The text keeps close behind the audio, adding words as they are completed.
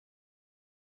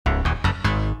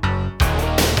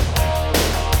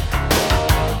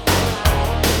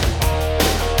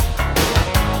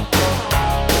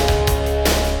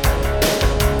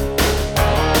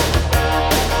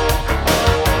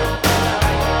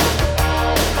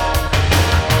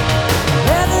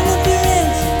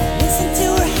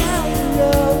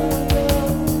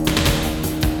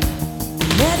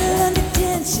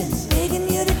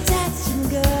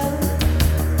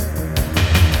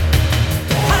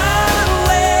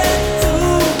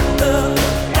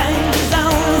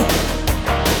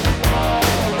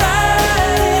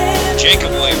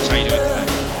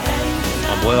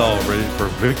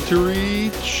Victory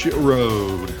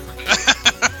Road.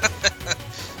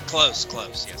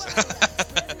 Close, yes.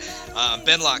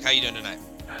 Ben Locke, how you doing tonight?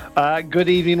 Good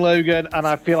evening, Logan, and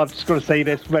I feel I'm just going to say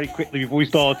this very quickly before we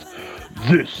start.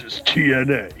 This is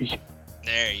TNA.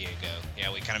 There you go.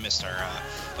 Yeah, we kind of missed our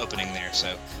opening there,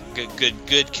 so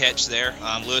good catch there.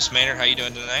 Lewis Maynard, how you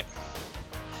doing tonight?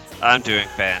 I'm doing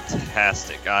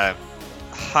fantastic. I'm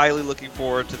highly looking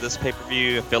forward to this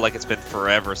pay-per-view. I feel like it's been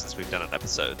forever since we've done an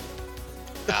episode.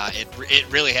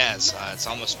 It really has. It's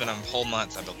almost been a whole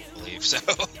month, I believe. So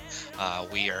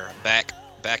we are back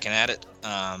and at it.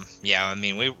 Yeah, I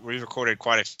mean we recorded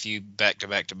quite a few back to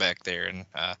back there, and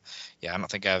yeah, I don't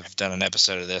think I've done an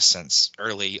episode of this since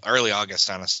early August,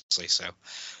 honestly. So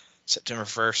September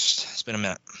 1st. It's been a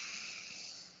minute.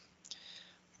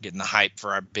 Getting the hype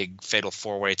for our big Fatal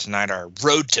 4-Way tonight, our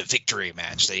Road to Victory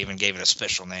match. They even gave it a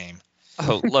special name.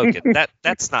 Oh, Logan,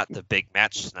 that's not the big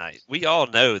match tonight. We all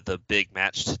know the big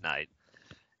match tonight.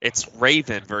 It's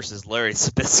Raven versus Larry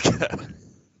Zbyszko.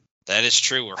 That is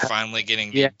true. We're finally getting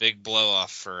the big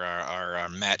blow-off for our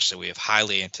match that we have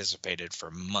highly anticipated for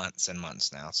months and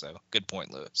months now. So, good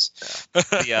point, Lewis.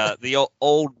 The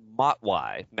old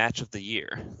Motwai match of the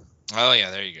year. Oh,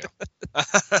 yeah, there you go.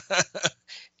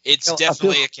 It's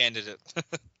definitely a candidate.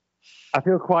 I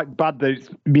feel quite bad that it's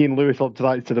me and Lewis on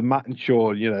tonight instead of Matt and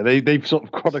Sean. You know, they've sort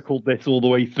of chronicled this all the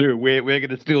way through. We're going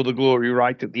to steal the glory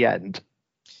right at the end.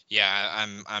 Yeah,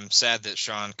 I'm sad that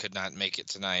Sean could not make it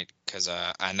tonight because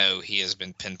I know he has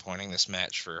been pinpointing this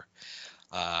match for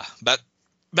about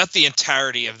the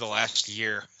entirety of the last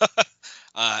year,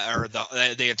 or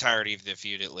the entirety of the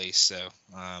feud at least. So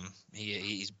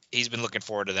he's been looking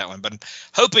forward to that one, but I'm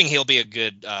hoping he'll be a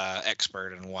good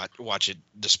expert and watch it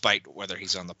despite whether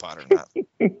he's on the pod or not.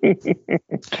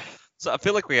 So I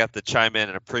feel like we have to chime in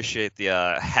and appreciate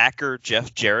the hacker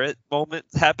Jeff Jarrett moment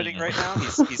happening right now.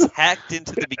 He's hacked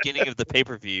into the beginning of the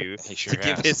pay-per-view to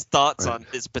give his thoughts on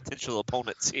his potential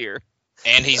opponents here.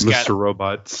 And he's Mr.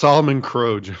 Robot, Solomon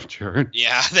Crow, Jeff Jarrett.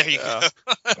 Yeah, there you go.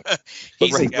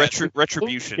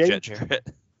 Retribution, Jeff Jarrett.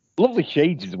 Lovely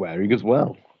shades he's wearing as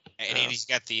well. And he's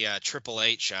got the Triple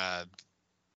H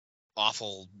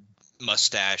awful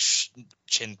mustache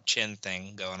chin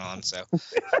thing going on. So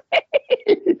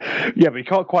yeah, but he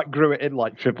can't quite grow it in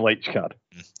like Triple H can.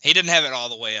 He didn't have it all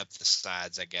the way up the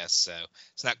sides, I guess. So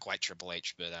it's not quite Triple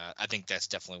H, but I think that's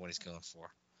definitely what he's going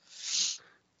for.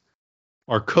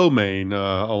 Our co-main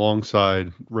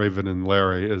alongside Raven and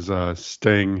Larry is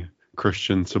Sting,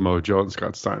 Christian, Samoa Joe, and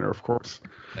Scott Steiner, of course.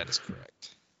 That is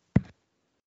correct.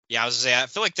 Yeah, I was gonna say I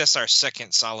feel like that's our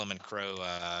second Solomon Crow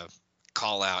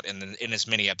call out in as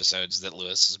many episodes that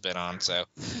Lewis has been on. So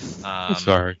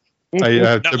sorry,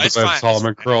 I typically have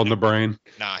Solomon Crow in the brain.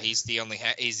 Nah, he's the only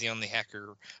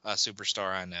hacker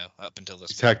superstar I know up until this.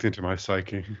 He's hacked into my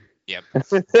psyche. Yep.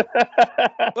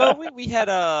 Well, we had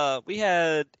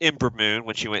Ember Moon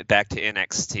when she went back to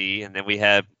NXT, and then we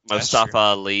had Mustafa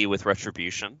Ali with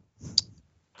Retribution.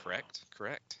 Correct.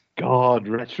 God,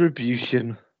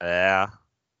 Retribution. Yeah.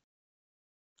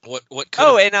 What?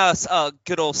 And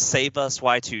good old Save Us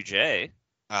Y2J.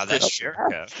 That's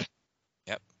Jericho.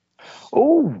 Yep.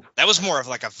 Oh, that was more of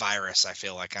like a virus. I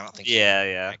feel like I don't think.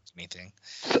 Yeah. Anything.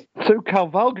 So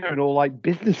Calval going all like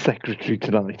business secretary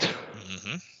tonight.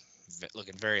 Mm-hmm.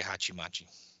 Looking very hachi-machi.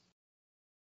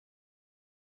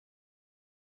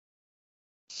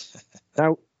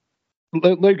 Now,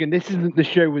 Logan, this isn't the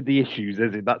show with the issues,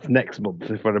 is it? That's next month,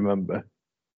 if I remember.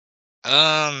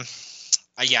 Yeah,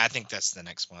 I think that's the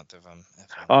next month. If I'm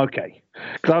okay.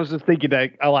 Because I was just thinking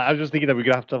that we're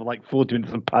gonna have to have like 40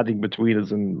 minutes of padding between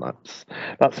us, and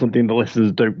that's something the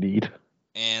listeners don't need.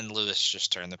 And Lewis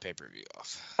just turned the pay-per-view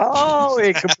off. Oh,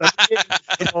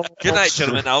 good night,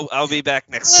 gentlemen. I'll be back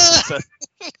next month.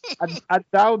 And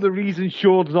now the reason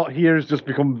Sean's not here has just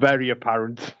become very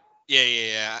apparent.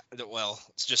 Yeah. Well,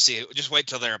 just wait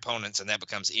till their opponents, and that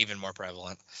becomes even more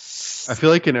prevalent. I feel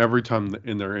like in every time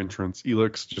in their entrance,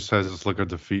 Elix just has this look of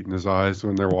defeat in his eyes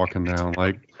when they're walking down.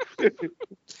 Like,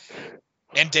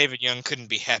 and David Young couldn't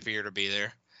be happier to be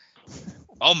there.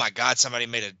 Oh my God! Somebody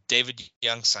made a David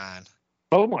Young sign.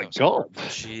 Oh my God!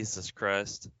 Jesus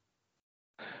Christ!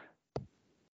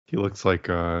 He looks like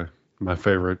my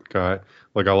favorite guy.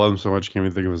 Like, I love him so much, can't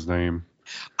even think of his name.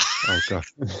 Oh God.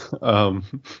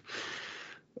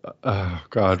 Oh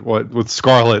God, what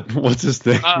Scarlett? What's his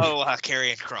name? Oh,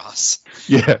 Karrion Kross.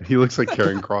 Yeah, he looks like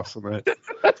Karrion Kross in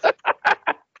that.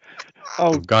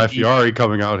 Oh, Guy Fieri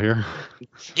coming out here.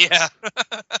 Yeah.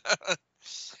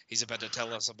 He's about to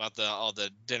tell us about all the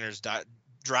dinners,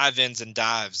 drive-ins and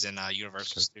dives in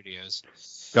Universal Studios.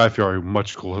 Guy Fieri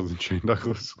much cooler than Shane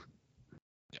Douglas.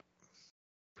 Yep.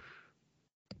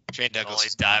 Shane The Douglas only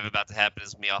is dive about to happen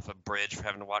is me off a bridge for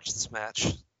having to watch this match.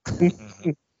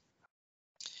 Mhm.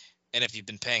 And if you've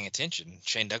been paying attention,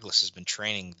 Shane Douglas has been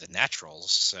training the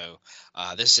Naturals. So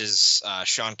this is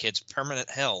Sean Kidd's Permanent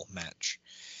Hell match.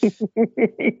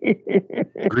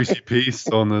 Greasy piece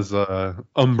on his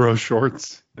Umbro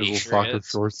shorts, his He little sure soccer is.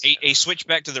 shorts. He switched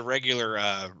back to the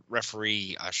regular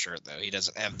referee shirt, though. He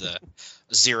doesn't have the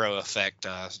zero effect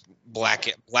black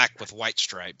with white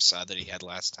stripes that he had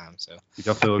last time. So He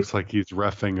definitely looks like he's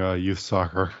reffing youth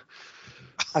soccer.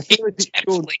 I feel if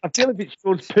it's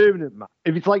Sean's permanent match,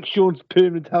 if it's like Sean's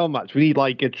permanent hell match, we need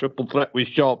like a triple threat with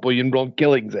Sharp Boy and Ron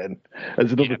Killings in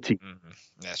as another team. Mm-hmm.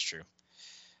 That's true.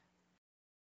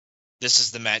 This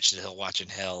is the match that he'll watch in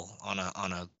hell on a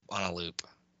loop,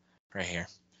 right here.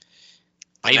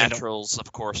 The Naturals,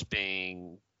 of course,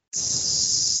 being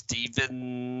Stevens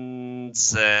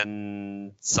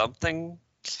and something.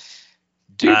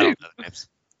 I don't know their names.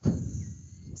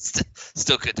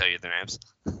 Still couldn't tell you their names.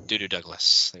 Doo-Doo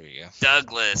Douglas. There you go.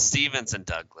 Douglas, Stevens, and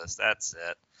Douglas. That's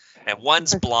it. And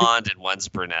one's blonde and one's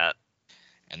brunette.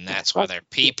 And that's why they're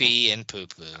pee-pee and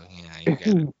poo-poo. Yeah, you got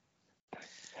it.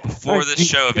 Before this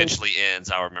show eventually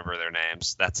ends, I'll remember their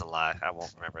names. That's a lie. I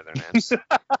won't remember their names.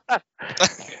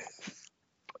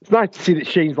 It's nice to see that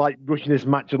Shane's like rushing this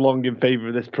match along in favor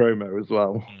of this promo as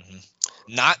well.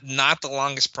 Mm-hmm. Not the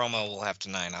longest promo we'll have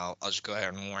tonight. I'll just go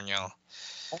ahead and warn y'all.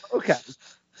 Okay.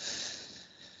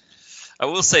 I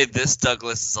will say this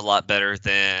Douglas is a lot better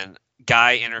than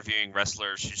guy interviewing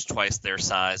wrestlers who's twice their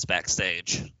size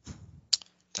backstage.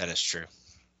 That is true.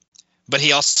 But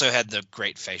he also had the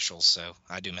great facials, so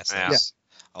I do miss those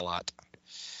a lot.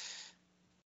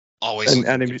 Always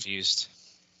confused.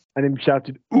 And him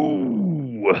shouted,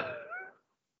 "Ooh!"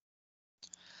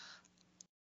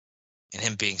 And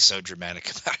him being so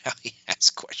dramatic about how he asks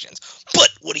questions. But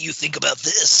what do you think about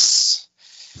this?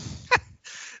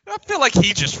 I feel like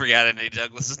he just forgot Andy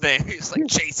Douglas's name. He was like,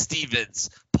 Chase Stevens,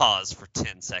 pause for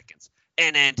 10 seconds,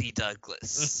 and Andy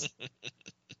Douglas.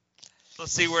 So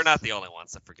see, we're not the only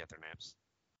ones that forget their names.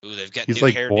 Ooh, they've got He's new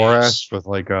like hairdos. Boras with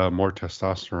like more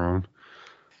testosterone.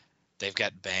 They've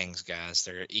got bangs, guys.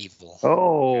 They're evil.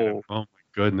 Oh my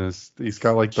goodness. He's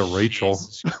got like the Rachel.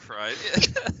 Jesus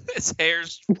Christ. His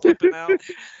hair's flipping out.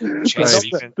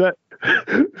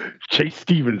 Chase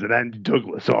Stevens and Andy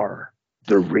Douglas are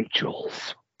the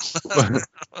Rachels.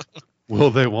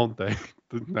 Will they, won't they?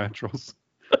 The Naturals.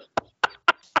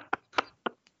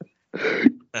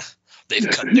 They've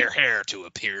cut their hair to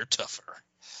appear tougher.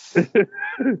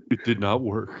 It did not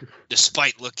work.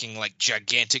 Despite looking like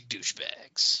gigantic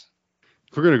douchebags.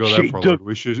 If we're gonna go that far,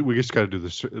 we just gotta do the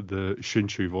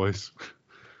Shinchi voice.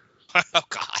 Oh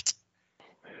God.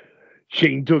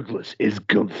 Shane Douglas is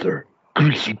Gunther.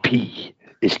 Greasy P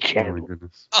is Channel. Oh my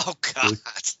goodness. Oh God.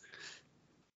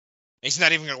 He's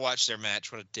not even gonna watch their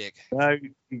match. What a dick. No,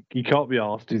 he can't be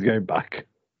asked. He's going back.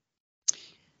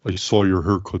 I saw your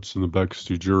haircuts in the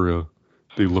backstage area.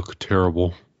 They look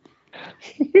terrible.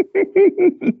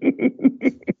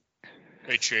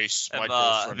 Hey Chase, my have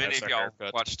girlfriend any has of a y'all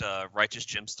haircut. watched Righteous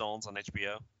Gemstones on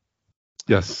HBO?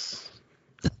 Yes.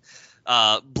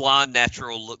 Blonde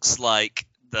Natural looks like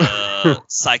the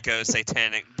psycho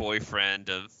satanic boyfriend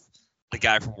of the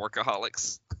guy from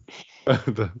Workaholics.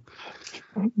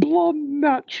 Blonde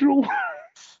Natural.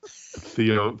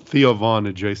 Theo Vaughn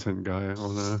adjacent guy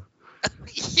on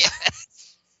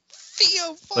Yes.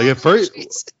 Theo Vaughn. Like at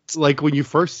first, like when you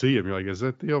first see him, you're like, "Is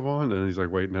that Theo Vaughn?" And he's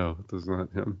like, "Wait, no, that's not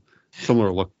him."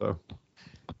 Similar look though.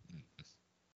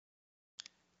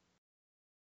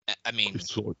 I mean,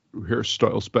 it's like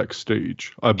hairstyles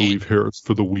backstage. I believe hair is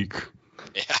for the weak.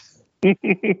 Yeah.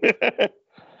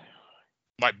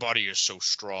 My body is so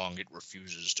strong it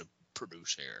refuses to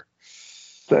produce hair.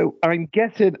 So I'm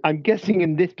guessing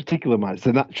in this particular match,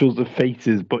 the Naturals are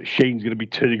faces, but Shane's going to be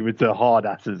turning them into hard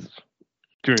asses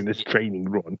during this training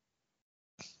run.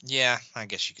 Yeah, I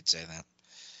guess you could say that.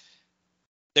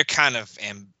 They're kind of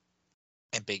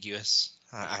ambiguous.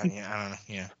 I don't know.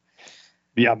 Yeah.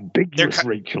 The ambiguous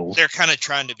Rachels. They're kind of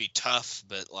trying to be tough,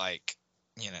 but like,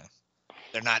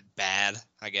 they're not bad,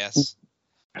 I guess.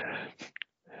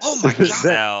 Oh my God!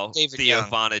 Now, David Theo Young.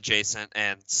 Vaughn adjacent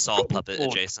and Saw Puppet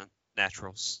adjacent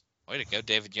Naturals. Way to go,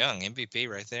 David Young, MVP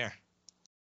right there.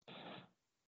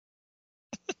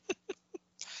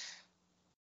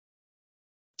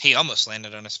 He almost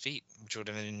landed on his feet, which would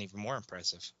have been even more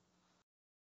impressive.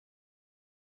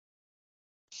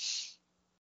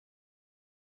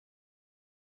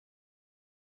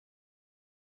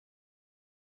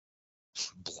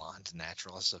 Blonde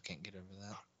Natural. I still can't get over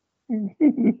that.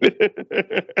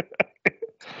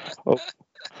 Oh.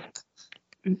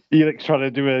 Elix trying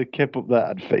to do a kip up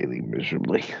there and failing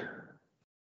miserably.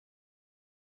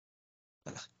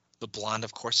 The blonde,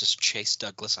 of course, is Chase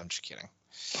Douglas. I'm just kidding.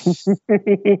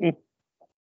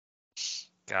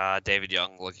 God, David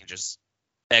Young looking just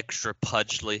extra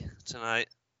pudgely tonight.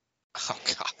 Oh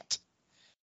God.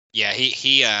 Yeah,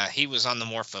 he was on the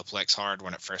Morphoplex hard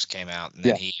when it first came out, and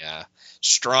then he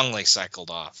strongly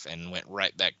cycled off and went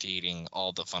right back to eating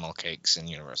all the funnel cakes in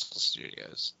Universal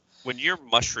Studios. When your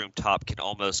mushroom top can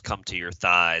almost come to your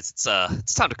thighs, it's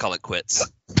time to call it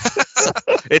quits.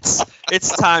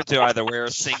 It's time to either wear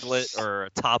a singlet or a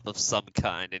top of some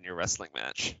kind in your wrestling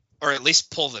match, or at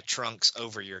least pull the trunks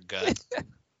over your gut.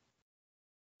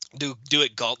 Do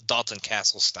it Dalton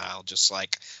Castle style, just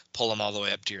like pull them all the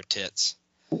way up to your tits.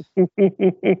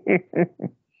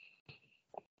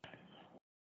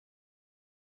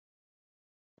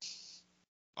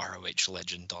 ROH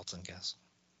legend Dalton Castle.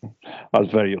 I was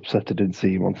very upset I didn't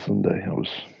see him on Sunday.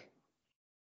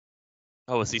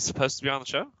 Oh, was he supposed to be on the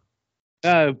show?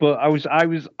 No, but I was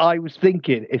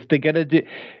thinking if you're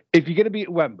gonna be at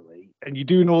Wembley and you're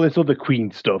doing all this other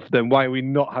Queen stuff, then why are we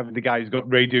not having the guy who's got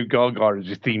Radio Gaga as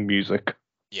his theme music?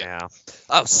 Yeah.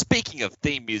 Oh, speaking of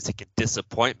theme music and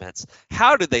disappointments,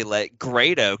 how did they let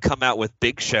Grado come out with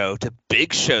Big Show to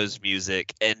Big Show's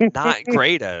music and not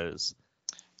Grado's?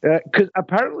 Because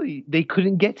apparently they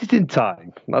couldn't get it in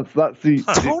time. That's the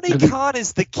Tony Khan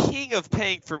is the king of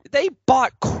paying for. They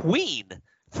bought Queen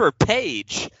for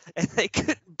Page, and they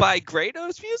couldn't buy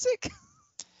Grado's music.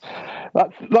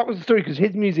 That was the story because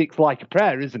his music's like a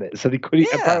prayer, isn't it? So they couldn't.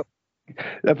 Yeah.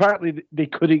 Apparently they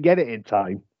couldn't get it in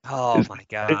time. Oh my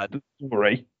God!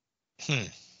 Story.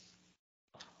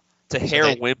 To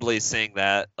hear Wembley sing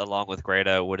that along with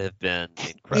Grado would have been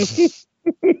incredible.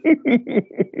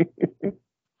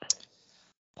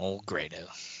 Old Grado.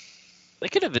 They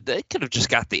could have just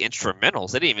got the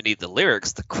instrumentals. They didn't even need the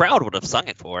lyrics. The crowd would have sung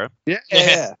it for him. Yeah.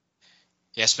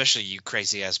 Yeah, especially you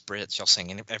crazy ass Brits. Y'all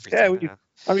singing everything. Yeah,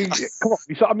 I mean, come on.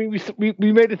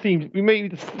 We made a theme. We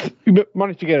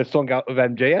managed to get a song out of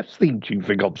MJF's theme tune,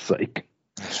 for God's sake,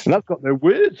 and that's got no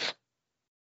words.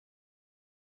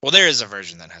 Well, there is a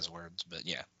version that has words, but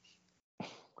yeah,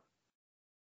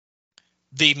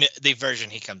 the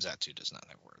version he comes out to does not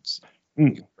have words.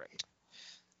 Mm. Right.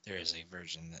 There is a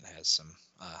version that has some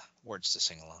words to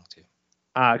sing along to.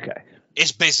 Okay.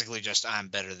 It's basically just I'm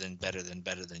better than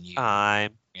you.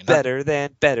 I'm better than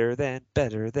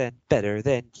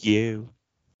you.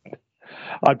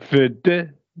 I prefer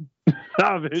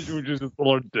Savage, which is the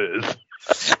Lord does.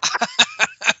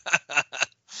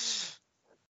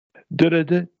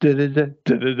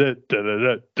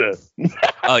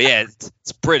 Oh yeah,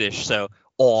 it's British, so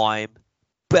I'm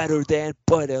better than.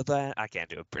 I can't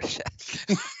do a British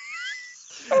accent.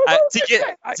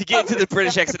 To get into the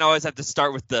British accent, I always have to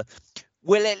start with the.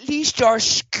 Well, at least our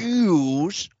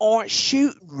schools aren't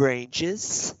shooting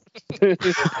ranges. When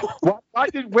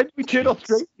did we turn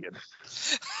Australian?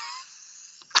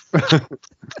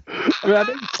 I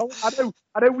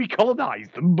know we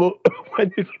colonised them, but when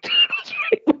did we turn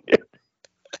Australian?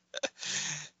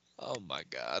 Oh my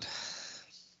God,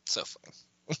 so funny.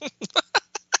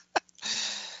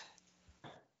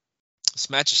 This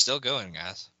match is still going,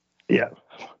 guys. Yeah.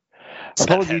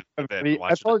 Apologies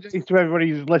to everybody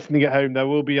who's listening at home. There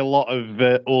will be a lot of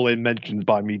all-in mentions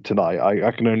by me tonight.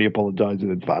 I can only apologise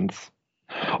in advance.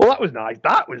 Oh, that was nice.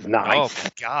 Oh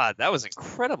my God, that was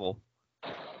incredible.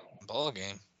 Ball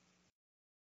game.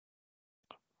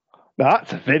 Now,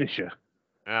 that's a finisher.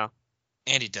 Yeah.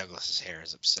 Andy Douglas's hair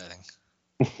is upsetting.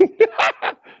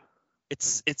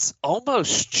 It's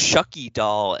almost Chucky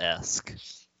doll-esque.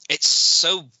 It's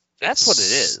so. That's what it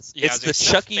is. Yeah,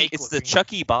 it's the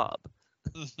Chucky Bob.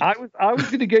 I was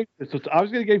going to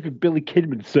go for Billy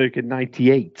Kidman circa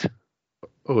 '98.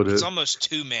 Oh, it is. It's almost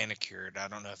too manicured. I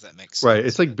don't know if that makes sense. Right,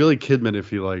 it's like Billy Kidman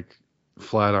if you like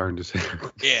flat ironed his hair.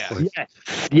 Yeah. Like,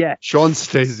 yeah. Sean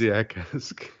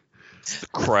Stasiak-esque. It's the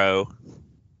Crow.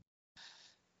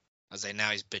 I say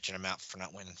now he's bitching him out for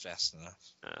not winning fast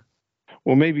enough.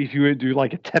 Well, maybe if you were to do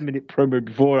like a 10-minute promo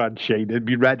beforehand, Shane, they'd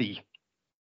be ready.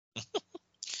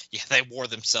 Yeah, they wore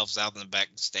themselves out in the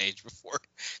backstage before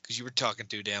because you were talking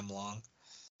too damn long.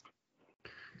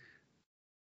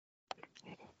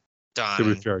 Done.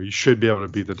 To be fair, you should be able to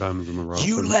beat the Diamonds in the Rough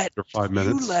after 5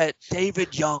 minutes. You let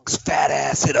David Young's fat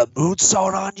ass hit a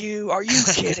moonsault on you? Are you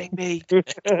kidding me?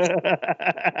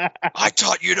 I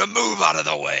taught you to move out of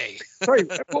the way. Sorry,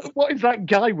 what is that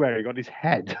guy wearing on his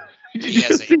head? He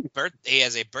has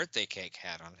a birthday cake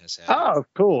hat on his head. Oh,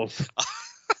 of course.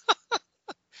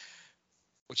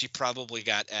 Which he probably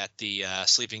got at the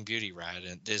Sleeping Beauty ride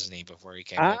at Disney before he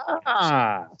came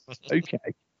out. Okay.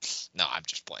 No, I'm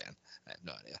just playing. I have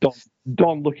no idea.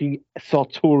 Don looking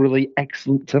sartorially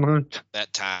excellent tonight.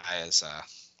 That tie is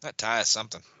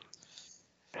something.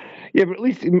 Yeah, but at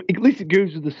least it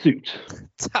goes with the suit.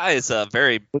 Ty is a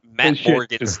very Matt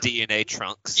Morgan's DNA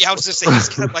trunks. Yeah, I was just saying he's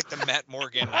got like the Matt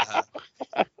Morgan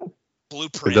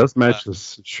blueprint. It does match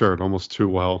this shirt almost too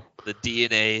well. The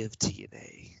DNA of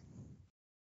TNA.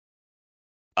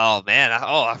 Oh man!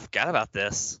 I forgot about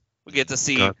this. We get to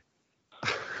see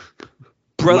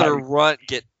Brother Runt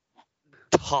get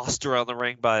tossed around the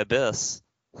ring by Abyss.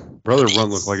 Brother Runt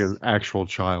looked like an actual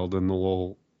child in the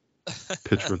little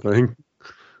picture thing.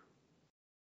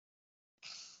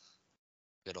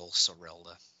 Good old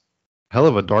Sorelda. Hell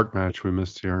of a dark match we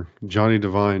missed here. Johnny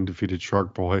Devine defeated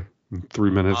Shark Boy in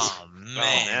 3 minutes. Oh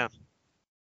man.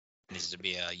 Needs to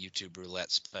be a YouTube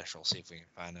roulette special. See if we can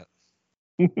find it.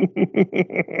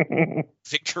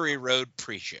 Victory Road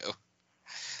pre-show.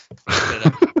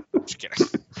 Just kidding.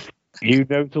 You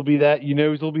know it'll be there. You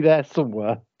know it'll be there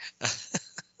somewhere.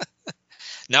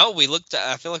 No, we looked.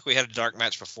 I feel like we had a dark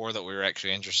match before that we were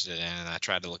actually interested in, and I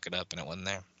tried to look it up, and it wasn't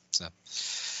there. So I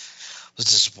was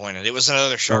disappointed. It was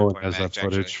another Shark Boy match. That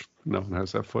footage. No one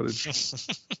has that footage.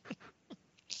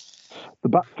 The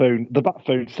bat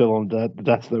phone's still on the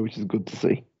desk though, which is good to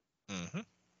see. Mm-hmm.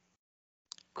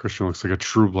 Christian looks like a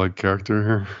True Blood character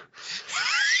here.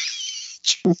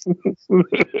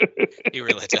 He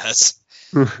really does.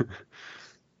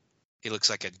 He looks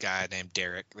like a guy named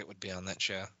Derek that would be on that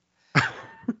show.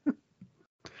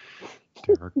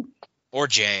 Derek. Or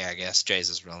Jay, I guess. Jay's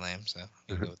his real name, so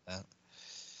you can go with that.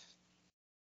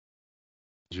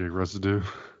 Jay Residue.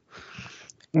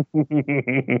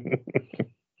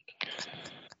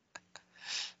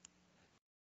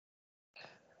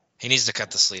 He needs to cut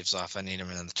the sleeves off. I need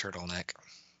him in the turtleneck.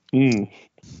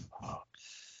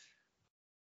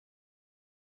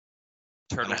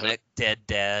 Turtleneck, dead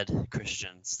dad.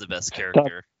 Christian's the best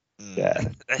character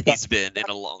he's been in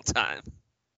a long time.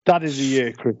 That is a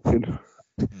year, Christian.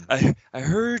 I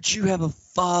heard you have a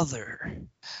father,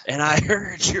 and I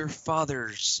heard your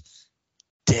father's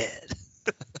dead.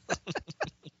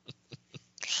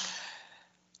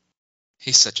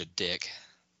 He's such a dick.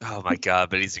 Oh my god,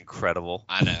 but he's incredible.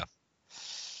 I know.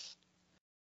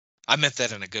 I meant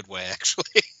that in a good way,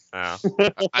 actually. Oh.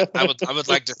 I would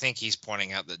like to think he's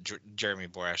pointing out that Jeremy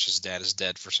Borash's dad is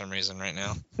dead for some reason right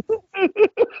now.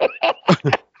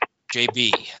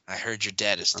 JB, I heard your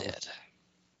dad is dead.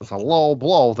 It's a low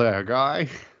blow there, guy.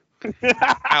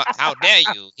 How dare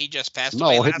you? He just passed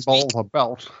away No, last his week. balls are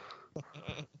belt.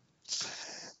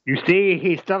 You see,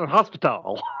 he's still in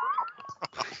hospital.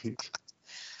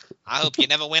 I hope you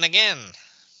never win again.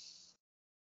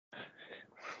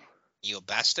 You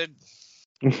bastard.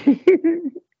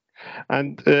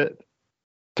 And to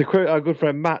quote our good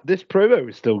friend Matt, this promo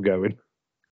is still going.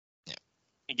 Yeah.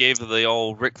 He gave the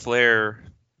old Ric Flair,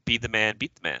 be the man,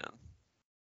 beat the man.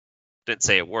 Didn't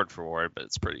say it word for word, but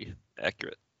it's pretty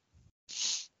accurate.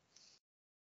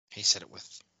 He said it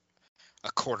with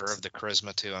a quarter of the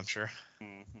charisma, too, I'm sure.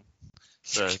 Mm-hmm.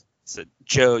 So said,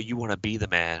 Joe, you want to be the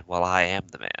man while I am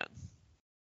the man.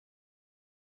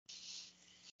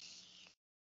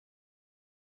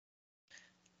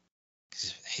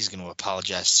 He's going to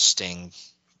apologize to Sting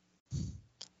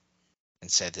and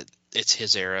say that it's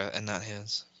his era and not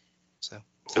his. So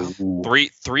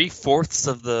 3/4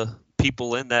 of the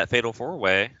people in that Fatal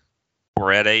 4-Way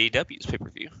were at AEW's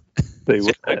pay-per-view. They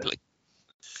were.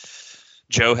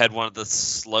 Joe had one of the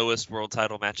slowest world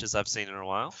title matches I've seen in a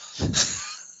while.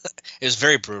 It was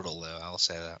very brutal, though. I'll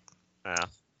say that. Yeah.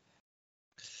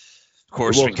 Of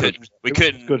course, we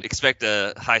couldn't expect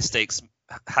a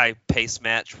high-paced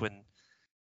match when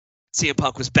CM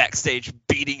Punk was backstage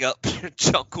beating up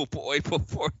Jungle Boy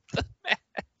before the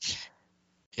match.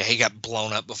 Yeah, he got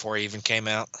blown up before he even came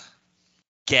out.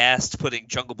 Gassed, putting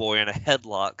Jungle Boy in a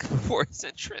headlock before his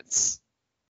entrance.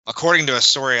 According to a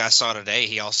story I saw today,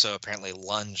 he also apparently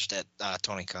lunged at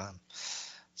Tony Khan.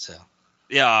 So.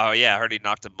 Yeah, I heard he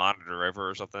knocked a monitor over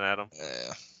or something at him.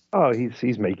 Yeah. Oh,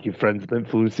 he's making friends and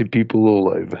influencing people all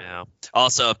over. Yeah.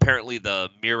 Also, apparently the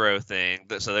Miro thing.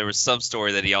 So there was some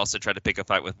story that he also tried to pick a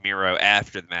fight with Miro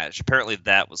after the match. Apparently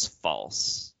that was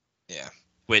false. Yeah.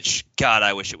 Which, God,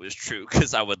 I wish it was true,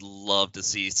 because I would love to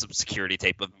see some security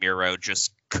tape of Miro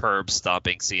just curb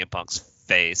stomping CM Punk's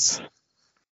face.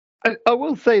 I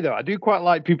will say, though, I do quite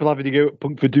like people having to go at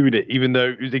Punk for doing it, even though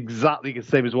it was exactly the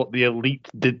same as what the Elite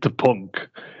did to Punk.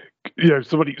 You know,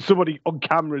 somebody on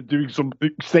camera doing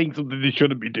saying something they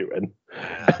shouldn't be doing,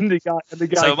 and the guy.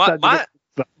 So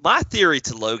my theory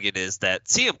to Logan is that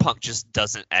CM Punk just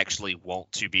doesn't actually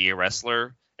want to be a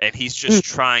wrestler, and he's just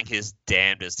trying his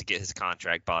damnedest to get his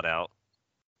contract bought out.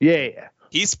 Yeah.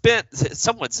 He spent.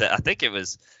 Someone said, I think it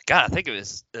was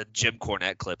a Jim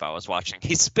Cornette clip I was watching.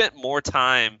 He spent more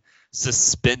time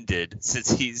suspended since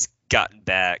he's gotten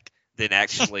back than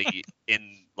actually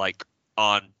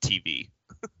on TV.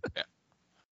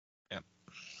 Yeah.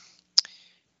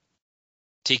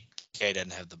 TK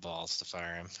doesn't have the balls to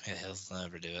fire him. He'll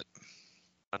never do it.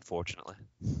 Unfortunately.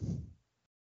 And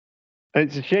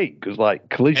it's a shame because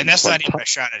Collision. And that's not even a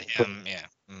shot at him. Yeah.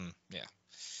 Yeah.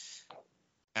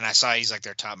 And I saw he's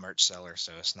their top merch seller,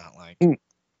 so it's not And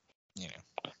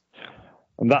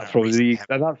that's probably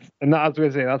I was going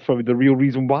to say that's probably the real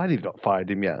reason why they've not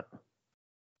fired him yet.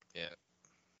 Yeah.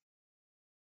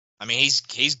 I mean, he's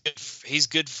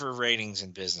good for ratings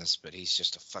and business, but he's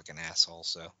just a fucking asshole.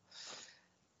 So.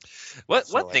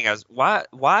 One thing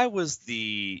why was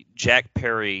the Jack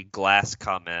Perry glass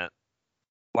comment?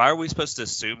 Why are we supposed to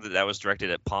assume that was directed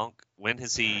at Punk? When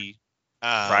has he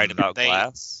cried about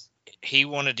glass? He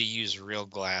wanted to use real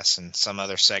glass in some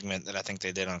other segment that I think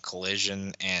they did on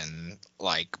Collision, and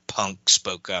Punk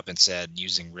spoke up and said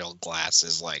using real glass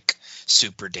is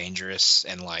super dangerous,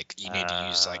 and you need to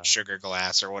use sugar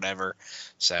glass or whatever.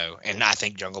 So, and I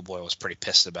think Jungle Boy was pretty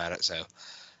pissed about it, so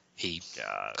he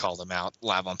called him out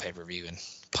live on pay-per-view, and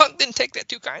Punk didn't take that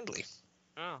too kindly.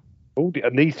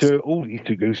 And these two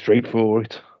go straight for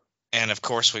it. And of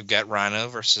course, we've got Rhino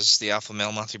versus the Alpha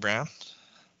Male Monty Brown.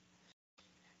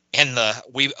 And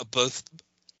we both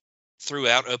threw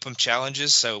out open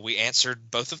challenges, so we answered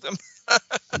both of them.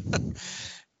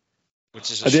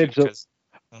 Which is I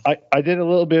did a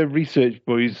little bit of research,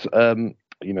 boys. I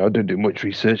don't do much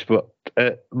research, but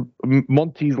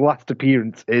Monty's last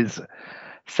appearance is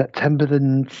September the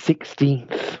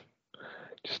 16th.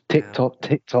 Just TikTok.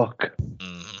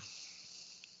 Mm-hmm.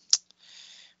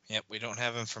 Yep, we don't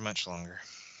have him for much longer.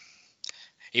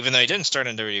 Even though he didn't start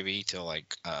in WWE till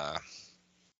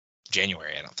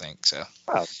January, I don't think so.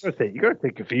 Wow, you got to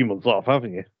take a few months off,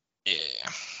 haven't you? Yeah.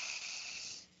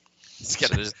 He's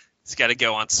got to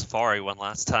go on safari one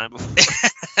last time before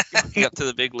going up to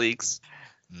the big leagues.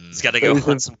 He's got to go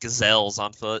hunt some gazelles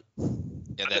on foot.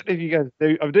 Yeah, I don't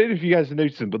know if you guys have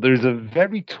noticed him, but there's a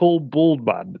very tall, bald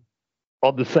man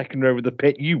on the second row of the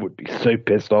pit. You would be so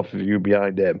pissed off if you were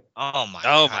behind him. Oh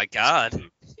my god!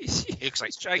 He looks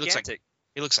like gigantic.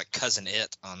 He looks like Cousin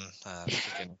It on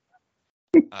freaking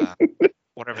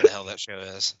whatever the hell that show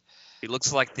is. He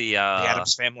looks like the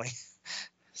Addams Family.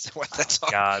 Is that what that's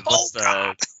on? God,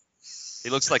 God. He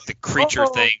looks like the creature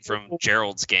thing from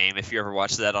Gerald's Game. If you ever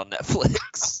watched that on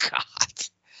Netflix. Oh God.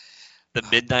 The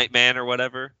Midnight Man or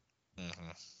whatever. Mm-hmm.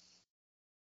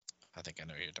 I think I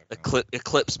know what you're talking about.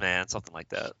 Eclipse Man, something like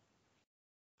that.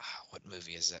 What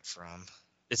movie is that from?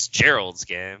 It's Gerald's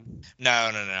Game. No.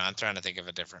 I'm trying to think of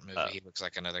a different movie. He looks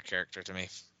like another character to me.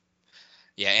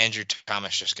 Yeah, Andrew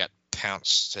Thomas just got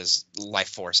pounced his life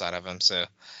force out of him. So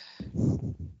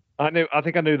I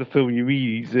think I know the film you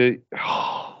mean.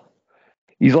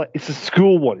 He's like, it's a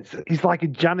school one. He's like a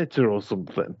janitor or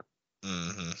something.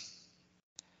 Mm-hmm.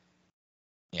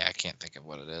 Yeah, I can't think of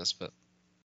what it is, but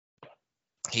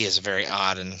he is a very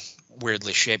odd and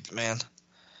weirdly shaped man.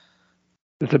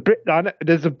 There's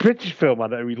a British film I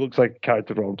know he looks like a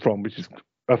character from, which is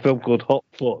a film called Hot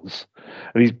Fuzz,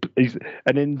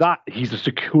 and in that he's a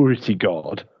security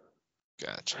guard.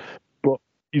 Gotcha. But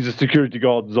he's a security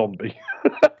guard zombie.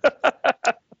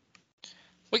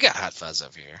 We got Hot Fuzz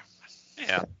over here.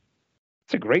 Yeah,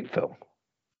 it's a great film.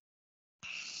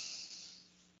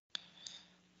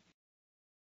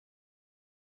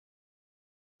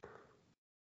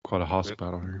 Quite a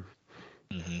hospital here.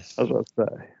 Mm-hmm. I was about to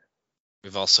say.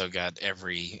 We've also got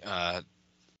every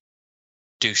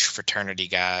douche fraternity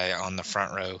guy on the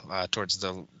front row towards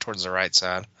the right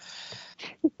side.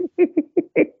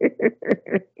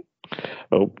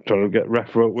 Trying to get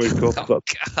ref wake up. Oh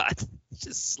God!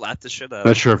 Just slap the shit out. I'm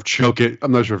not sure if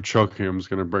choking him is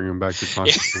going to bring him back to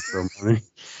consciousness for money.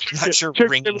 I'm not sure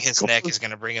wringing his neck is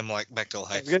going to bring him back to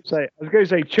life. I was going to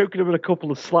say choking him with a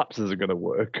couple of slaps isn't going to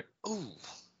work. Ooh.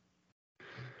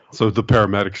 So the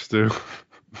paramedics do.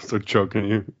 So choking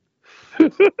you.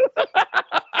 This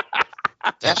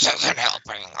isn't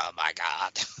helping. Oh my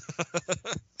God.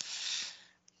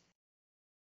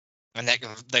 And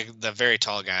the very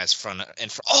tall guy is front.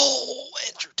 Oh,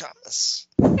 Andrew Thomas.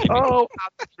 Oh,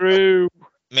 true.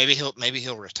 Maybe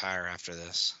he'll retire after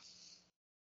this.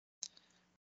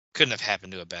 Couldn't have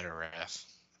happened to a better ref.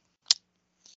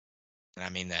 And I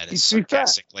mean that as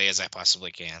sarcastically as I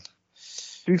possibly can.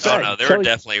 Oh no, there are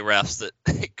definitely refs that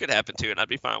it could happen to, and I'd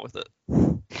be fine with it.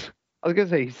 I was going to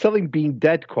say he's selling Being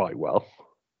Dead quite well.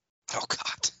 Oh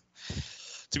God.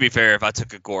 To be fair, if I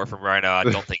took a gore from Rhino, I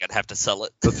don't think I'd have to sell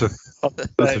it. That's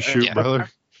a shoot, brother.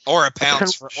 Or a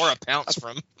pounce from.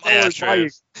 Yeah, true.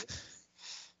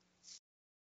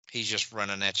 He's just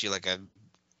running at you like a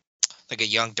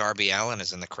young Darby Allin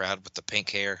is in the crowd with the pink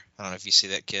hair. I don't know if you see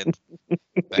that kid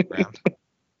background.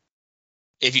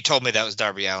 If you told me that was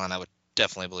Darby Allin, I would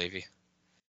definitely believe you.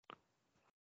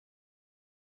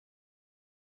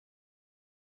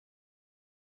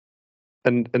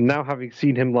 And now having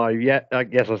seen him live, yes, I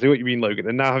see what you mean, Logan.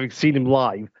 And now having seen him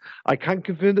live, I can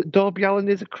confirm that Darby Allin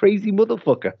is a crazy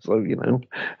motherfucker. So,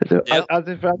 as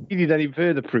if I needed any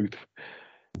further proof.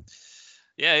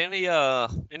 Yeah,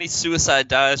 any suicide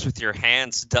dives with your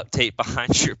hands duct taped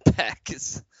behind your back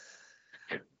is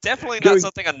definitely not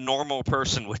something a normal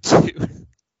person would do.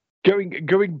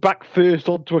 Going back first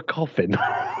onto a coffin.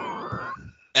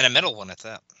 And a metal one at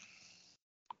that.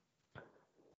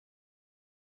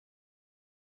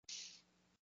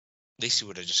 At least he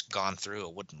would have just gone through a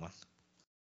wooden one.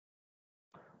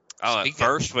 At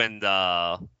first when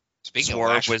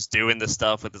Swerve was doing the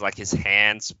stuff with like his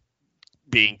hands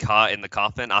being caught in the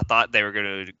coffin, I thought they were going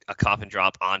to do a coffin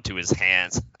drop onto his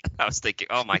hands. I was thinking,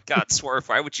 oh my God, Swerve,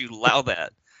 why would you allow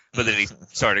that? But then he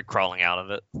started crawling out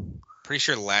of it. Pretty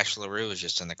sure Lash LaRue was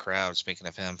just in the crowd, speaking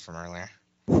of him from earlier.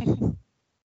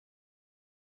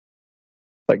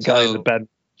 That guy in the Ben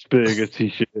Burger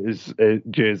t-shirt, his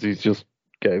jersey's just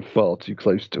getting far too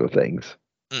close to things.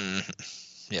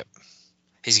 Yep.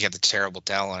 He's got the terrible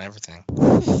towel and everything.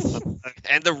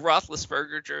 And the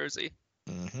Roethlisberger jersey.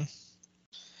 Mm-hmm.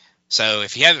 So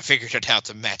if you haven't figured it out,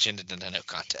 the match ended in a no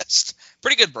contest.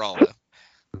 Pretty good brawl, though.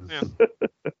 Yeah.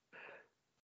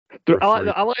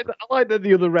 I like that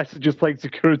the other wrestlers just playing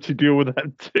security deal with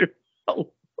them too.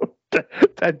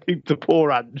 Tending to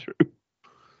poor Andrew.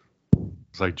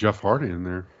 It's like Jeff Hardy in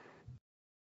there.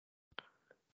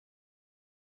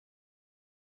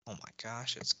 Oh my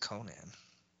gosh, it's Conan.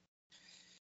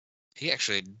 He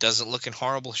actually doesn't look in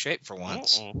horrible shape for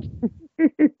once.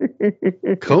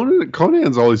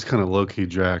 Conan's always kind of low-key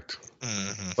jacked.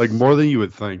 Mm-hmm. Like more than you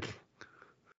would think.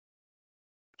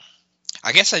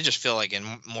 I guess I just feel like in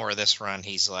more of this run,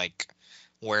 he's like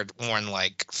worn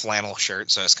like flannel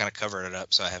shirt, so it's kind of covered it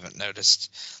up. So I haven't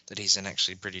noticed that he's in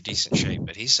actually pretty decent shape.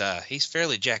 But he's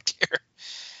fairly jacked here.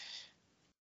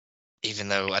 Even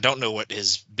though I don't know what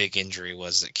his big injury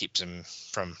was that keeps him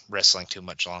from wrestling too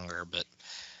much longer, but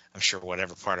I'm sure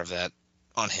whatever part of that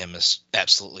on him is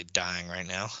absolutely dying right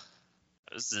now.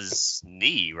 This is his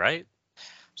knee, right?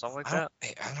 Something like that.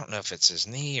 I don't know if it's his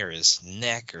knee or his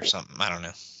neck or something. I don't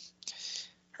know.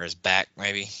 Or his back,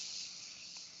 maybe.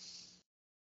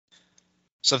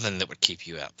 Something that would keep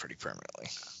you out pretty permanently.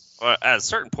 Well, at a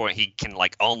certain point, he can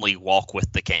like only walk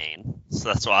with the cane, so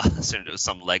that's why I assumed it was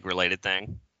some leg-related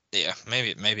thing. Yeah,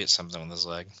 maybe it's something with his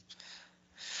leg.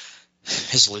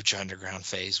 His Lucha Underground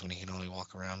phase when he can only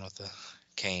walk around with a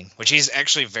cane, which he's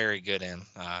actually very good in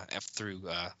through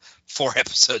 4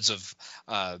 episodes of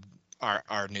our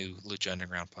new Lucha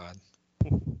Underground pod.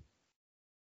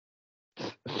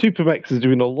 Supermax is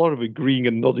doing a lot of agreeing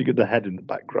and nodding of the head in the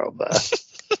background there.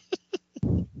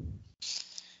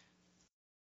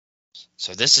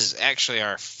 So this is actually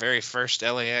our very first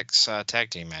LAX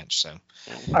tag team match. So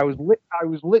I was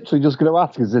literally just going to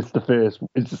ask, is this their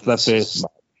first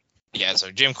match? Yeah,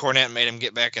 so Jim Cornette made him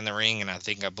get back in the ring, and I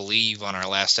believe on our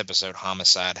last episode,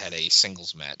 Homicide had a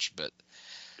singles match, but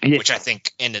which I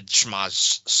think ended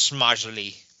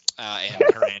smudgely and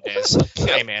Hernandez.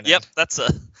 Hey, man. Yep, that's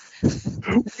a.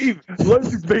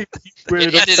 Logan's made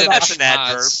weird. That's an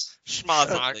adverb.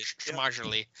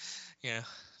 Schmodgely. Yeah.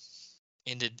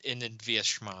 Ended via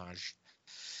schmodge.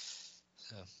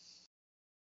 So.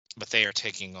 But they are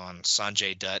taking on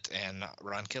Sanjay Dutt and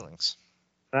Ron Killings.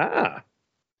 Ah.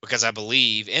 Because I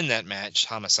believe in that match,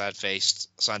 Homicide faced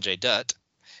Sanjay Dutt,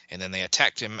 and then they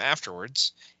attacked him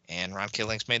afterwards, and Ron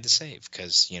Killings made the save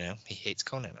because, he hates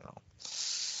Conan and all.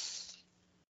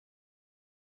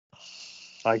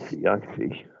 I see.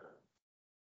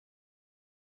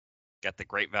 Got the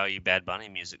Great Value Bad Bunny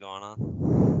music going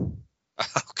on.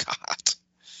 Oh, God.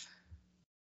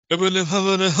 That was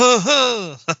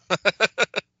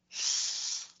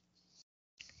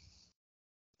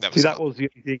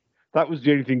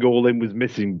the only thing All In was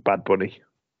missing, Bad Bunny.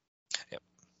 Yep.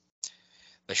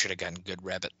 They should have gotten Good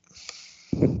Rabbit.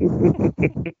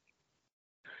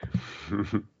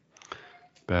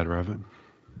 Bad Rabbit.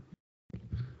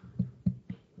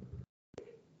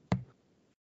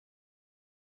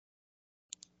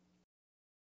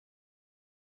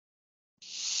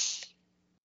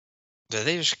 Did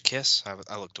they just kiss? I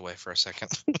looked away for a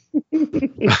second.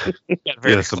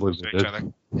 Yes, I believe they did.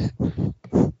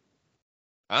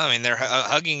 I mean, they're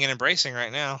hugging and embracing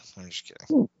right now. I'm just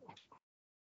kidding.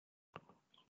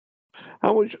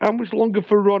 How much longer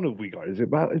for run have we got? Is it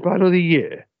about another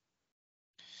year?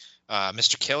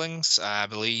 Mr. Killings, I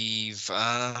believe.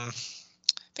 I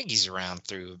think he's around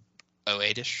through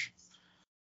 08-ish.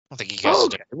 I don't think he goes.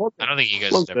 I don't think he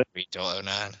goes to WWE till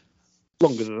 09.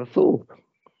 Longer than I thought.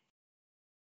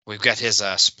 We've got his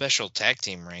special tag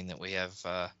team reign that we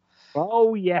have.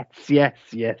 Oh yes. We have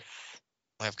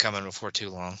coming before too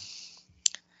long.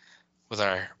 With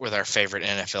our favorite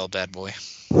NFL bad boy.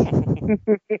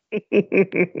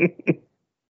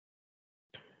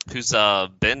 Who's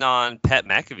been on Pat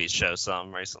McAfee's show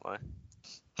some recently.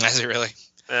 Has he really?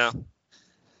 Yeah.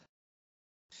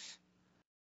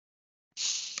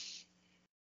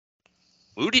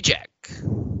 Moody Jack.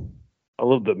 I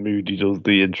love that Moody does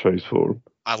the intros for him.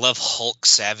 I love Hulk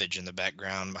Savage in the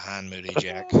background behind Moody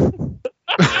Jack. He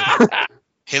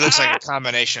looks like a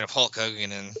combination of Hulk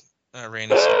Hogan and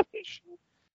Randy Savage.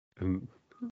 And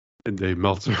Dave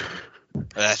Meltzer.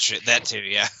 That too,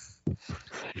 yeah.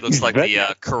 He looks like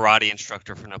the karate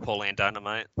instructor for Napoleon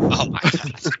Dynamite. Oh my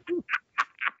god.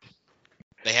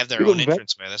 They have their own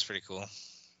entranceway. That's pretty cool.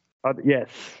 Yes.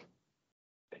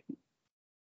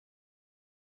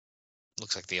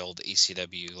 Looks like the old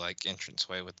ECW like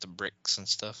entranceway with the bricks and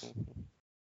stuff.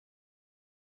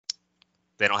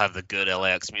 They don't have the good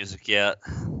LAX music yet.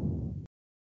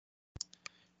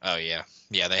 Oh yeah,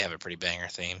 they have a pretty banger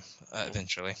theme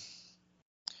eventually.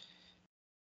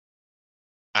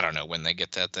 I don't know when they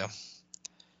get that though.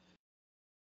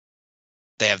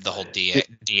 They have the whole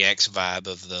DX vibe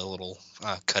of the little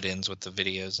cut-ins with the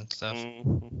videos and stuff.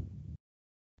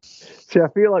 See, I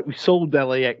feel like we sold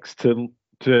LAX to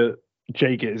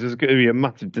Jake. It's going to be a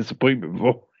massive disappointment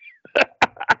for.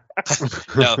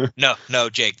 No,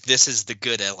 Jake. This is the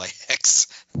good LAX.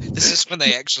 This is when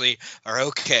they actually are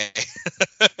okay.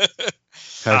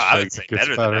 I would say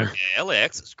better than that. Yeah,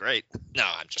 LAX is great. No,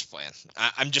 I'm just playing.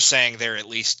 I'm just saying they're at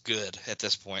least good at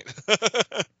this point.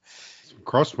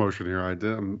 Cross motion here.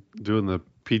 I'm doing the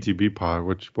PTB pod,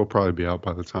 which will probably be out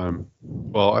by the time.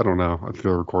 Well, I don't know. I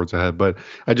feel it records ahead, but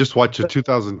I just watched the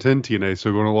 2010 TNA,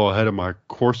 so going a little ahead of my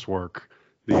coursework.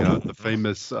 The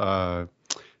famous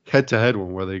head-to-head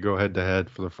one where they go head-to-head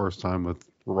for the first time with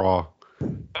Raw,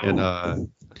 and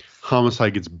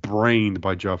Homicide gets brained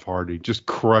by Jeff Hardy, just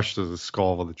crushed as a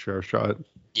skull with a chair shot.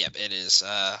 Yep, it is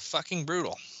fucking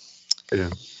brutal. Yeah.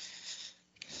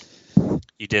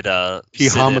 You did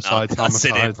sit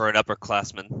in for an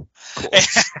upperclassman.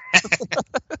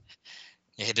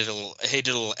 Yeah, he did a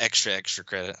little extra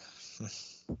credit.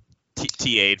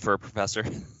 TA'd for a professor.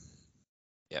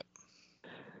 Yep.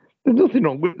 There's nothing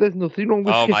wrong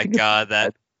with. Oh my god,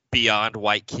 that beyond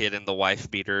white kid and the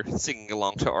wife beater singing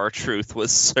along to Our Truth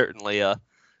was certainly a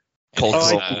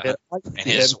cultural. And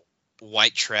his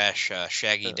white trash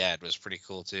Shaggy dad was pretty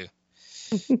cool too.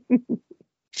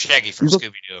 Shaggy from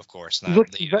Scooby-Doo, of course.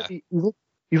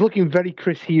 He's looking very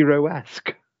Chris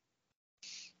Hero-esque.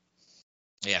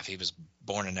 Yeah, if he was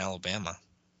born in Alabama.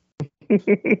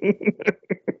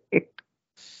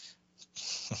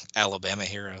 Alabama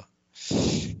hero.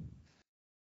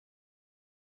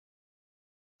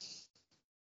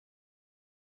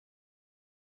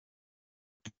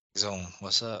 Zone,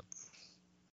 what's up?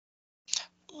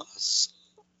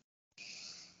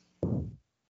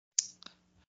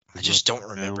 I just don't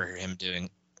remember him doing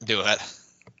it.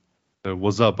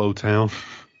 What's up, O-Town?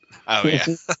 Oh yeah.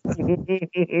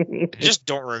 I just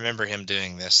don't remember him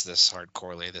doing this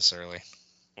hardcorely this early.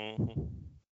 Mm-hmm.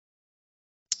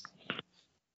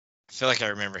 I feel like I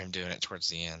remember him doing it towards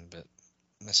the end, but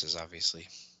this is obviously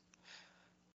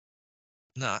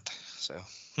not. So,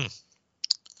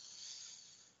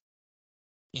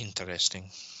 interesting.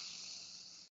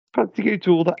 Had to go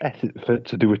to all that effort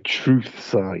to do a truth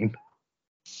sign.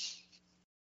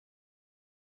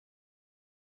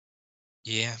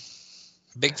 Yeah,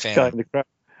 big fan.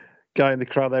 Guy in the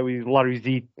crowd there with Larry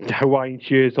Z Hawaiian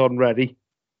shirts on ready.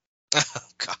 Oh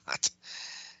God,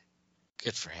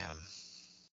 good for him.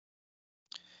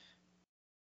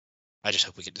 I just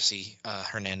hope we get to see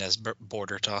Hernandez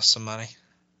border toss somebody.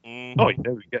 Mm-hmm. Oh,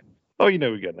 you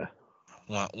know we get that.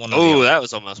 That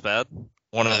was almost bad.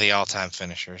 One of the all-time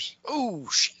finishers. Oh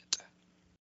shit.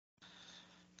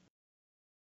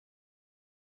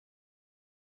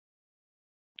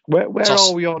 Where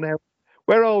are we on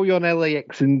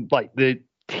LAX in like the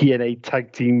TNA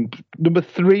tag team number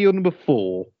 3 or number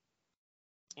 4?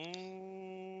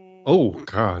 Oh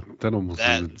God, that almost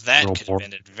that could have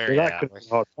been very that could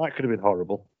have been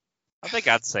horrible. I think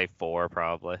I'd say 4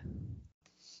 probably.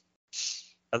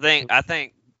 I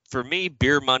think for me,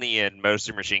 Beer Money and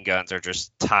Motor Machine Guns are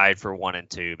just tied for 1 and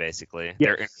 2 basically. Yes.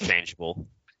 They're interchangeable.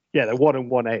 Yeah, they're 1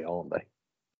 and 1A, aren't they?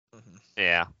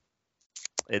 Yeah.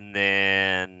 And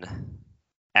then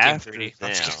after them,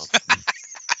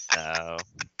 no.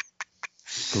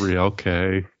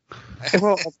 3LK.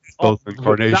 Well, Both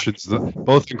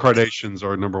incarnations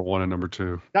are number 1 and number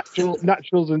 2.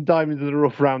 Naturals and diamonds in the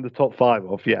rough round the top 5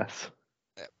 off, yes.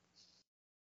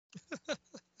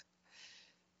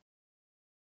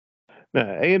 No,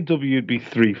 AMW would be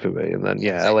 3 for me, and then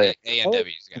LA.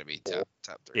 AMW's got to be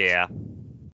top 3. Yeah.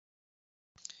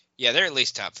 Yeah, they're at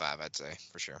least top 5, I'd say,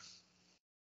 for sure.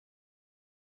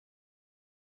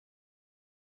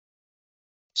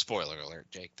 Spoiler alert,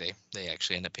 Jake. They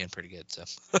actually end up being pretty good. So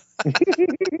I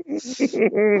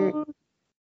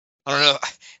don't know.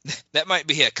 That might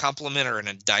be a compliment or an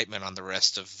indictment on the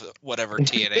rest of whatever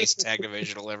TNA's tag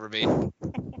division will ever be.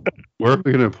 Where are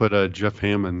we gonna put Jeff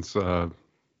Hammond's stint?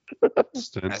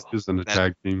 He's in the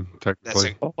tag team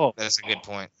technically. That's a good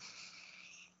point.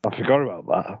 I forgot about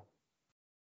that.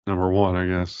 Number 1, I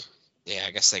guess. Yeah,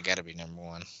 I guess they got to be number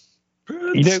 1.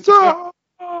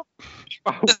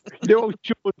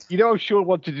 Sean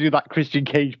wanted to do that Christian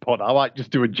Cage pod. I might just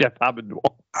do a Jeff Hammond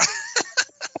one.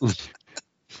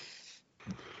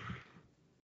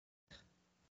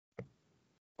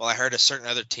 Well, I heard a certain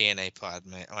other TNA pod.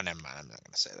 Oh, never mind. I'm not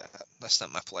going to say that. That's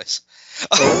not my place.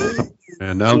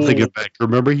 And now I'm thinking back.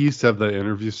 Remember he used to have that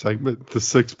interview segment, the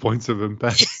 6 points of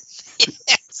impact?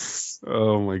 Yes.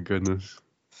 Oh, my goodness.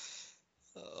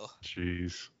 Oh.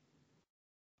 Jeez.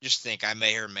 Just think, I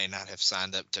may or may not have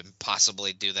signed up to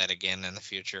possibly do that again in the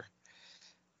future.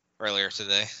 Earlier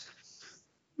today.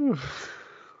 And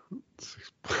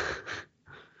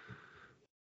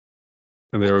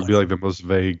they would be like the most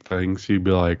vague things. He'd be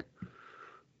like,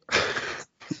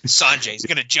 Sanjay's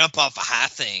gonna jump off of high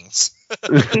things.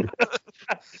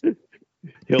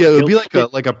 Yeah, it would be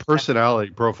like a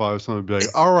personality profile or something. Be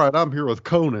like, all right, I'm here with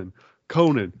Conan.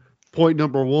 Conan, point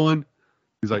number 1.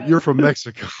 He's like, you're from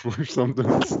Mexico or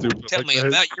something stupid. Tell me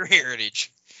about your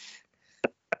heritage.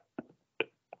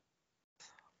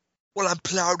 Well, I'm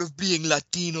proud of being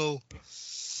Latino.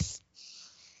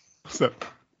 Was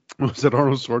that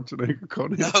Arnold Schwarzenegger,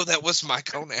 Conan? No, that was my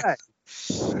Conan.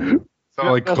 Sound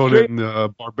like Conan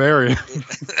Barbarian.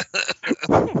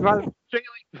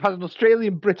 We've had an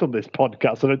Australian Brit on this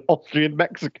podcast and an Austrian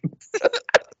Mexican.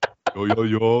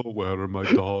 Yo, where are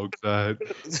my dogs at?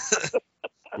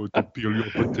 Go to peel your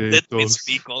potatoes. Let me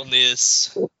speak on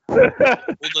this. Yo.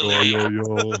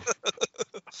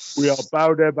 We are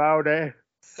bowdy.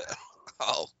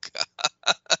 Oh, God.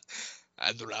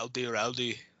 And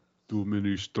rowdy. Too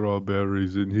many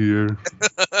strawberries in here.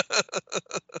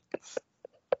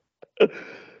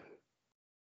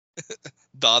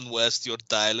 Don West, your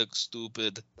tie looks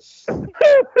stupid.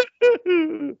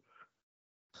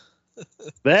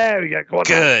 There we go.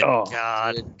 Good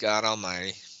God. Good God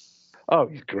almighty. Oh,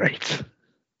 he's great.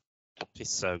 He's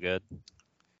so good.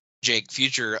 Jake,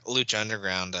 future Lucha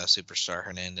Underground superstar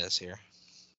Hernandez here.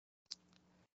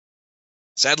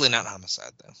 Sadly, not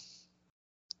Homicide, though.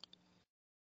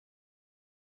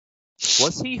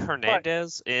 Was he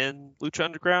Hernandez in Lucha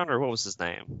Underground, or what was his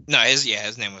name? No, his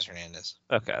name was Hernandez.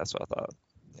 Okay, that's what I thought.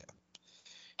 Yeah,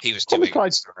 he was too big of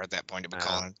a star at that point to be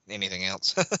calling anything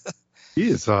else.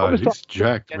 He's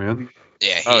jacked, man.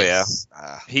 Yeah.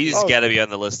 He's got to be on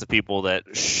the list of people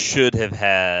that should have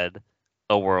had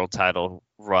a world title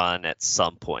run at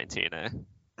some point,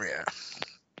 Yeah.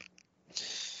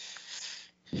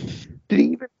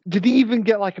 Did he even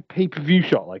get like a pay-per-view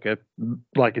shot, like a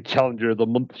Challenger of the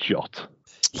Month shot?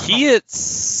 He at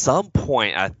some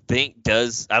point, I think,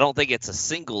 does. I don't think it's a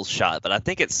singles shot, but I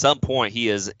think at some point he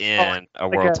is in a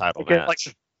world title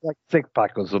match. Like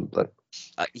 6-pack or something.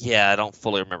 Yeah, I don't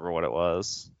fully remember what it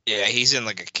was. Yeah, he's in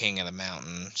like a King of the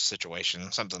Mountain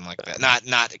situation, something like that.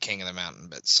 Not a King of the Mountain,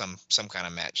 but some kind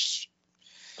of match.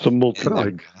 Some multi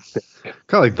kind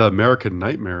of like the American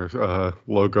Nightmare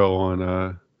logo on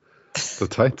the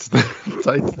tights there.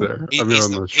 On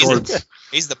the shorts.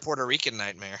 He's the Puerto Rican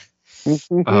Nightmare.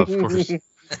 Of course.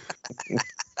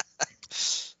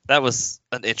 That was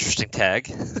an interesting tag.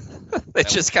 They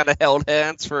just kind of held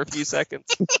hands for a few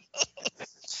seconds.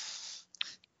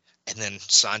 And then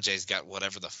Sanjay's got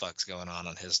whatever the fuck's going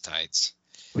on his tights.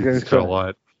 He's got a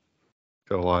lot.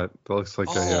 That looks like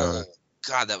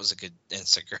God, that was a good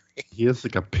Instagram. He has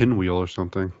like a pinwheel or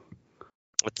something.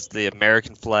 It's the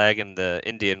American flag and the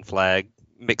Indian flag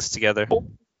mixed together.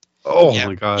 Oh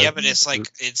my God. Yeah, but it's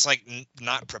like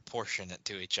not proportionate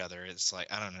to each other. It's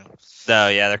like, I don't know. No,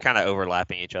 yeah, they're kind of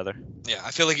overlapping each other. Yeah, I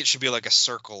feel like it should be like a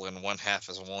circle and one half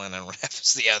is one and one half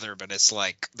is the other, but it's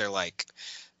like they're like,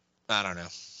 I don't know.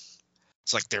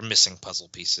 It's like they're missing puzzle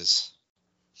pieces.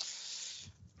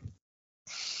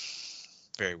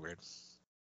 Very weird.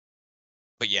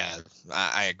 But yeah,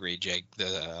 I agree, Jake.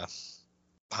 The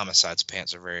Homicide's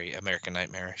pants are very American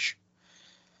Nightmare-ish.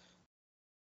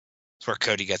 That's where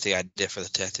Cody got the idea for the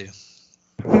tattoo.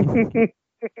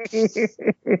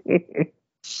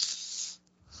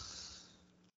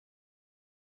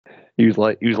 He was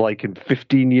like in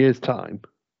 15 years' time.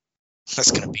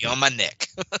 That's gonna be on my neck.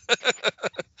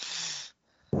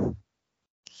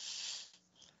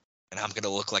 And I'm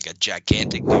gonna look like a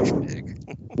gigantic douchebag.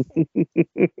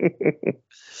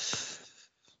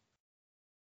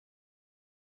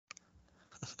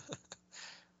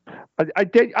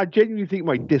 I genuinely think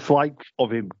my dislike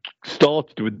of him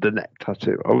started with the neck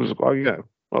tattoo. I was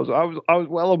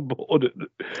well on board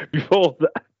before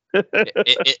that.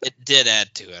 it did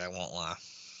add to it. I won't lie.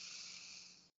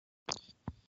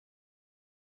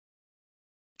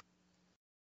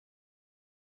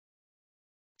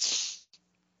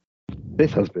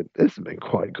 This has been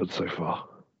quite good so far.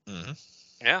 Mm-hmm.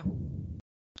 Yeah.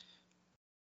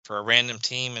 For a random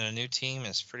team and a new team,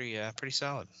 it's pretty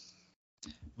solid.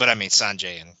 But I mean,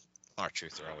 Sanjay and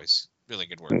R-Truth are always really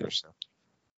good workers. So.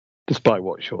 Despite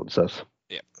what Sean says.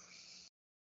 Yep.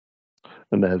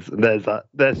 And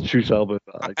there's Truth Albert.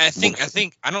 I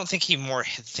don't think he more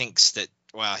thinks that.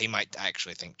 Well, he might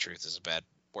actually think Truth is a bad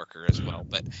worker as well,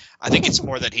 but I think it's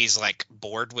more that he's like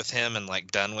bored with him and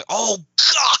like done with. Oh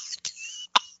God!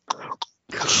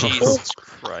 Jesus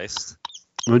Christ!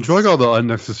 I'm enjoying all the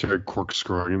unnecessary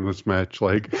corkscrewing in this match.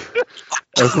 Like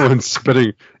everyone's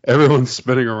spinning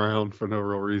around for no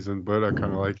real reason, but I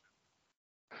kind of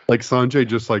like Sanjay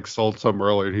just like sold some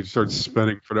earlier and he starts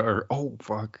spinning for the. Oh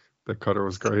fuck! That cutter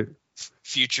was great.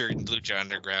 Future Lucha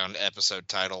Underground episode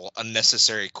title: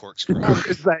 Unnecessary Corkscrew.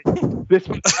 This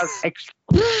one has extra.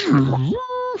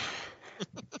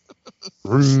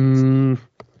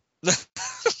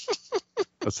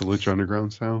 That's the Lucha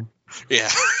Underground sound. Yeah.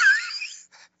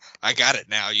 I got it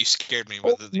now. You scared me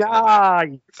with the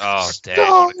nice. Oh,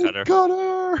 damn.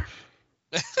 Cutter.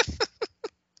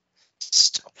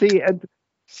 See, and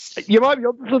you might be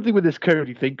onto something with this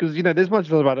Cody thing, because, you know, there's much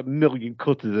about 1 million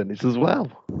cutters in this as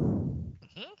well.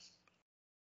 Mm-hmm.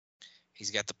 He's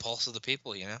got the pulse of the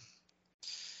people, you know?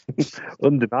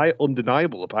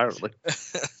 Undeniable, apparently.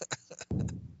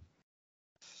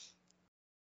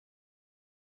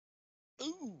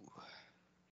 Ooh.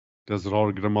 Does it all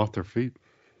to get them off their feet.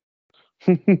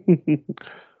 Out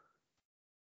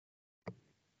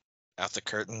the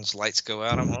curtains, lights go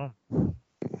out, I'm home.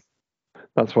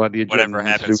 That's why the whatever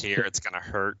happens here, it's gonna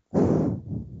hurt.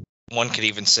 One could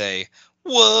even say,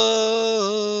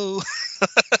 "Whoa!"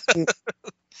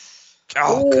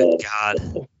 Oh, good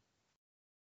God!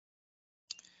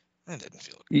 That didn't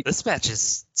feel good. This match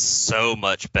is so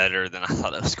much better than I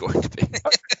thought it was going to be.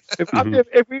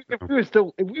 If we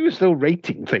were still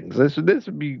rating things, this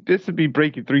would be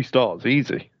breaking 3 stars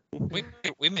easy. We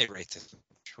may rate this.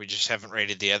 We just haven't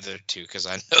rated the other two because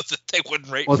I know that they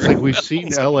wouldn't rate. Well, it's like we've seen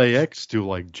LAX do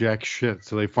like jack shit,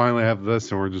 so they finally have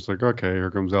this, and we're just like, okay, here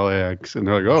comes LAX, and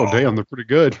they're like, oh damn, they're pretty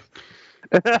good.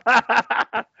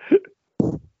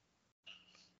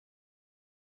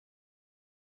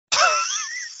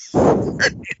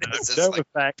 No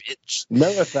effect. Bitch. No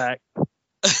effect.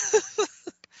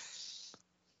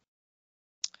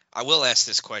 I will ask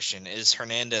this question: is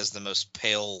Hernandez the most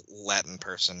pale Latin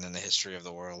person in the history of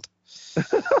the world? In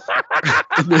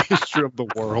the history of the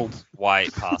world,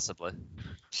 white possibly.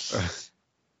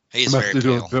 He's I very have to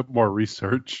do pale. a bit more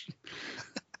research.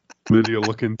 Maybe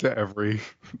look into every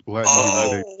Latin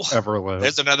community ever lived.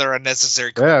 There's another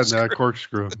unnecessary corkscrew. Yeah,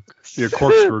 corkscrew. Yeah,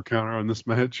 corkscrew counter on this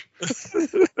match.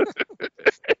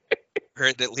 We're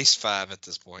at least 5 at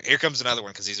this point. Here comes another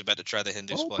one because he's about to try the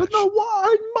Hindu splash. Open the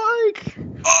wine, Mike.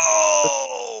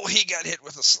 Oh, he got hit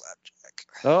with a slapjack.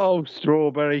 Oh,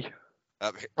 strawberry.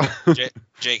 Up here.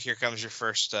 Jake, here comes your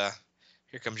first.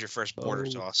 Here comes your first border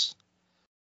toss.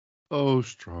 Oh,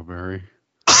 strawberry.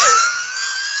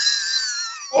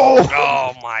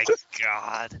 Oh my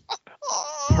God.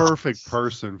 Perfect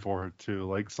person for it too.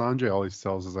 Like Sanjay always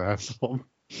tells his asshole.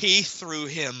 He threw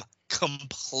him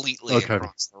completely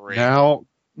across the ring.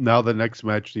 Now the next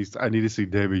match I need to see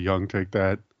David Young take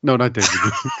that. No, not David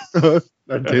Young.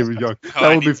 Not David Young. Oh,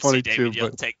 that would be funny too.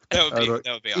 But that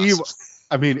would be awesome.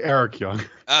 I mean Eric Young.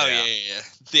 Oh yeah.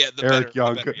 The Eric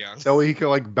Young. That way he could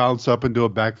like bounce up and do a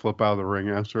backflip out of the ring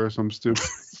after or something stupid.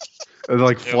 And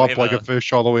like flop like a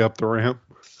fish all the way up the ramp.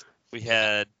 We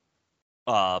had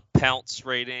Pounce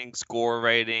ratings, Score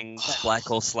ratings, Black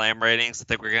Hole Slam ratings. I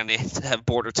think we're going to need to have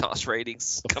Border Toss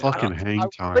ratings. The fucking hang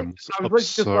times. I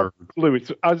was literally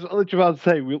about to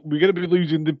say we're going to be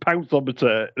losing the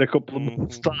Pounceometer in a couple of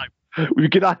months' time. We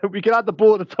can add the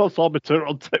Border Tossometer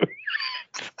onto it.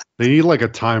 They need like a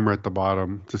timer at the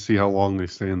bottom to see how long they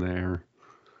stay in the air.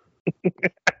 I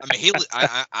mean,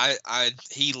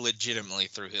 he legitimately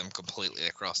threw him completely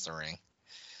across the ring.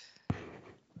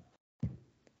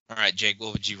 All right, Jake,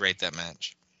 what would you rate that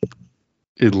match?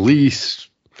 At least,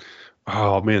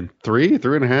 oh man,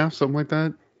 3.5, something like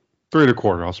that.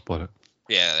 3.25. I'll split it.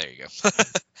 Yeah, there you go.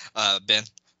 Ben,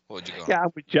 what would you go? Yeah,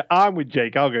 I'm with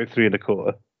Jake. I'll go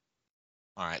 3.25.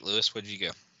 All right, Lewis, what did you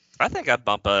go? I think I'd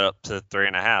bump it up to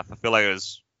 3.5. I feel like it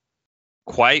was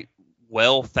quite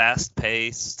well, fast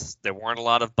paced. There weren't a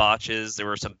lot of botches. There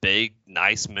were some big,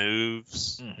 nice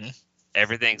moves. Mm-hmm.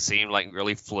 Everything seemed like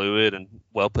really fluid and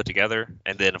well put together.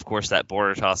 And then, of course, that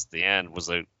border toss at the end was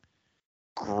a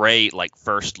great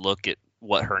first look at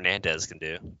what Hernandez can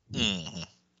do. Mm-hmm.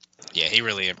 Yeah, he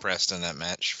really impressed in that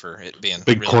match for it being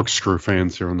big really... corkscrew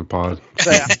fans here on the pod.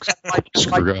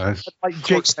 Corkscrew guys. Like Jake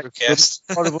Corkscrew cast.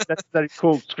 Part of necessary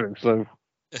corkscrew. So.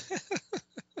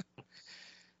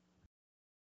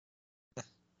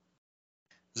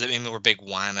 Does that mean that we're big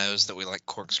winos that we like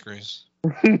corkscrews?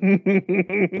 God.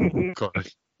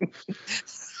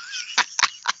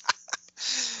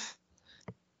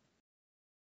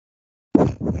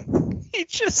 He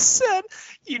just said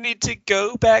you need to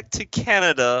go back to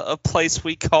Canada, a place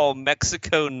we call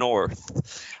Mexico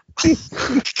North.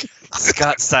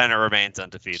 Scott Steiner remains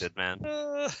undefeated, man.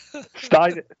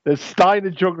 There's Steiner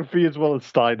geography as well as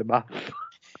Steiner math.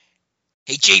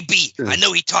 Hey, JB, I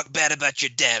know he talked bad about your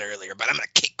dad earlier, but I'm going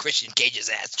to kick Christian Cage's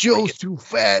ass. Joe's too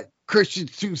fat.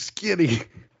 Christian's too skinny.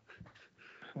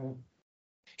 And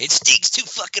Stig's too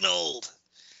fucking old.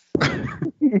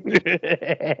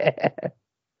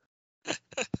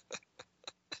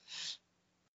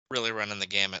 Really running the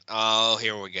gamut. Oh,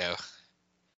 here we go.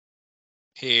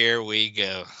 Here we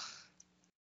go.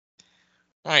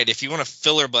 All right, if you want to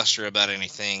filibuster about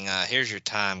anything, here's your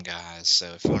time, guys.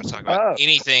 So if you want to talk about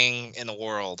anything in the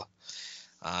world,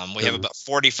 we have about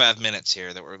 45 minutes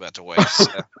here that we're about to waste.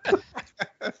 So.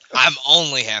 I'm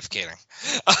only half kidding.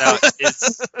 Now, is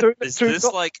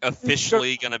this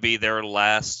officially going to be their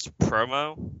last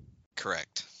promo?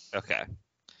 Correct. Okay.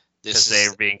 Because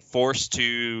they're being forced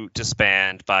to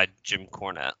disband by Jim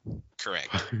Cornette. Correct.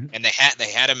 And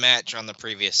they had a match on the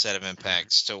previous set of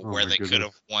Impacts to where they could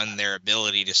have won their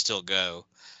ability to still go.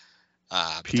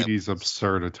 Petey's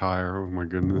absurd attire. Oh my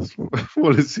goodness.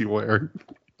 What is he wearing?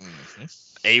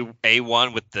 Mm-hmm.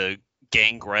 A1 with the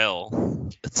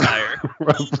Gangrel attire.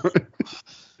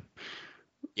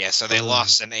 Yeah, so they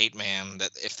lost an 8-man that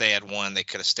if they had won, they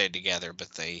could have stayed together,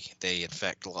 but they in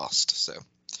fact lost. So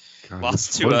God,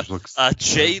 lost to a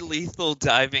Jay Lethal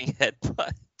diving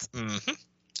headbutt. Mm-hmm.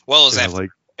 Well,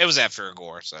 it was after a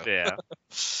gore, so yeah.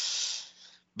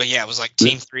 But yeah, it was like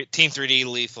Team 3D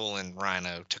Lethal and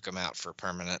Rhino took him out for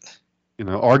permanent.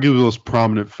 Arguably the most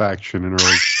prominent faction in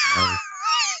early.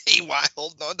 EY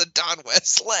holding on to Don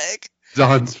West's leg.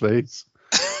 Don's face.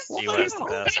 He was the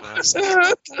best,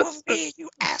 man. Love me, you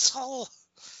asshole.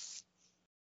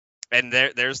 And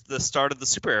there's the start of the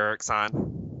Super Eric sign.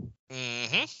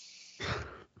 Mm-hmm.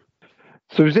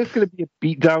 So is this going to be a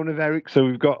beatdown of Eric? So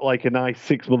we've got a nice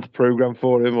 6-month program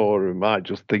for him, or am I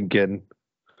just thinking,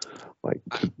 what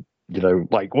a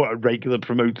regular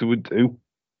promoter would do?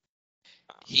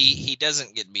 He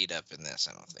doesn't get beat up in this,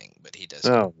 I don't think, but he does.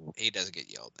 He does get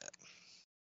yelled at.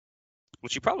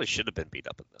 Which he probably should have been beat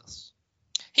up in this.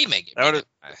 He may get beat up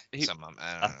by some of them.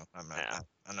 I don't know.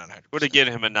 I'm not 100%. Would have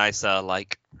given him a nice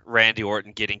Randy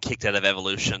Orton getting kicked out of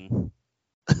Evolution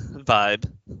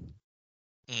vibe.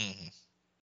 Mm-hmm.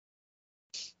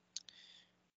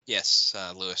 Yes,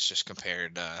 Lewis just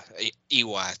compared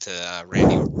EY to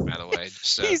Randy Orton, by the way.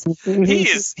 So. He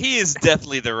is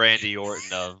definitely the Randy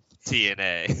Orton of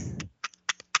TNA.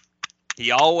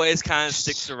 He always kind of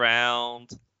sticks around.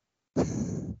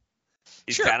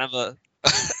 He's kind of a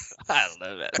I don't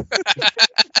know, man.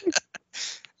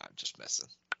 I'm just messing.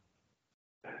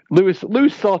 Lewis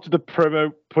started the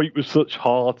promo point with such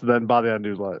heart, and then by the end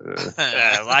he was like,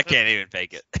 I can't even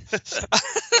fake it.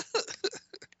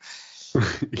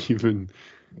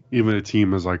 even a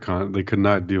team as iconic, they could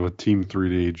not deal with Team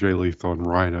 3D, Jay Lethal, and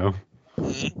Rhino.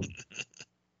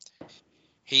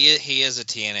 He is a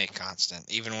TNA constant.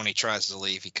 Even when he tries to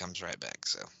leave, he comes right back.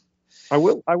 So I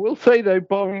will say though,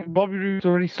 Bobby Roode's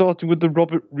already starting with the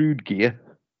Robert Roode gear.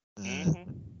 Mm-hmm.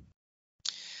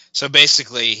 So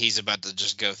basically, he's about to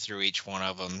just go through each one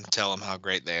of them, tell them how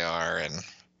great they are, and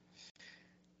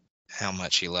how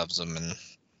much he loves them, and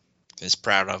is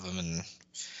proud of them, and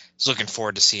is looking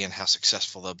forward to seeing how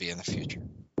successful they'll be in the future.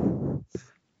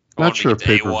 Not sure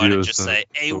A1 and just say,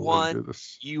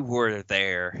 A1, you were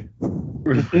there.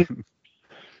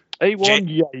 A1,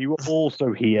 yeah, you were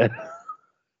also here.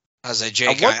 I say,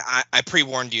 Jake, I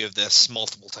pre-warned you of this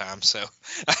multiple times, so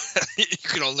you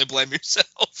can only blame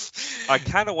yourself. I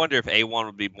kind of wonder if A1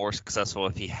 would be more successful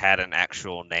if he had an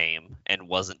actual name and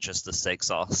wasn't just a steak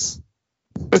sauce.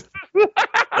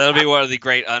 That'll be one of the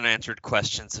great unanswered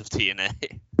questions of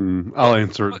TNA. I'll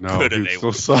answer it now. He'd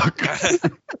still suck.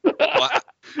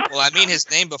 Well, I mean,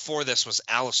 his name before this was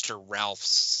Alistair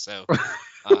Ralphs, so...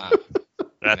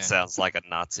 that sounds like a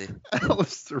Nazi.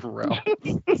 Alistair Ralphs.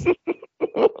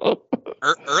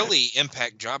 Early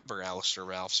Impact jobber Alistair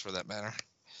Ralphs, for that matter.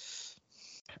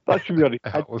 That should be on his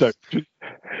headstone.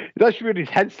 That should be on his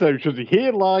headstone. Should he?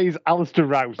 Here lies Alistair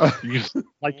Rouse. You just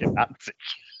like a Nazi.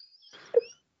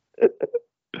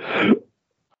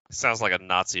 Sounds like a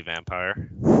Nazi vampire.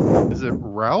 Is it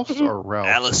Rouse or Ralph?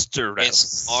 Alistair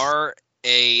Rouse.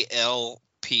 It's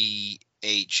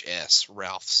Ralphs.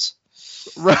 Ralphs.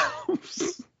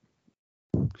 Ralphs.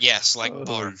 Yes, like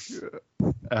barf.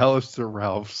 Alistair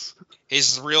Ralphs.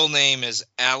 His real name is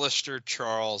Alistair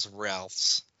Charles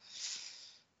Ralphs.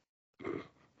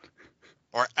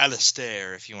 Or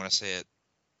Alistair, if you want to say it.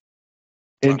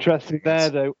 Interesting there,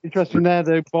 though.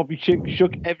 Bobby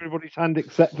shook everybody's hand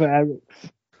except for Eric's.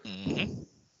 Mm-hmm.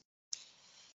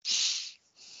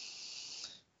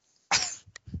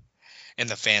 And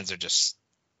the fans are just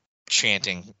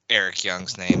chanting Eric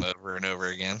Young's name over and over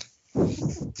again.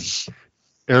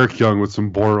 Eric Young with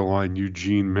some borderline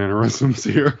Eugene mannerisms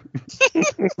here.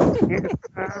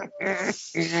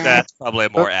 That's probably a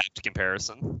more apt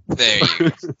comparison. There you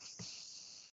go.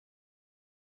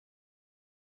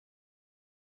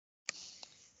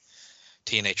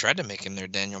 TNA tried to make him their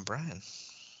Daniel Bryan.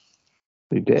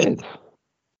 They did.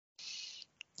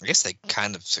 I guess they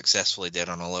kind of successfully did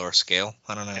on a lower scale.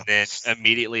 I don't know. And then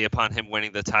immediately upon him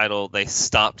winning the title, they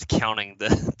stopped counting the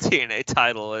TNA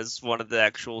title as one of the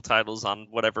actual titles on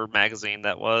whatever magazine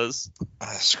that was.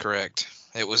 That's correct.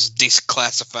 It was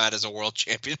declassified as a world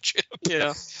championship.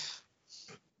 Yeah.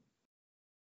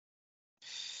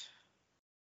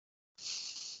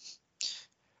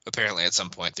 Apparently, at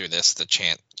some point through this, the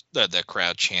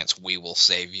crowd chants, "We will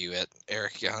save you" at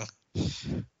Eric Young.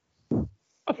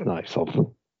 That's nice of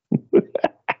them.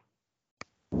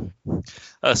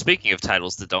 Speaking of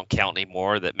titles that don't count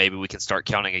anymore, that maybe we can start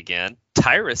counting again,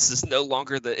 Tyrus is no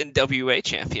longer the NWA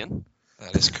champion.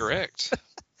 That is correct.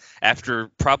 After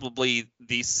probably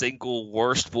the single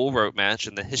worst bull rope match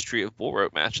in the history of bull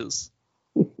rope matches.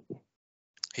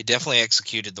 He definitely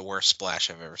executed the worst splash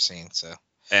I've ever seen. So.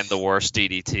 And the worst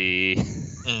DDT.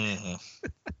 Mm-hmm.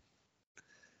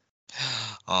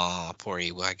 Oh, poor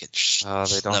EY gets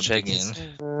they don't shake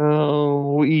again.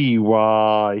 Oh,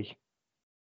 EY.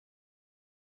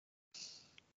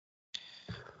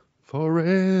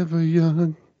 Forever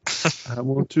young. I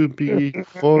want to be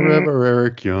forever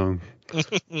Eric Young.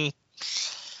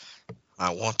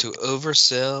 I want to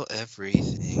oversell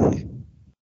everything.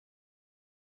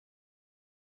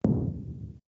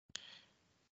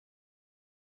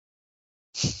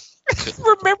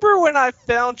 Remember when I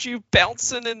found you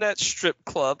bouncing in that strip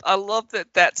club? I love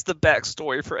that that's the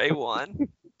backstory for A1.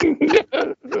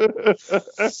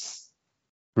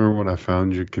 Remember when I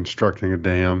found you constructing a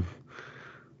dam?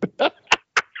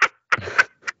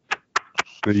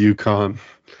 The Yukon.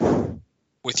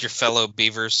 With your fellow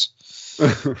beavers.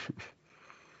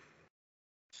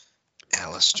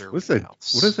 Alistair. What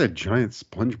is that giant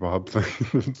SpongeBob thing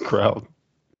in the crowd?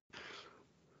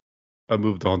 I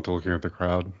moved on to looking at the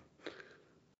crowd.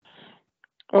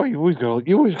 Oh, you always go.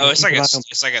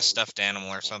 It's like a stuffed animal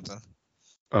or something.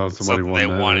 Oh, somebody Something they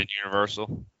wanted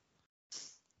Universal.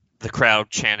 The crowd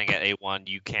chanting at A1,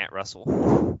 "You can't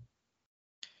wrestle."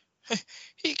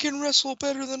 He can wrestle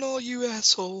better than all you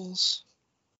assholes.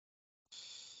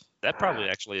 That probably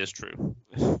actually is true.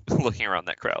 Looking around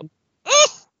that crowd.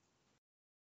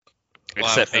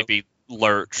 Except maybe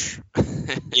Lurch.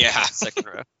 Yeah. Second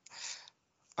row.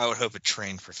 I would hope a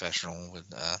trained professional would.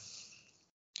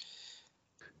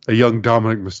 A young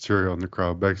Dominic Mysterio in the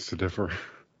crowd begs to differ.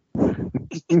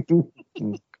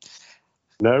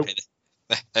 No.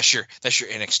 That's your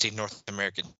NXT North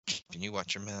American champion. You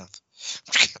watch your mouth.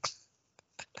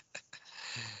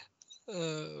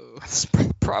 It's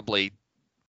probably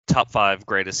top 5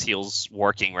 greatest heels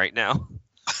working right now.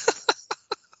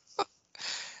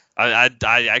 I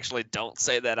actually don't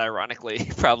say that ironically.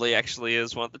 He probably actually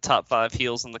is one of the top 5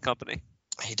 heels in the company.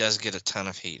 He does get a ton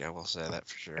of heat, I will say that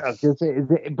for sure. I was going to say, is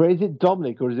it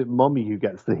Dominic or is it Mummy who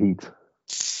gets the heat?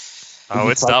 Oh,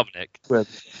 it's Dominic.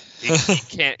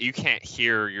 You can't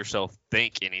hear yourself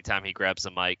think anytime he grabs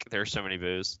the mic. There's so many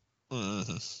boos.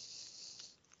 Mm-hmm.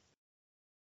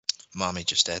 Mommy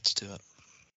just adds to it.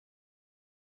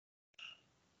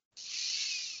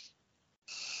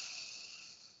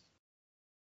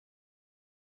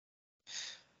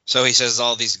 So he says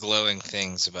all these glowing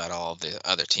things about all the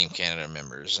other Team Canada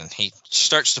members, and he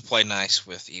starts to play nice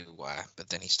with EY, but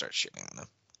then he starts shitting on them.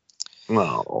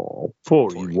 Oh,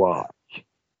 poor EY.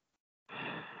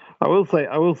 I will say,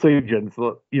 gents,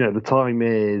 look, the time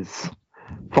is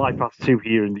 2:05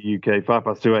 here in the UK,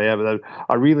 2:05 a.m.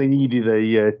 I really needed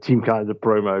a Team Canada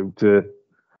promo to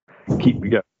keep me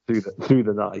going through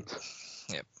the night.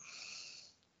 Yep.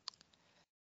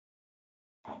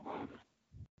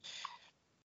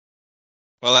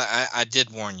 Well, I did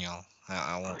warn y'all.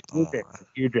 I won't.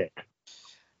 You did.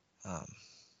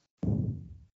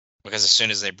 Because as soon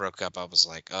as they broke up, I was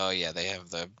like, oh yeah, they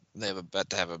have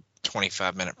about to have a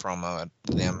 25-minute promo at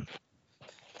them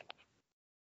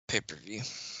pay-per-view.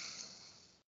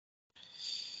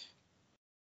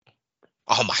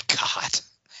 Oh my God.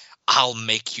 I'll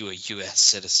make you a U.S.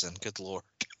 citizen. Good Lord.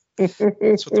 That's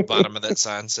what the bottom of that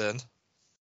sign said.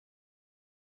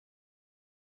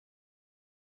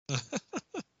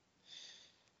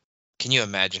 Can you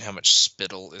imagine how much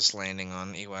spittle is landing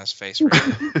on EY's face right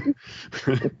now?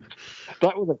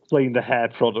 That would explain the hair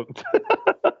product.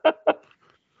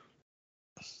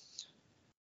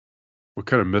 What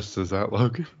kind of mist is that,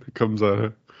 Logan? It comes out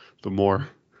of the more.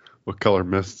 What color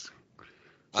mist?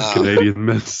 Canadian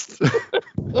mist.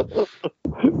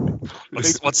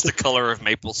 What's the color of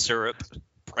maple syrup?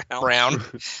 Brown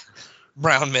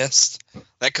mist.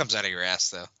 That comes out of your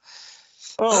ass, though.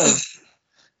 Oh.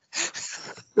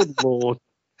 Good Lord.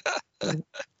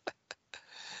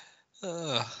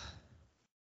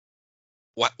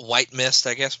 White mist,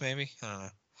 I guess, maybe?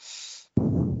 I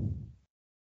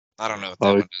don't know what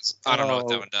that one does. I don't know what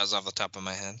that one does off the top of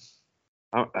my head.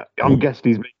 I'm guessing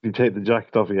he's making you take the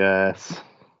jacket off your ass.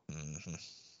 Mm-hmm.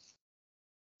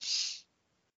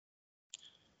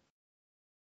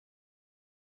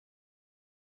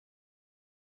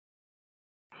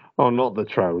 Oh, not the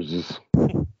trousers.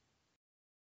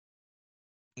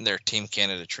 They're Team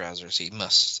Canada trousers. He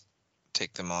must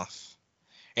take them off.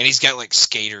 And he's got like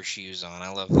skater shoes on.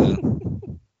 I love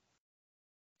that.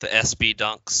 The SB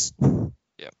dunks.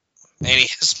 Yep. And he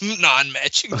has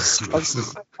non-matching socks.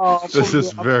 This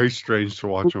is very strange to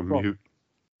watch on mute.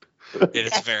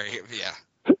 It is very, yeah.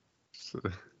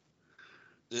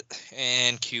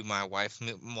 And cue my wife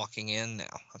walking in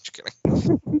now. I'm just kidding.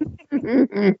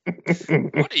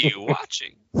 What are you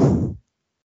watching?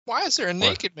 Why is there a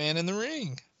naked man in the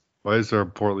ring? Why is there a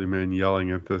portly man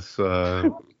yelling at this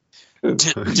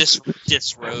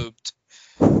disrobed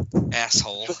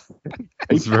asshole?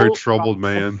 This very troubled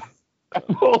man. A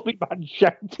portly man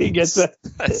shouting at the...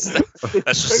 That's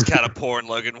just the kind of porn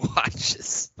Logan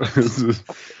watches. Why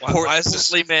is this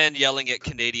portly man yelling at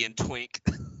Canadian twink?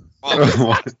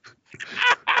 Why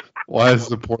is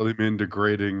the portly man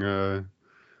degrading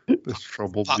this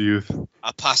troubled youth?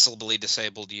 A possibly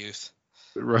disabled youth.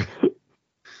 Right.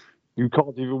 You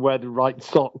can't even wear the right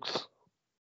socks.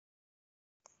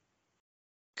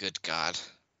 Good God.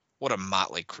 What a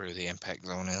motley crew the Impact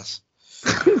Zone is.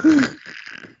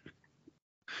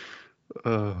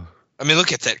 I mean,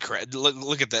 look at that crowd.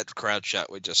 Look at that crowd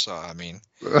shot we just saw. I mean,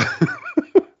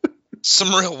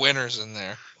 some real winners in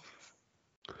there.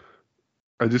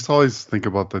 I just always think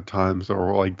about the times that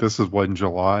were like, this is when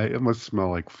July. It must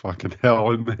smell like fucking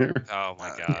hell in there. Oh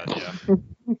my God, yeah.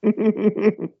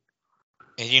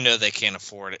 And you know they can't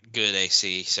afford it. Good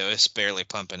AC, so it's barely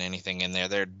pumping anything in there.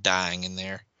 They're dying in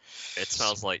there. It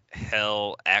smells like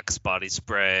hell, Axe body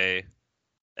spray,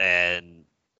 and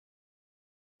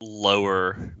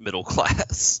lower middle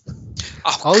class.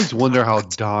 I always wonder how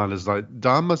Don is like.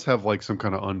 Don must have like some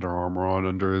kind of Under Armour on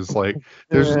under his like.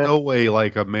 There's no way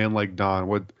like a man like Don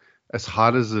would, as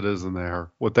hot as it is in there,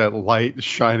 with that light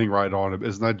shining right on him,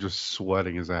 is not just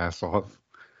sweating his ass off.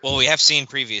 Well, we have seen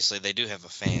previously they do have a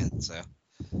fan, so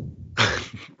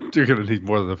you're gonna need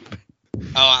more than a fan.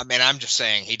 Oh, I mean, I'm just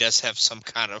saying he does have some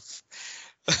kind of.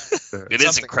 It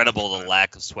is incredible the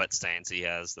lack of sweat stains he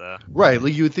has, though. Right,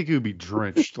 like you would think he would be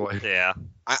drenched. Like, yeah,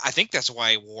 I think that's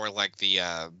why he wore like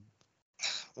the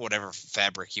whatever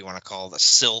fabric you want to call the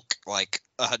silk like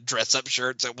dress-up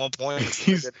shirts at one point.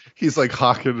 he's like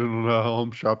hawking in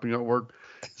home shopping at work.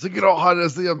 He's like, you know, hot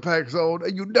as the Impact Zone,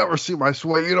 and you never see my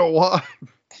sweat. You know why?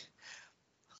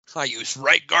 I use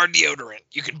Right Guard deodorant.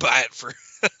 You can buy it for.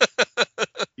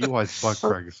 EY's butt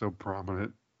crack is so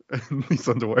prominent in these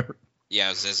underwear. Yeah,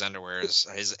 his underwear is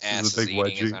his ass is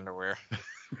eating his underwear.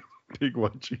 Big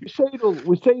wedgie.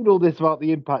 We're saying all this about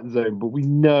the Impact Zone, but we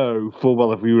know full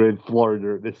well if we were in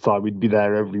Florida at this time, we'd be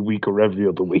there every week or every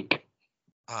other week.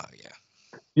 Oh yeah.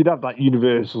 You'd have that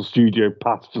Universal Studio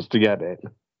pass just to get it.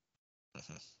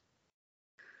 Mm-hmm.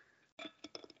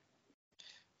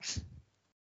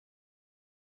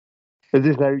 Is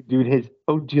this Eric doing his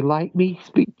 "Oh, do you like me"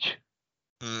 speech?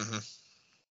 Mm-hmm.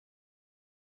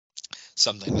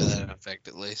 Something to that effect,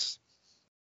 at least.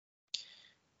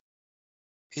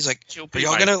 He's like, are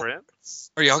y'all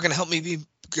gonna help me be?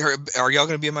 Are y'all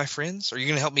gonna be my friends? Are you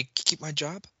gonna help me keep my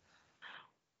job?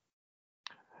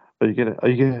 Are you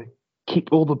gonna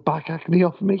keep all the back acne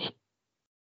off me?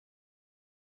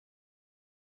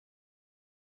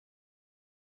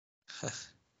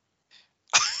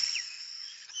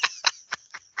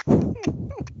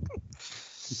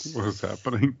 What is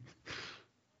happening?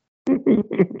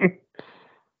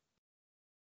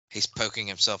 He's poking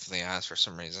himself in the eyes for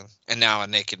some reason, and now a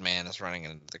naked man is running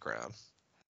into the crowd.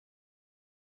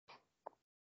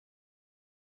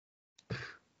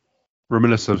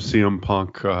 Reminiscent of CM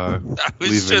Punk I was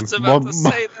leaving just about to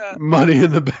say that. Money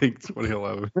in the Bank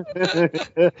 2011.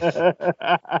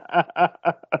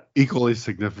 Equally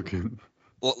significant.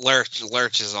 Lurch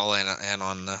is all in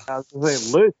on the. I was going to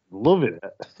say, Lurch loving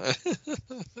it.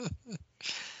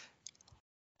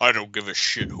 I don't give a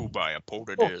shit who my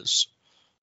opponent is.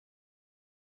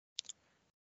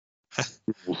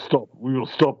 We will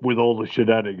stop with all the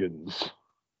shenanigans.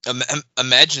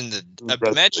 Imagine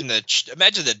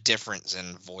the difference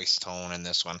in voice tone in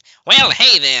this one. Well,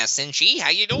 hey there, Senshi, how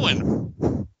you doing?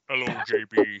 Hello,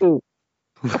 JB.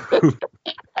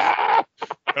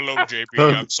 Hello, JB.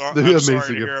 I'm sorry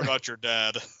to hear about your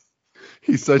dad.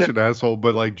 He's such an asshole,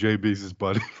 but like JB's his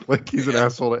buddy. Like he's an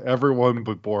asshole to everyone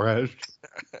but Borash.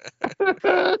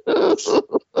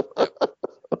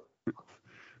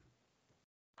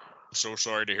 So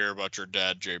sorry to hear about your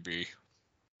dad, JB.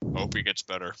 Hope he gets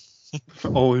better.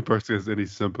 Only person who has any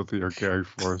sympathy or care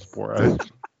for is Borash.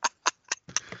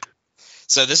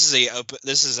 So this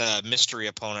is a mystery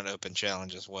opponent open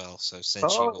challenge as well. So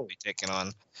Senshi will be taking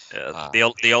on.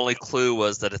 The only clue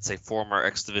was that it's a former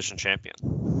X Division champion.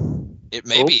 It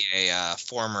may be a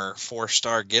former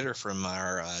 4-star getter from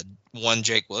our one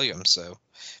Jake Williams. So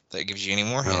if that gives you any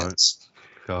more hints.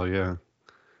 Hell yeah.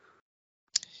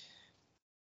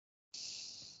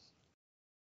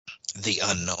 The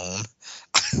unknown.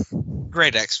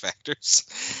 Great X Factors.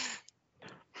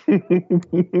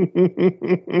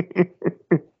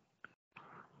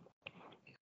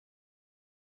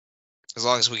 As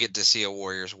long as we get to see a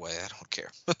Warrior's Way, I don't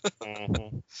care.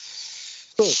 Mm-hmm.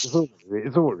 It's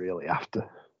all we're really after.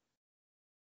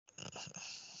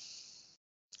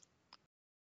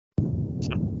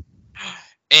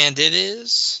 And it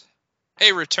is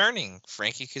a returning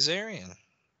Frankie Kazarian.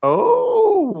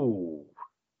 Oh.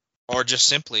 Or just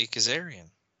simply Kazarian.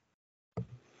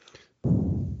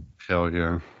 Hell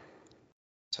yeah.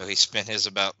 So he spent his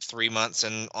about 3 months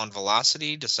on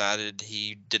Velocity, decided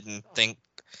he didn't think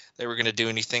they were going to do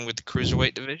anything with the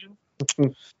Cruiserweight division.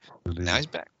 Now he's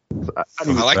back.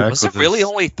 Was it really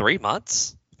only 3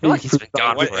 months? I feel like he's been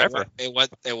gone forever. It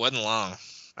wasn't long.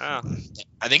 Oh.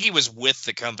 I think he was with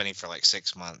the company for like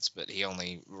 6 months, but he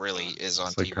only really is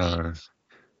on TV.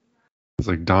 It's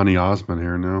like Donny Osmond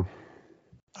here now.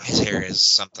 His hair is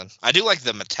something. I do like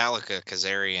the Metallica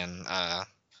Kazarian,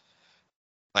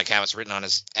 like how it's written on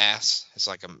his ass. It's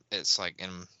like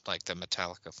in like the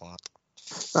Metallica font.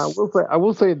 I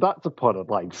will say that's a part I'd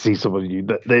like to see some of you.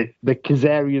 The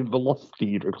Kazarian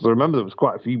Velocity, because I remember there was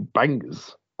quite a few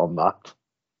bangers on that.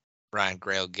 Ryan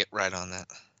Grail, get right on that.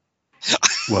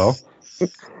 Well,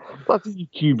 that's a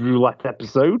YouTube roulette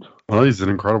episode. Well, he's an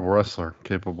incredible wrestler,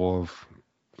 capable of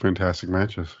fantastic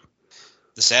matches.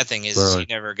 The sad thing is he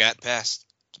never got past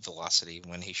Velocity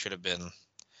when he should have been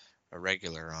a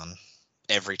regular on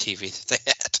every TV that they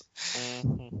had.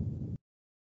 Mm-hmm.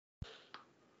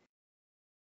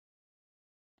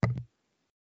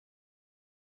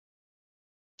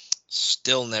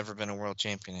 Still never been a world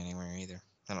champion anywhere either,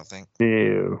 I don't think.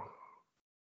 Ew.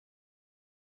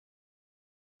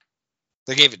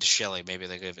 They gave it to Shelley. Maybe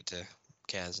they gave it to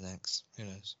Kaz next. Who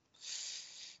knows?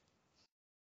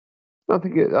 I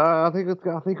think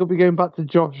it'll be going back to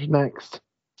Josh next.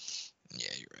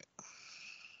 Yeah, you're right.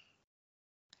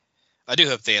 I do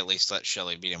hope they at least let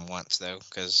Shelley beat him once, though,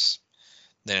 because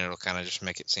then it'll kind of just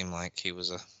make it seem like he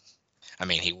was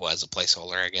he was a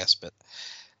placeholder, I guess, but.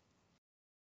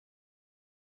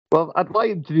 Well, I'd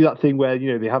like him to do that thing where,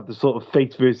 they have the sort of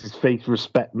face versus face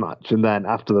respect match, and then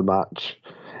after the match,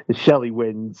 if Shelley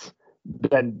wins,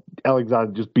 then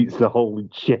Alexander just beats the holy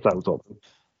shit out of him.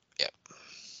 Yep.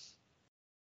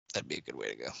 That'd be a good way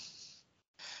to go.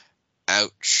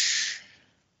 Ouch.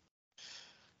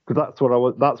 Because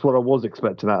that's what I was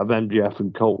expecting out of MJF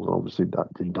and Cole, and obviously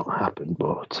that did not happen,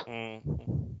 but...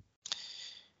 Mm-hmm.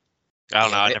 I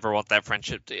don't know, I never want that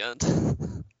friendship to end.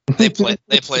 They played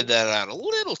that out a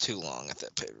little too long at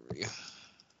that pay-per-view.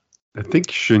 I think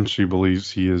Shinji believes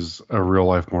he is a real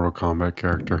life Mortal Kombat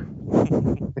character.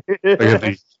 I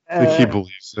think he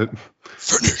believes it.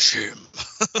 Finish him.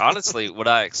 Honestly, what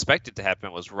I expected to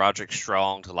happen was Roderick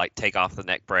Strong to like take off the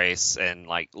neck brace and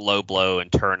like low blow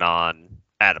and turn on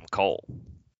Adam Cole.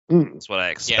 That's what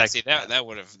I expected. Yeah, see that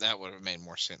would have made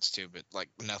more sense too, but like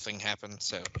nothing happened,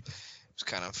 so it was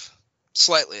kind of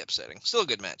slightly upsetting. Still a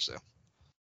good match though.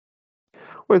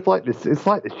 Well, it's like this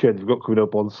trend we've got coming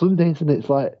up on Sunday, isn't it? It's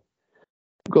like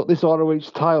we've got this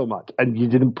ROH title match, and you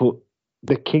didn't put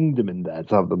the Kingdom in there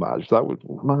to have the match. That would,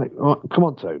 come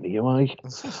on, Tony. I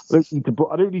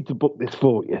don't need to book this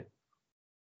for you.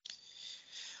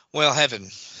 Well,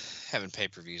 having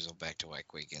pay-per-views on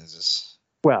back-to-back weekends is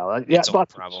that's a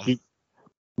problem.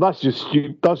 That's just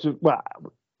stupid.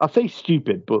 I say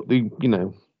stupid, but they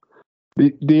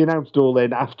announced All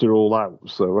In after All Out,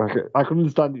 so I can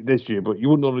understand it this year, but you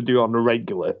wouldn't want to do it on a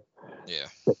regular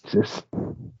basis.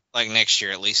 Like next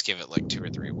year, at least give it like 2 or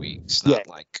 3 weeks, not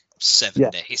like 7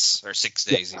 days or 6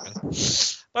 days even.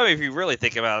 I mean, if you really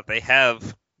think about it, they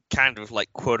have kind of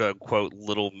like quote unquote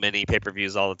little mini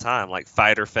pay-per-views all the time, like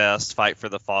Fighter Fest, Fight for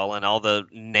the Fallen, all the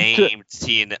named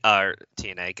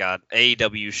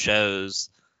AEW shows.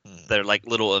 They're like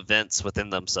little events within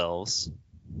themselves.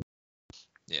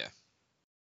 Yeah.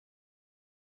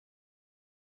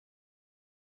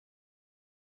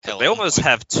 They almost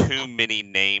have too many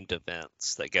named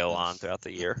events that go on throughout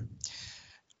the year.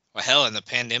 Well, hell, in the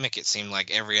pandemic, it seemed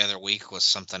like every other week was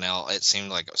something else. It seemed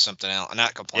like something else. I'm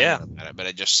not complaining about it, but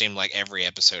it just seemed like every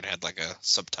episode had like a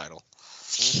subtitle.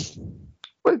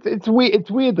 Well, it's weird. It's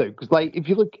weird though, because like if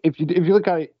you look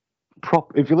at it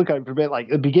from a bit, like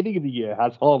the beginning of the year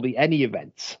has hardly any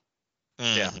events.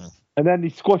 Yeah. And then they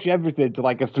squash everything to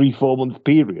like a 3-4 month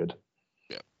period.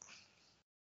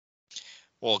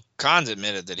 Well, Khan's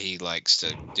admitted that he likes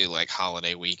to do like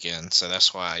holiday weekends, so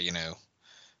that's why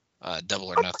Double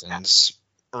or Nothing's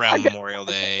around Memorial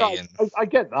Day. I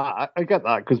get that. I get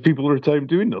that because people are at home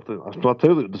doing nothing. I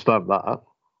totally understand that.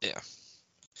 Yeah.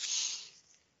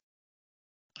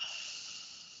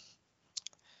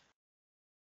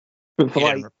 But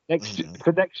for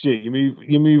next year,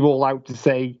 you move All Out to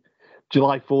say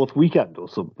July 4th weekend or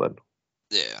something.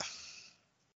 Yeah.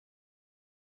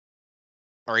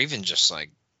 Or even just like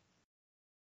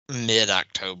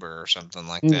mid-October or something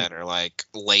like that, or like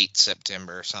late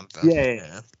September or something.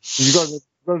 Yeah. You got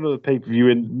another pay-per-view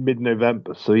in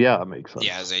mid-November, so yeah, that makes sense.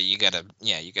 Yeah, so you got a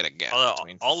gap.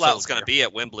 All Out's going to be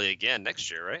at Wembley again next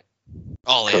year, right?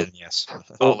 All In, yes.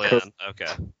 All In,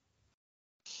 okay.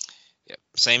 Yep,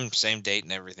 same date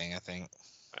and everything, I think.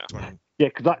 Yeah,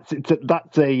 because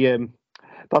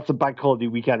that's a bank holiday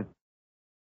weekend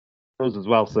as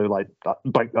well. So like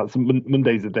that's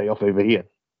Monday's a day off over here.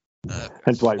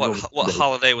 Hence why what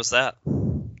holiday was that?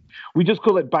 We just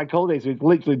call it bank holiday, so it's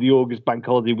literally the August bank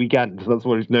holiday weekend. So that's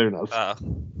what it's known as.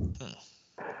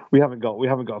 We haven't got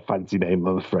a fancy name,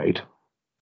 I'm afraid.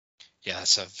 Yeah,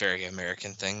 that's a very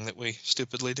American thing that we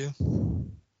stupidly do.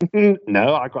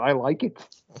 No, I like it.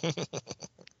 I'm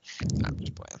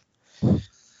just playing.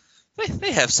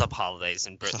 They have some holidays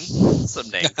in Britain. Some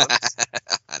names. I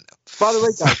know. By the way,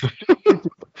 guys,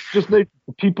 just note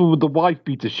the people with the wife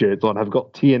beater shirts on have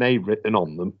got TNA written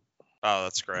on them. Oh,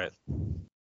 that's great.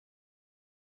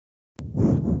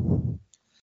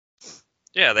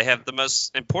 Yeah, they have the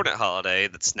most important holiday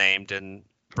that's named in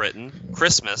Britain,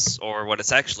 Christmas, or what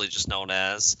it's actually just known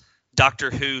as,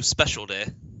 Doctor Who Special Day.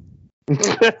 It's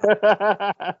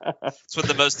when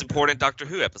the most important Doctor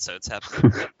Who episodes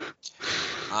happen.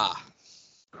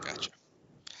 Gotcha.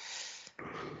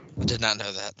 I did not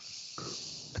know that.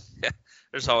 Yeah,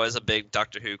 there's always a big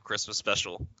Doctor Who Christmas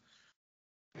special.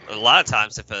 A lot of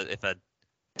times, if a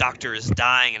doctor is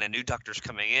dying and a new doctor's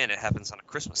coming in, it happens on a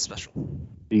Christmas special.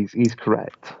 He's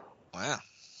correct. Wow.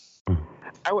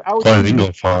 We're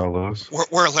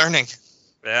learning.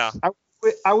 Yeah.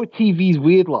 Our TV's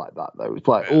weird like that though. It's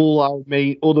like all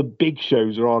the big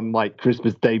shows are on like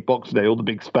Christmas Day, Boxing Day, all the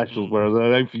big specials. Whereas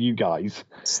I know for you guys,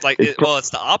 it's like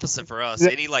it's the opposite for us.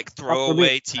 Any like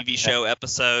throwaway TV show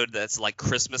episode that's like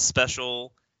Christmas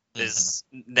special is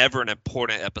never an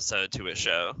important episode to a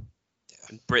show.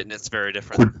 In Britain, it's very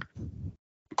different.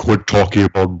 Quit talking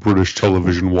about British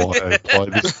television while I apply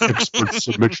this expert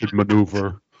submission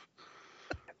maneuver.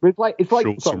 But it's like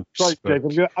sorry, Jake,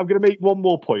 I'm gonna make one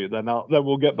more point, and then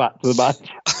we'll get back to the match.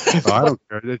 I don't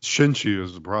care. It's Shinji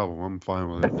is the problem. I'm fine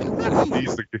with it.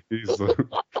 He's the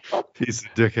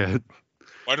dickhead.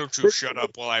 Why don't you shut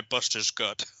up while I bust his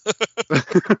gut?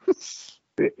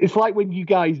 It's like when you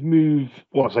guys move.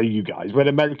 Well, I say you guys. When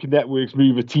American networks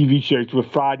move a TV show to a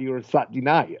Friday or a Saturday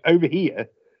night. Over here,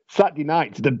 Saturday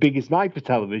night's the biggest night for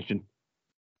television.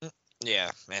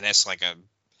 Yeah, and that's like a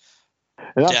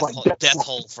And that's death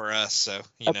hole for us. So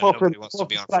nobody wants to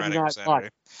be on Friday or Saturday.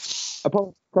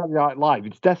 Apart from Saturday Night Live,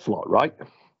 it's death slot, right?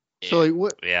 So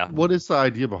like, what is the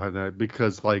idea behind that?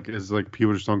 Because like, is like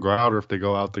people just don't go out, or if they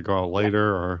go out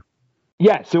later, or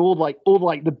yeah. So all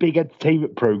the big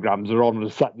entertainment programs are on a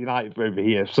Saturday night over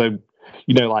here. So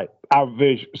like our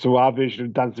version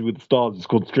of Dancing with the Stars is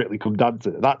called Strictly Come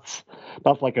Dancing. That's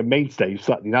like a mainstay of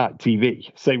Saturday night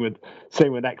TV. Same with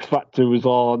X Factor was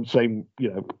on. Same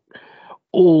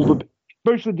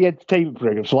most of the entertainment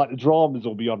programs. So like the dramas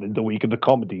will be on in the week and the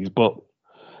comedies, but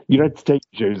your entertainment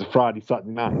shows are Friday,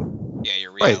 Saturday night. Yeah,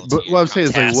 your reality. Right, but what I'm saying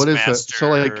is like, what is that? So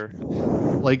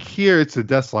like here it's a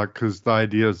death slot because the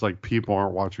idea is like people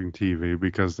aren't watching TV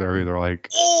because they're either like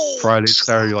Friday,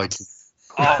 Saturday, like.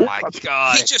 Oh my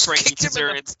God! He just kicked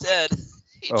him instead.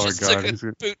 He just took a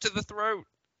boot to the throat.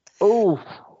 Oh!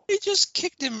 He just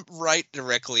kicked him right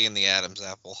directly in the Adam's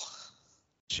apple.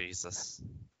 Jesus.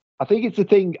 I think it's a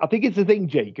thing,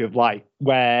 Jake, of like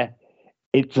where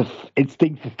it's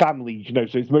things for families,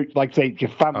 So it's much like say it's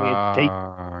your family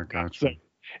entertainment. Gotcha. So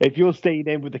if you're staying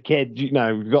in with the kids, you've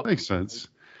got makes sense.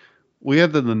 We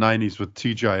had that in the 90s with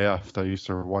TGIF that I used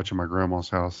to watch at my grandma's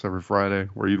house every Friday,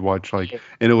 where you'd watch and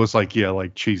it was like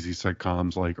cheesy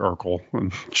sitcoms like Urkel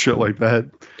and shit like that.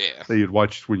 Yeah. That you'd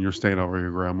watch when you're staying over at your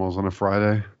grandma's on a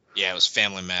Friday. Yeah, it was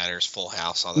Family Matters, Full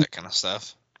House, all that kind of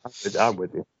stuff. I'm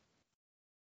with you.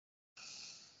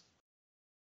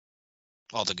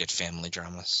 All the good family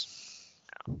dramas.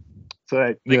 So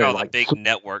I think all the big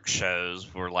network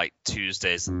shows were like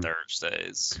Tuesdays and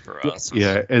Thursdays for us.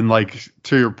 Yeah, and like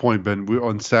to your point, Ben,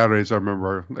 on Saturdays I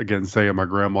remember again saying at my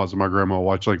grandma's and my grandma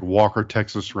watched like Walker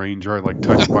Texas Ranger, like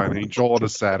Touched by an Angel on a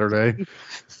Saturday,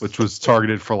 which was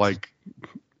targeted for like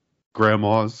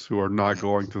grandmas who are not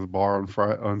going to the bar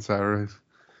on Saturdays.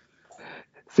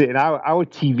 See, and our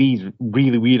TV's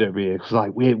really weird over here. It's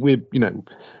like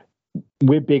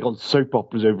we're big on soap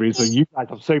operas over here, so you guys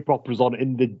have soap operas on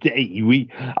in the day.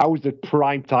 I was at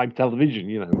prime time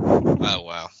television, Oh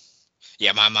wow,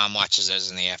 yeah. My mom watches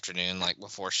those in the afternoon, like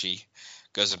before she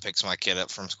goes and picks my kid up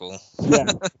from school. Yeah,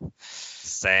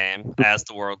 same. As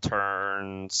the World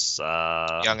Turns.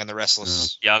 Young and the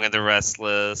Restless. Young and the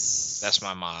Restless. That's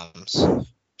my mom's.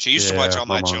 She used to watch all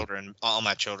my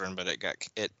children, but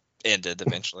it ended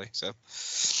eventually. So I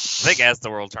think As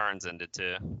the World Turns ended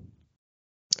too.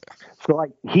 So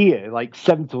like here, like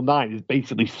 7 till 9 is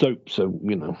basically soap. So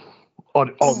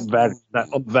on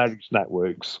various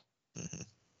networks. Mm-hmm.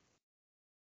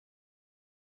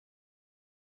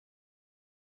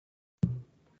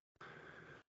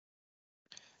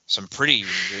 Some pretty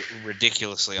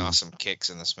ridiculously awesome kicks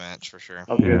in this match for sure.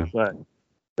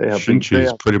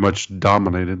 Shinchi's pretty much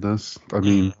dominated this. I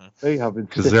mean, they have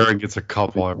because Zarin gets a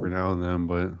couple every now and then,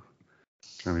 but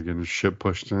kind of getting his shit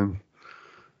pushed in.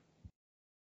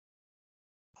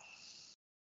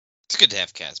 It's good to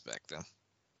have Kaz back, though.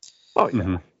 Oh, yeah.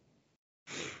 Mm-hmm.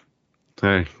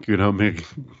 Hey, good on me.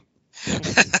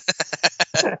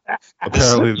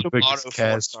 Apparently the biggest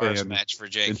Kaz fan match for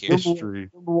Jake in here. history.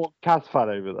 Number one Kaz fan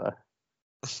over there.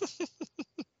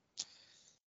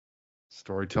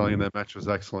 Storytelling in that match was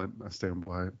excellent. I stand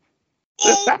by it.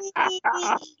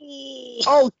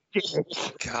 Oh, shit.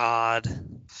 God.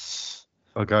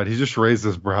 Oh, God. He just raised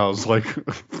his brows like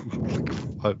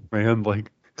what, man?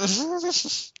 Like.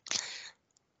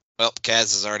 Well,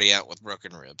 Kaz is already out with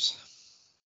broken ribs.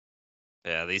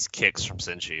 Yeah, these kicks from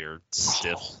Senshi are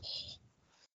stiff.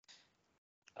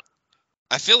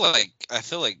 I feel like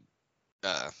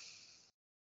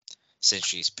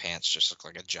Senshi's pants just look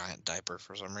like a giant diaper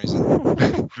for some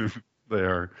reason. They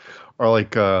are. Or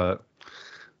like a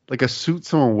suit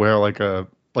someone wear, like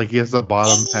he has the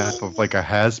bottom half of like a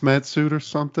hazmat suit or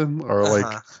something, or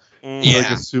like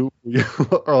like a suit,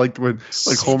 or like when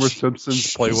like Homer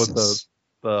Simpson's play with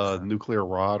the nuclear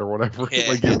rod or whatever. Yeah.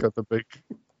 Like he's got the big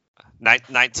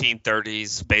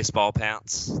 1930s baseball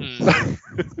pants.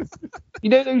 You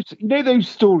know those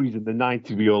stories in the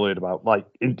 90s we all heard about, like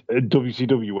in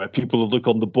WCW, where people would look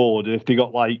on the board and if they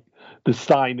got like the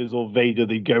Steiners or Vader,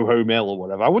 they go home ill or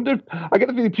whatever. I get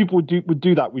the feeling people would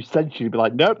do that with Senshi and be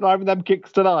like, nope, not having them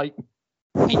kicks tonight.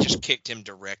 He just kicked him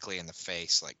directly in the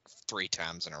face like 3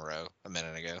 times in a row a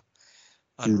minute ago.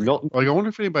 Like, I wonder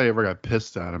if anybody ever got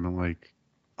pissed at him and like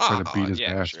tried to beat his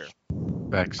ass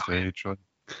backstage. Oh,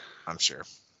 yeah. I'm sure.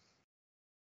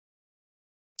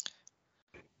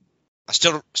 I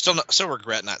still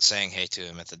regret not saying hey to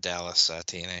him at the Dallas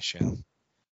TNA show.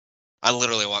 I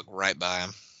literally walked right by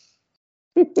him.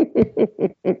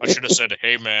 I should have said,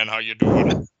 "Hey man, how you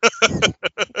doing?"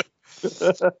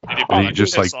 And he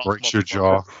just like breaks your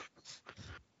jaw.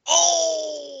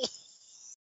 Oh!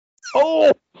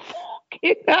 Oh,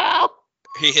 fucking hell!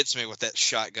 He hits me with that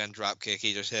shotgun drop kick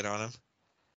he just hit on him.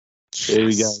 Here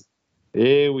we go.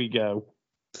 Here we go.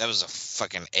 That was a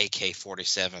fucking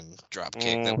AK-47 drop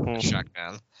kick. That was a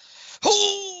shotgun.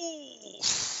 Oh!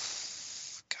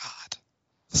 God.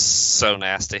 So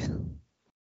nasty.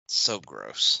 So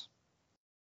gross.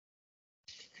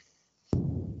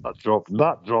 That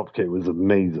drop kick was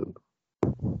amazing.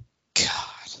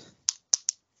 God.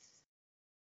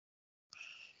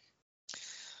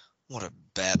 What a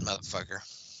bad motherfucker.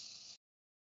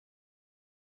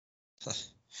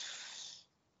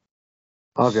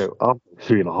 I'll go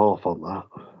 3.5 on that.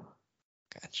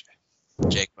 Gotcha.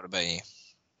 Jake, what about you?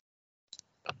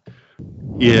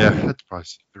 Yeah, that's probably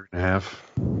 3.5.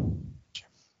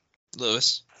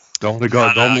 Lewis? Don't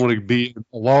want to be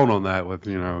alone on that with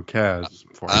Kaz.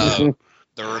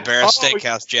 The Ribera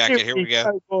Steakhouse jacket. Here we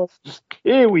go.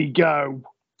 Here we go.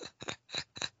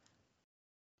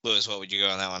 Lewis, what would you go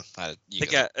on that one?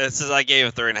 Since I gave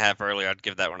a 3.5 earlier, I'd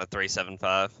give that one a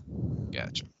 3.75.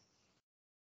 Gotcha.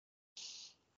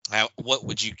 What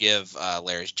would you give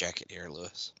Larry's jacket here,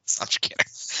 Lewis? I'm just kidding.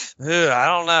 I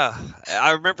don't know.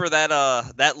 I remember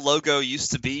that logo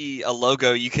used to be a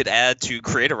logo you could add to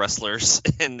creator wrestlers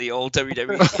in the old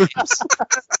WWE games.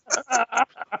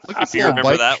 If you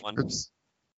remember that one.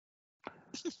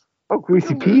 Oh,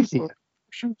 greasy peasy.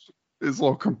 His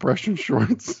little compression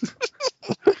shorts.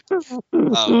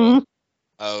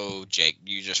 Oh, Jake,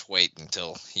 you just wait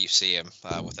until you see him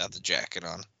without the jacket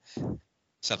on.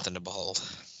 Something to behold.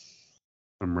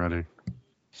 I'm ready.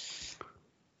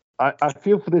 I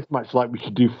feel for this match like we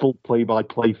should do full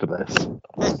play-by-play for this.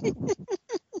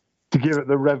 To give it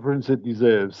the reverence it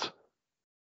deserves.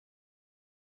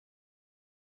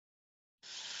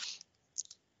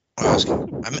 I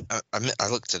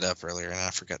looked it up earlier and I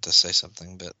forgot to say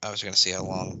something, but I was going to see how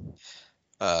long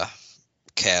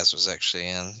Kaz was actually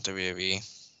in WWE.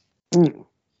 Mm.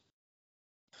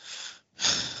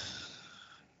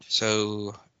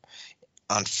 So,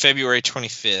 on February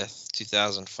 25th,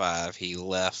 2005, he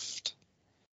left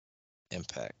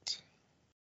Impact.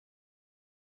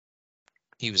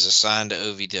 He was assigned to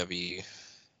OVW.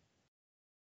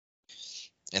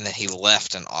 And then he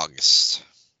left in August.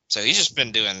 So he's just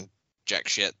been doing jack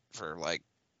shit for like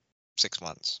 6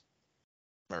 months.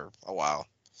 Or a while.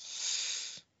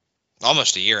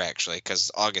 Almost a year, actually,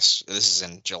 because August, this is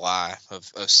in July of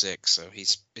 06, so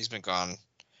he's been gone.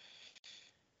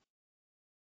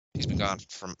 He's been gone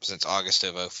since August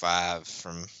of 05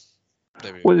 from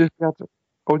WWE.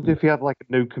 What if he had like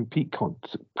a no-compete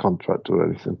contract or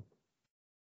anything?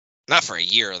 Not for a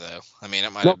year, though. I mean,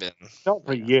 it might have been. Not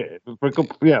for a year. For a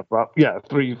couple,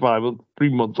 3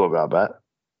 months of it, I bet.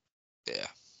 Yeah.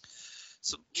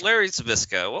 So Larry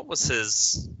Zbyszko,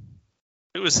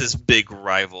 who was his big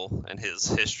rival in his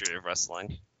history of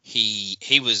wrestling? He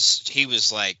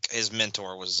was like, his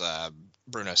mentor was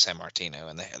Bruno Sammartino,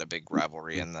 and they had a big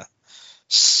rivalry in the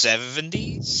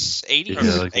 70s, 80s,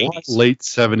 yeah, like 80s. Late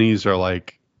 70s or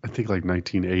like I think like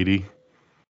 1980.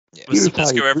 Yeah. Was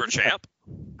Zbyszko ever champ?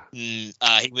 He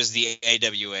was the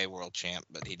AWA world champ,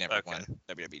 but he never won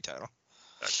WWE title.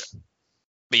 Okay.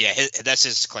 But yeah, that's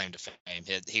his claim to fame.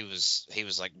 He was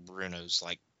like Bruno's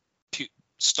like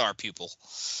star pupil,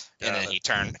 and then he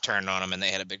turned on him, and they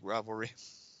had a big rivalry.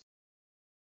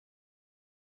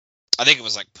 I think it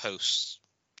was like post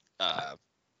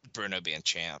Bruno being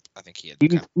champ. I think he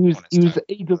was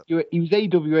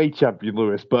AWA champion,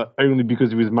 Lewis, but only because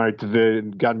he was married to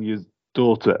Vern Gagne's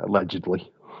daughter, allegedly.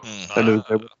 And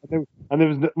there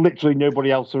was literally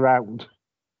nobody else around.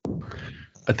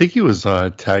 I think he was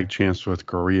tag champs with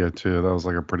Korea too. That was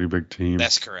like a pretty big team.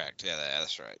 That's correct. Yeah,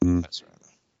 that's right. That's right.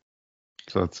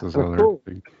 So that's his other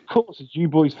thing. Of course, as you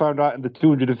boys found out in the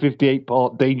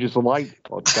 258-part Dangerous Alliance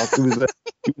podcast, he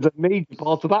was a major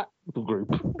part of that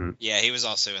group. Yeah, he was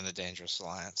also in the Dangerous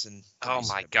Alliance. And oh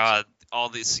my God, all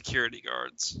these security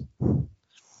guards.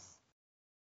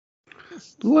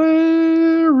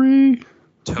 Larry.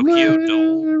 Tokyo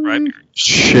Dome, right?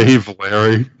 Shave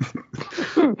Larry.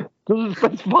 Doesn't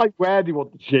specify where they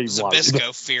want to shave Larry.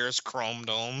 Zbyszko fears chrome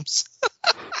domes.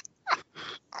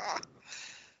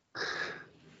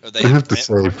 I have to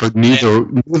say, for neither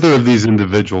of these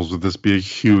individuals would this be a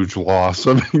huge loss.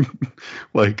 I mean,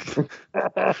 like,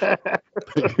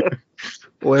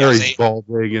 Larry's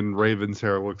balding and Raven's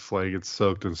hair looks like it's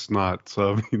soaked in snot.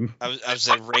 So I mean, I was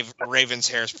saying Raven's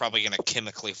hair is probably going to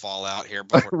chemically fall out here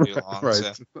before too long.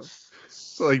 Right. So.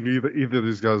 Like either of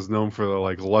these guys known for their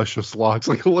like luscious locks.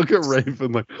 Like look at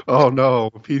Raven, like oh no,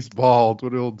 if he's bald,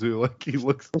 what he'll do? Like he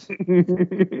looks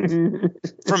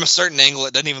from a certain angle,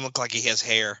 it doesn't even look like he has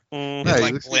hair. Mm. It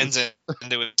like blends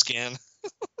into his skin.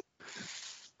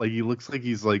 Like he looks like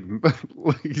he's like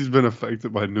he's been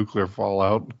affected by nuclear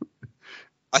fallout.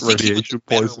 I think he would do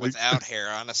better without hair,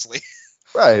 honestly.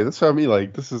 Right, that's what I mean.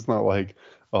 Like this is not like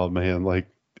oh man, like.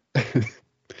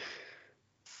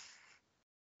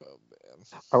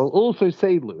 I will also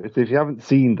say, Lewis, if you haven't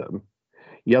seen them,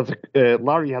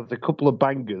 Larry has a couple of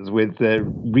bangers with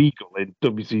Regal in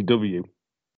WCW.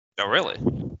 Oh, really?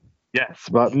 Yes,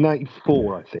 about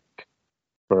 94, I think, if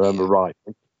I remember right.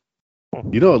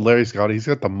 You know what Larry's got? He's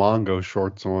got the Mongo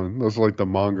shorts on. Those are like the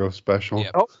Mongo special.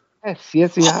 Yep. Oh, yes, he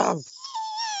has.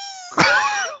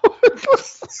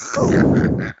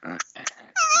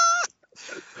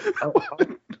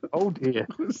 Oh dear.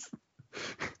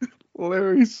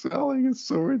 Larry's selling is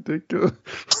so ridiculous.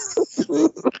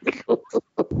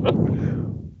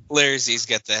 Larry's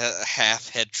got the half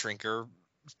head shrinker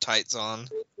tights on.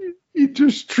 He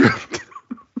just tripped.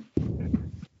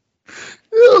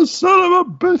 You son of a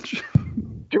bitch.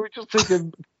 Can we just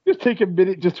take a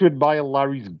minute just to admire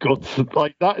Larry's guts?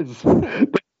 Like that is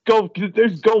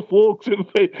there's golf walks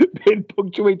being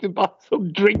punctuated by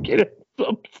some drinking and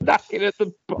some snacking at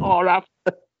the bar after.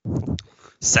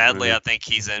 Sadly, I think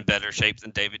he's in better shape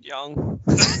than David Young.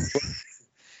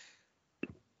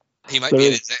 He might be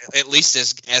in at least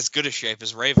as good a shape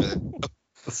as Raven.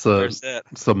 It's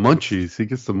the munchies. He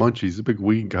gets the munchies. He's a big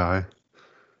weed guy.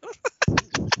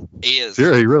 He is.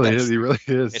 Yeah, he really is. He really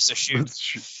is. It's a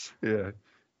shoot. Yeah.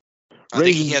 I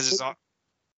think he has his own.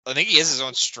 I think he has his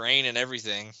own strain and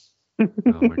everything. Oh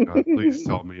my god! Please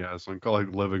tell me he has one. Call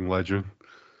like living legend.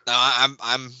 No, I'm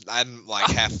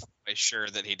like halfway sure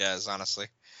that he does. Honestly.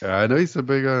 Yeah, I know he's a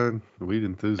big weed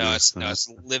enthusiast. No, it's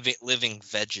living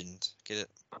legend. Get it?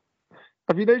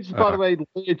 Have you noticed, by the way,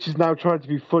 Lynch is now trying to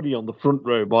be funny on the front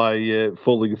row by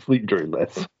falling asleep during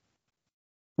this?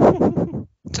 I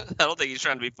don't think he's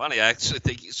trying to be funny. I actually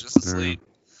think he's just asleep.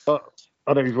 I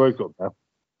know he's woke up now.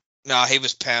 No, he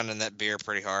was pounding that beer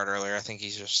pretty hard earlier. I think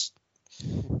he's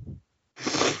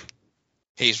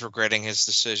regretting his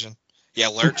decision. Yeah,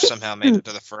 Lurch somehow made it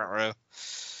to the front row.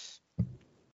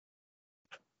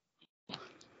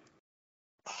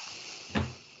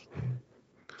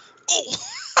 Oh!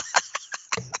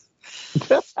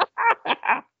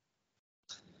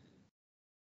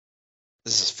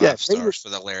 This is 5 stars for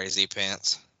the Larry Z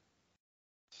pants.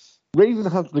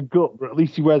 Raven has the gut, but at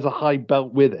least he wears a high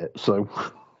belt with it, so...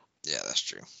 Yeah, that's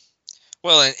true.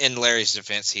 Well, in Larry's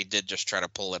defense, he did just try to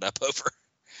pull it up over.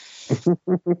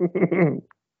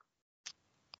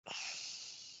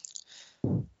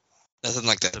 Nothing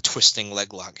like that twisting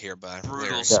leg lock here by brutal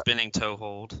Larry. spinning toe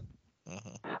hold. I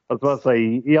was about to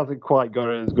say, he hasn't quite got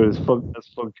it as good as Funk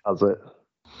has it.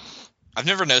 I've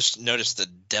never noticed the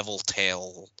devil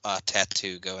tail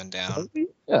tattoo going down.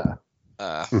 Yeah.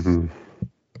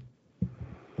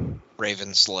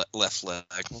 Raven's left leg.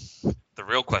 The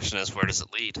real question is, where does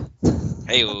it lead?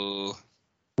 Hey-oo.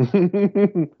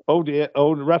 Oh dear.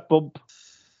 Oh, the ref bump.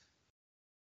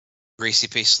 Greasy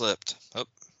P slipped. Oh,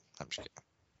 I'm just kidding.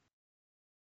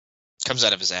 Comes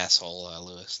out of his asshole,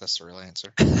 Lewis. That's the real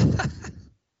answer.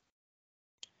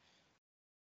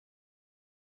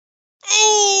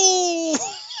 Oh!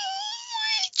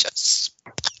 Just.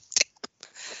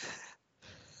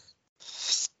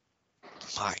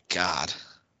 My God.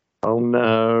 Oh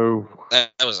no.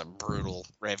 That was a brutal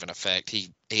Raven effect.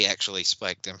 He actually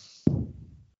spiked him.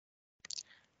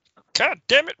 God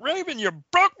damn it, Raven, you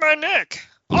broke my neck.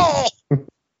 Oh!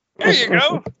 There you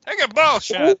go. Take a ball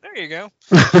shot. There you go.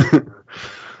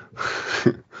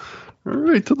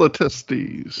 Right to the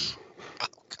testes. Oh,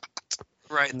 God.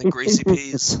 Right in the greasy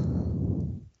peas.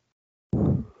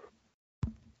 The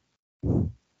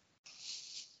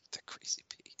greasy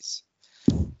peas.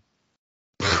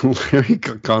 Larry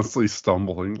constantly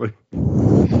stumbling. Like,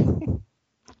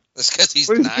 that's because he's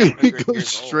he 900 goes years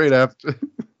straight old. after.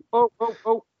 Oh.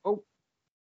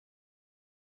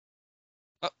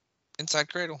 Inside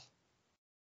cradle.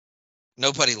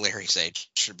 Nobody Larry's age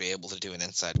should be able to do an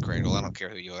inside cradle. I don't care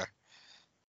who you are.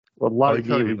 Well, Larry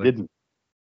didn't.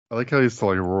 I like how he used to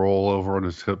like roll over on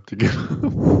his hip to get up.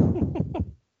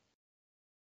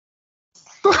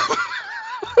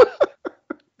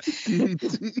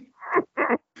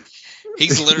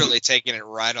 He's literally taking it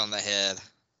right on the head.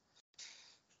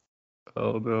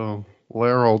 Oh no,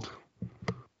 Lawrence.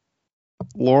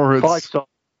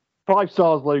 5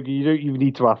 stars, Logan. You don't even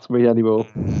need to ask me anymore.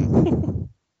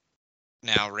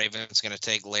 Now Raven's going to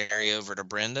take Larry over to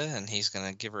Brenda, and he's going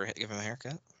to give him a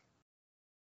haircut.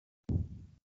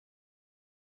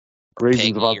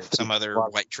 Raven's Peggy or some other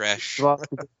white trash.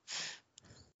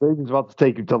 Raven's about to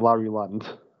take him to Larry Land.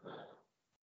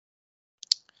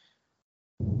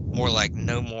 More like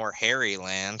no more Harry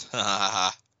Land.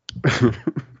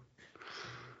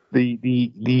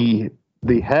 The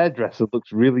hairdresser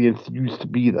looks really enthused to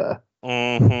be there.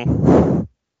 Mm-hmm.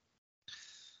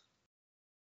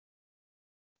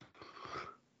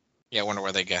 Yeah, I wonder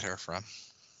where they get her from.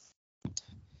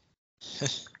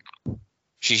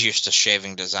 She's used to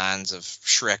shaving designs of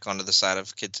Shrek onto the side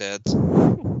of kids' heads.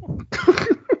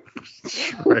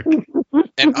 Shrek.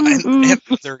 And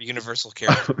other Universal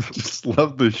characters. I just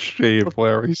love the shave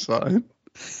Larry sign.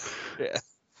 Yeah.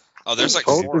 Oh, there's like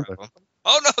 4 of them.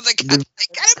 Oh no, they got him.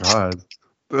 God.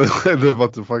 They're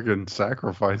about to fucking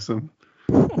sacrifice him.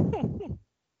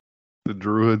 The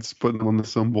druids putting on the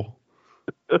symbol.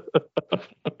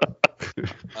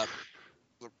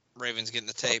 Raven's getting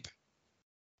the tape.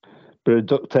 Bit of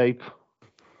duct tape.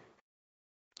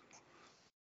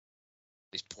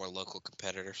 These poor local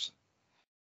competitors.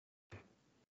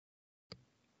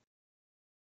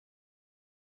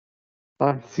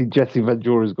 I see Jesse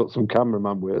Ventura's got some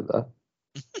cameraman wear there.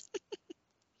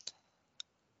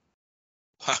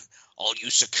 All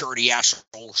you security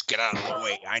assholes, get out of the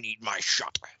way. I need my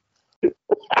shot.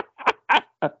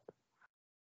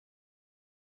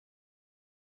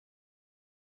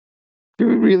 Do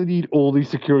we really need all these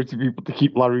security people to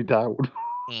keep Larry down?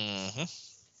 Mm-hmm.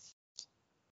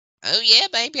 Oh yeah,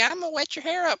 baby, I'm gonna wet your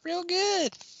hair up real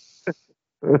good.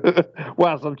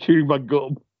 Whilst I'm chewing my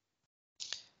gum.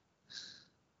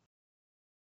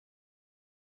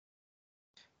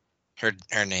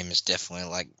 Her name is definitely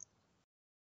like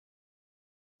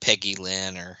Peggy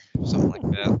Lynn or something like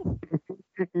that.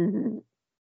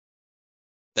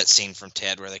 That scene from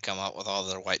Ted where they come up with all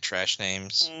their white trash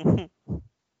names. Mm-hmm.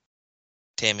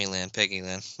 Tammy Lynn, Peggy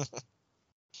Lynn.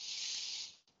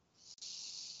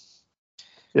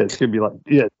 Yeah, it's gonna be like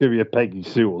it's gonna be a Peggy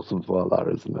Sue or something like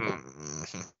that, isn't it?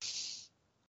 Mm-hmm.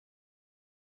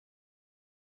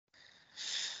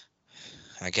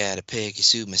 I got a Peggy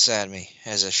Sue beside me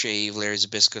as I shave Larry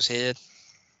Zabisco's head.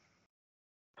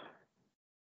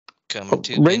 Coming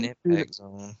to an impact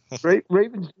zone.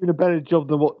 Raven's doing a better job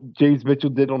than what James Mitchell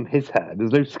did on his hair.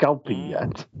 There's no scalping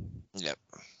yet. Yep.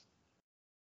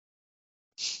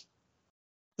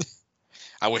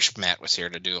 I wish Matt was here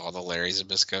to do all the Larry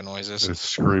Zabisco noises. It's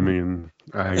screaming in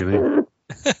agony.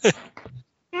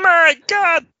 My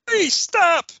God, please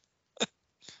stop!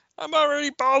 I'm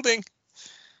already balding.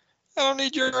 I don't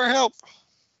need your help.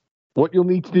 What you'll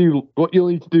need to do,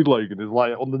 Logan, is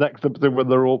like on the next episode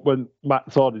when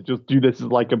Matt's on, is just do this as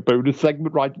like a bonus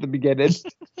segment right at the beginning.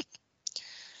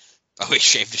 Oh, he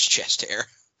shaved his chest hair.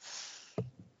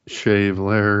 Shave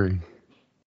Larry.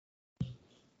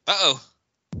 Uh-oh.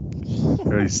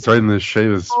 Yeah, he's threatening to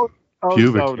shave his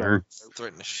pubic hair.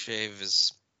 Threatening to shave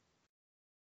his...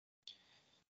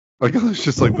 Like, it's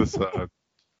just like this.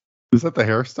 Is that the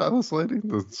hairstylist lady?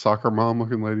 The soccer mom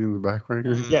looking lady in the background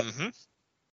here? Yeah.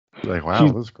 Mm-hmm. Like, wow,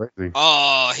 this is crazy.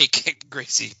 Oh, he kicked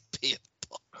Gracie P in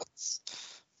the balls.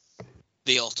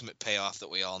 The ultimate payoff that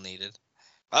we all needed.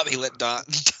 Oh, he let Don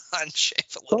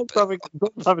shave a little bit.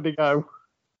 Don's having to go.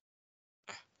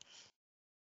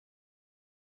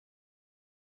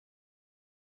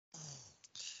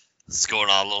 It's going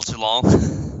on a little too long.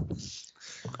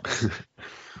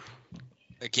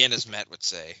 Again, as Matt would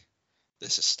say,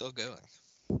 this is still going.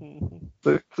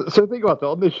 So think about it.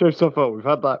 On this show so far, we've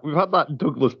had that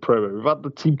Douglas promo, we've had the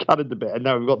Team Canada bit, and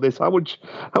now we've got this. How much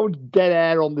dead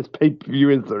air on this pay-per-view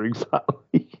is there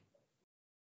exactly?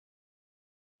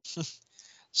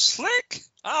 Slick,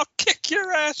 I'll kick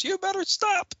your ass. You better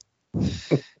stop.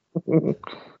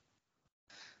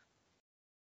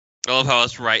 I love how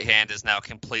his right hand is now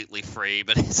completely free,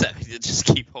 but he's having to just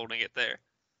keep holding it there.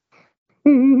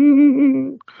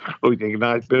 Oh, you think a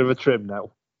nice bit of a trim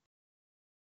now.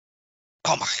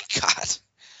 Oh my God.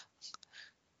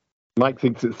 Mike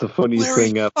thinks it's the funniest Larry,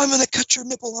 thing ever. I'm going to cut your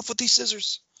nipple off with these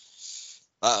scissors.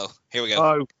 Uh-oh. Here we go.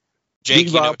 Oh, Jake,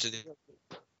 you know what to do.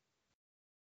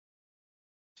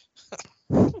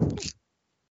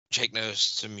 Jake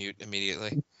knows to mute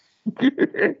immediately.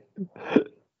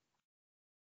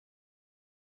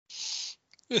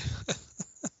 As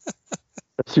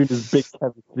soon as Big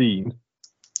Kevin's seen.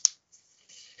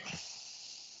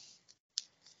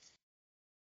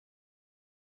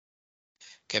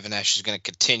 Kevin Nash is going to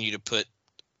continue to put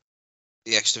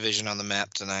the X Division on the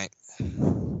map tonight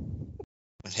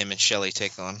when him and Shelley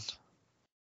take on.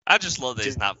 I just love that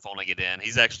he's not phoning it in.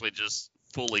 He's actually just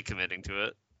fully committing to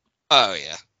it. Oh,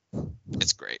 yeah.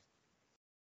 It's great.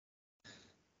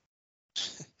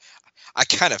 I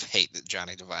kind of hate that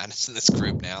Johnny Devine is in this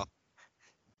group now.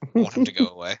 I want him to go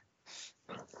away.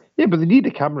 Yeah, but they need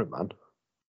a cameraman.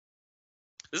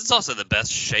 This is also the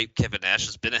best shape Kevin Nash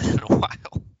has been in a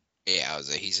while. Yeah,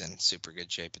 he's in super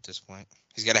good shape at this point.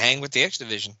 He's got to hang with the X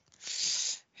Division.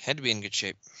 Had to be in good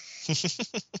shape.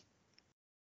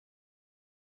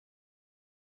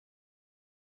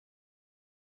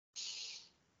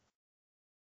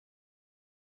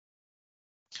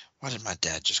 Why did my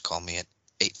dad just call me at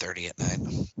 8:30 at night?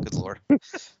 Good Lord.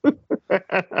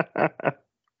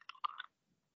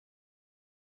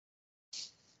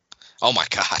 Oh my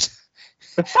God.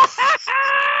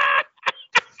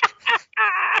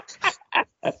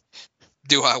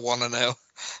 Do I want to know?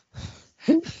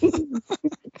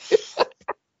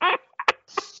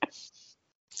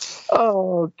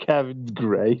 Oh, Kevin's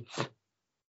great.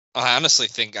 I honestly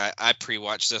think I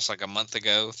pre-watched this like a month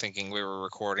ago, thinking we were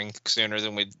recording sooner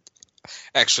than we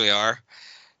actually are.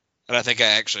 And I think I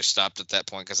actually stopped at that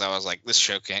point because I was like, this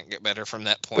show can't get better from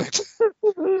that point.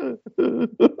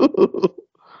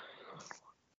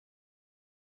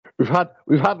 We've had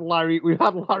Larry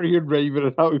and Raven,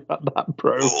 and now we've had that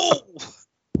pro.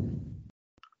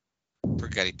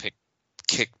 Forgot he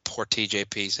kicked poor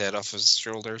TJP's head off his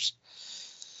shoulders.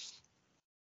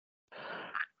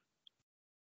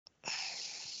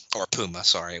 Or Puma,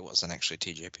 sorry, it wasn't actually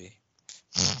TJP.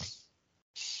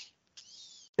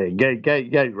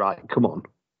 Get right, come on.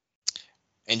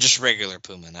 And just regular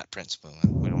Puma, not Prince Puma.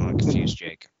 We don't want to confuse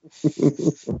Jake.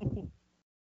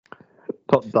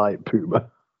 Not Diet Puma.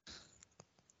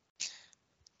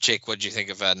 Jake, what'd you think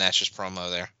of Nash's promo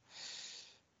there?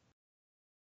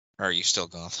 Or are you still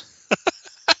gone?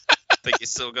 I think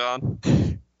he's still gone.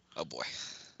 Oh boy.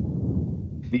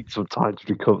 Need some time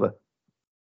to recover.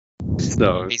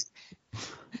 No,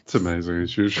 it's amazing.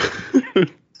 It's usually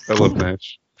I love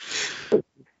Nash.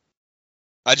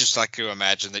 I just like to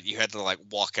imagine that you had to like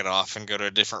walk it off and go to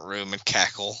a different room and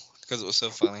cackle because it was so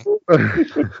funny.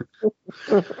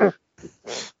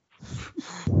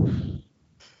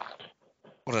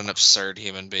 What an absurd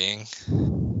human being.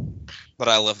 But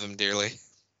I love him dearly.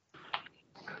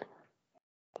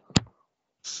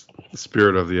 The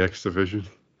spirit of the X Division.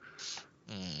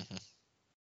 Mm-hmm.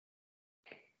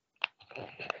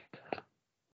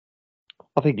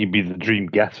 I think he'd be the dream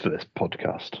guest for this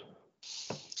podcast.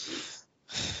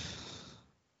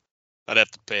 I'd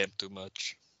have to pay him too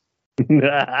much.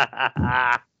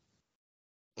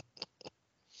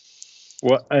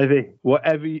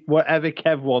 Whatever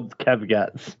Kev wants, Kev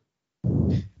gets.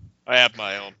 I have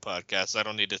my own podcast. I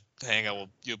don't need to hang out with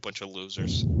you, a bunch of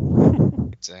losers.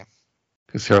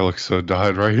 His hair looks so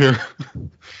dyed right here.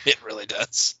 It really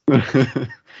does.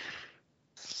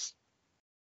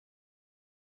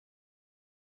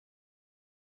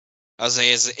 I was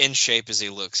saying, as in shape as he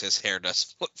looks, his hair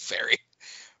does look very,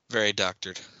 very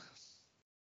doctored.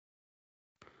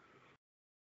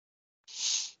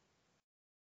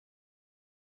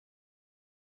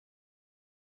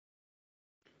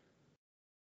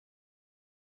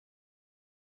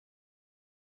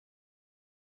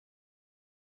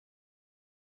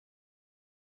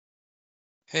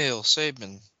 Hail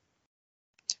Sabin.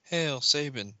 Hail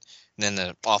Sabin. And then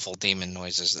the awful demon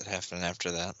noises that happen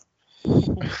after that.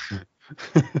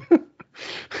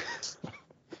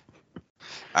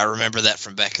 I remember that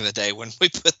from back in the day when we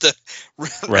put the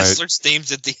wrestlers'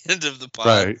 themes at the end of the pod.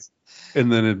 Right.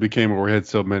 And then it became where we had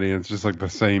so many, it's just like the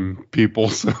same people,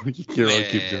 so you can't really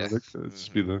keep doing it. It's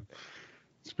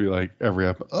just be like every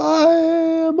episode. I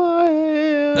am,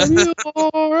 you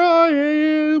are, I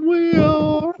am, we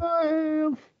are, I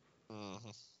am.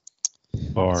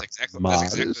 Or that's exactly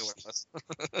what it was.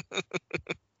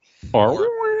 Or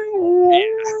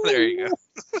yeah, there you go.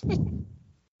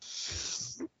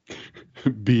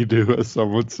 Be-do, as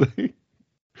some would say.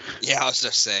 Yeah, I was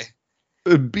just say.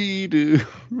 Be-do.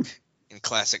 In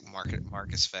classic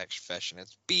Marcus fashion,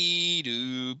 it's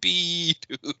be-do,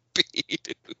 be-do,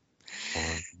 be-do.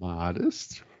 Or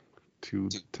modest to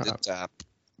the top. top.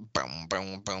 Boom,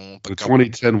 boom, boom. The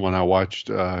 2010 one, I watched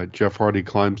Jeff Hardy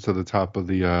climbs to the top of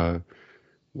the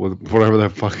whatever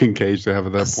that fucking cage they have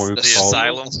at that point. The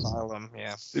asylum,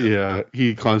 yeah. Yeah,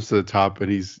 he climbs to the top and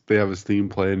they have his theme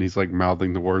play and he's like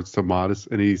mouthing the words to Modest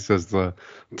and he says the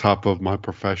top of my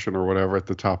profession or whatever at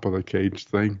the top of the cage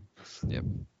thing. Yep.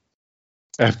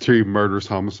 After he murders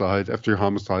homicide, after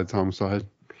homicide's homicide.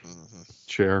 Mm-hmm.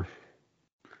 Chair.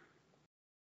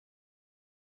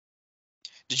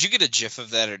 Did you get a GIF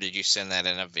of that or did you send that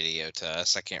in a video to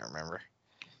us? I can't remember.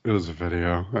 It was a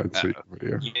video. I'd see a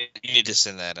video. You need to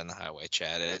send that in the highway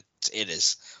chat. It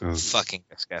is fucking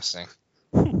disgusting.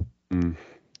 Can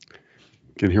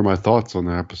hear my thoughts on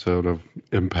the episode of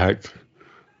Impact.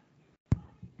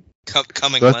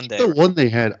 Coming So I Monday. think the one they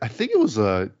had, I think it was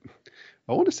I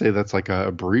want to say that's like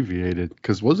abbreviated,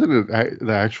 because wasn't it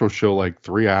the actual show like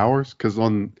 3 hours? Because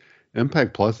on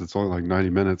Impact Plus it's only like 90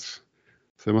 minutes,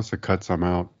 so they must have cut some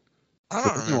out. I So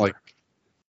don't remember. I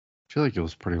feel like it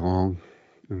was pretty long.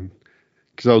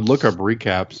 Because I would look up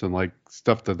recaps and like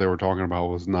stuff that they were talking about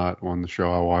was not on the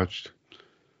show I watched.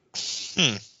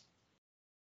 Can't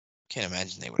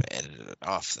imagine they would have edited it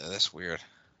off though. That's weird.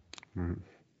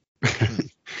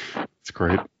 It's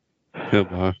great.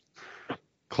 Him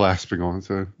clasping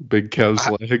onto Big Kev's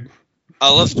leg.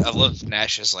 I love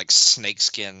Nash's like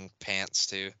snakeskin pants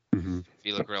too. Mm-hmm. If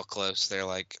you look real close, they're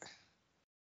like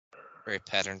very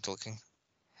patterned looking.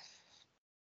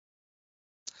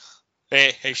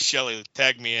 Hey, Shelly,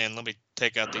 tag me in. Let me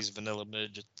take out these vanilla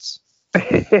midgets.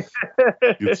 Get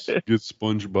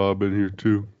SpongeBob in here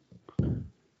too.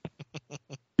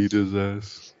 Eat his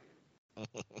ass.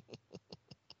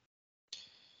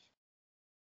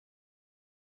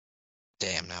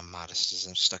 Damn, now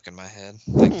modestism stuck in my head.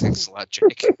 Thanks a lot,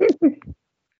 Jake. We'll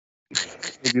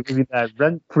be living there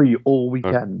rent free all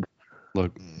weekend.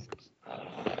 Look,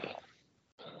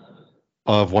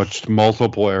 I've watched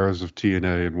multiple eras of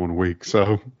TNA in 1 week,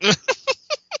 so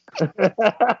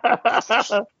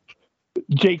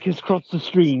Jake has crossed the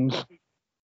streams.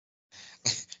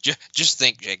 Just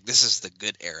think, Jake, this is the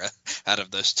good era out of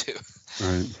those two.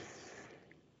 right.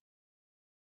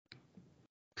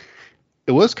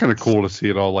 It was kind of cool to see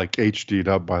it all like HD'd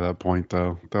up by that point,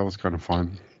 though. That was kind of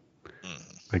fun.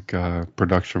 Like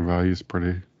production value is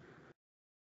pretty.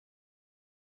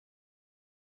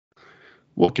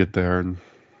 We'll get there in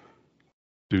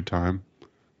due time.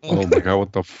 Oh my god,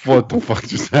 what the fuck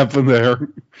just happened there?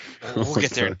 We'll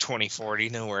get there in 2040,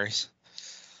 no worries.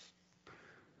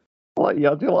 Well,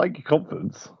 yeah, I do like your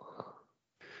confidence.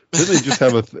 Didn't they just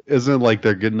have isn't it like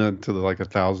they're getting into the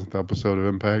 1,000th episode of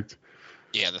Impact?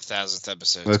 Yeah, the 1,000th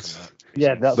episode That's coming up.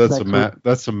 Yeah,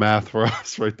 that's some math for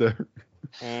us right there.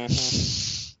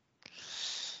 Mm-hmm.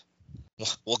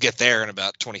 We'll get there in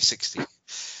about 2060.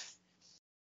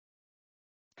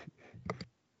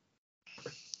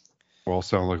 We'll all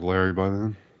sound like Larry by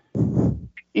then.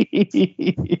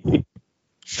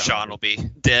 Sean will be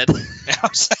dead. Can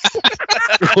I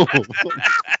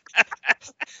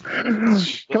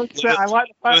say, I like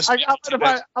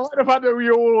the fact that we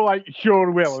all like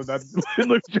Sean Will, and then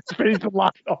Luke just finished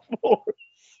laughing off more.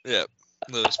 Yep,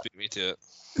 Lewis beat me to it.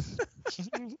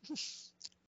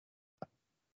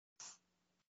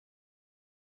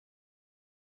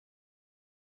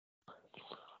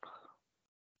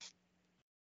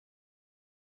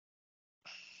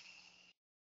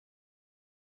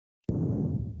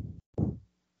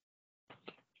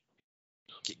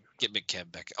 Get Big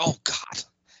Kev back. Oh, God.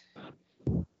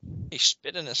 He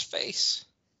spit in his face.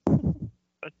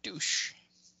 A douche.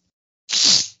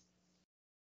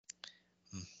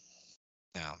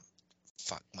 Now,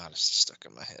 fuck, modesty stuck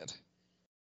in my head.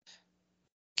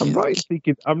 I'm right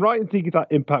in thinking that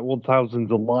Impact 1000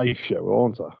 is a live show,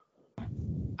 aren't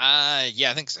I? Yeah,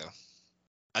 I think so.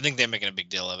 I think they're making a big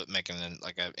deal of it, making it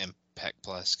like an Impact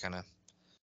Plus kind of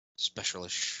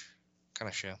specialish kind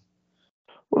of show.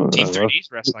 Well, Team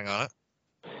 3D's wrestling on it.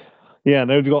 Yeah, I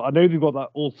know they've got that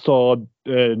All-Star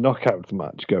knockout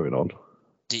match going on.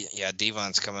 Yeah,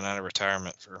 Devon's coming out of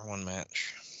retirement for one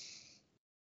match.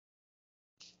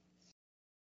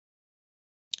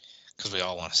 Because we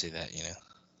all want to see that, you know.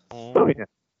 Oh yeah.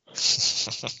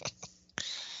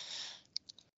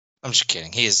 I'm just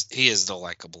kidding. He is the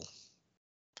likable.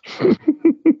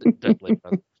 Definitely.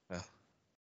 Yeah.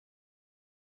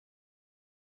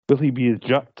 Will he be as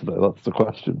jacked though? That's the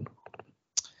question.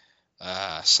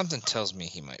 Something tells me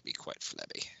he might be quite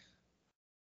flabby.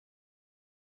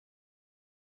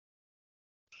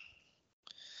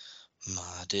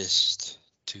 Modest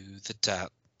to the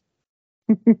top.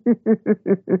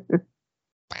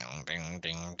 Ding,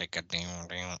 ding, ding, ding,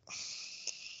 ding.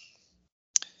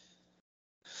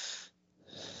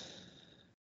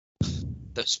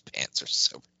 Those pants are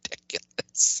so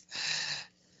ridiculous.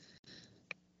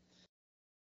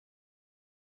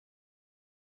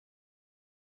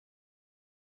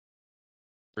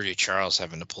 Rudy Charles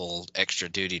having to pull extra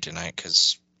duty tonight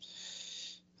because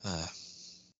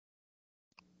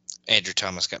Andrew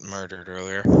Thomas got murdered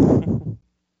earlier.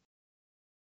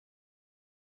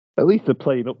 At least they're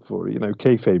playing up for it, you know,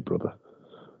 kayfabe, brother.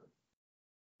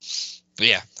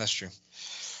 Yeah, that's true.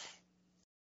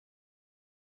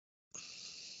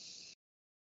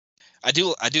 I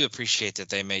do appreciate that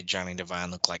they made Johnny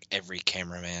Devine look like every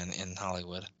cameraman in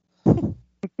Hollywood.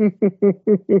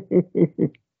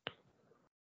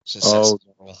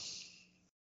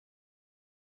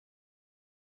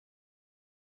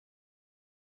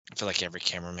 feel like every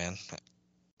cameraman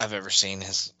I've ever seen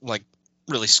has like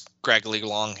really scraggly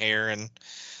long hair and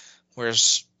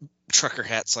wears trucker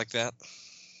hats like that.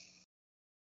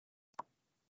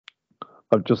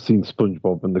 I've just seen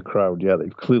SpongeBob in the crowd. Yeah,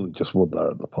 they've clearly just won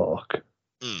that at the park.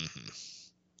 Mm-hmm.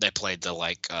 They played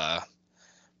the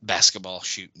basketball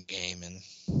shooting game and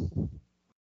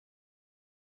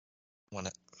won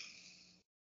it.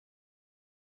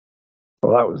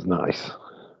 Well, that was nice.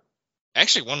 I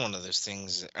actually won one of those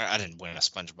things. I didn't win a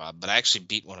SpongeBob, but I actually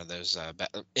beat one of those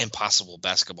impossible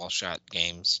basketball shot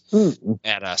games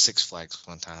at Six Flags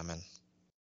one time and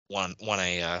won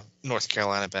a North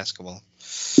Carolina basketball.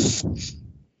 It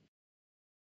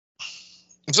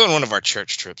was on one of our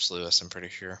church trips, Lewis, I'm pretty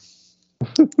sure.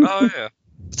 Oh, yeah.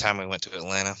 The time we went to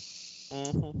Atlanta.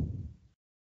 Mm-hmm.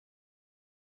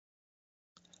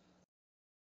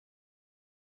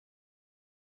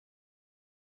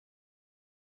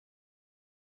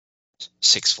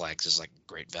 Six Flags is like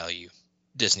great value.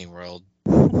 Disney World,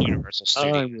 Universal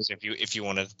Studios. If you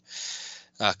wanted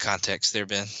context there,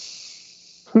 Ben.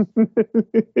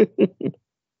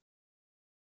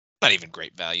 Not even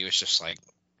great value. It's just like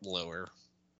lower.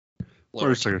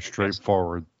 Or it's like a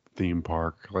straightforward theme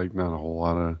park. Like not a whole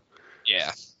lot of.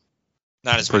 Yeah.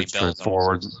 Not as many bells.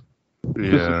 Straightforward.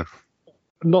 Yeah.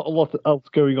 Not a lot else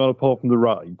going on apart from the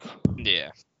rides. Yeah.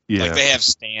 Yeah. Like they have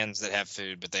stands that have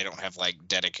food, but they don't have like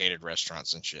dedicated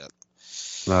restaurants and shit.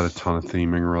 Not a ton of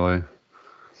theming, really.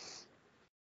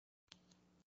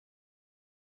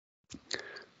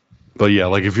 But yeah,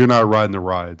 like if you're not riding the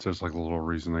rides, there's like a little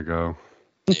reason to go.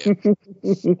 Yeah.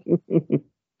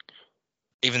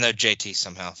 Even though JT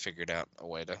somehow figured out a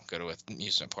way to go to an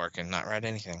amusement park and not ride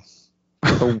anything.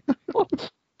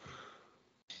 What?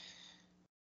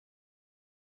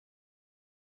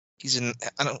 I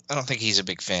don't think he's a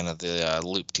big fan of the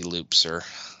loop-de-loops or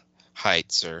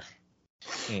heights or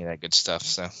any of that good stuff.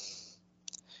 So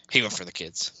he went for the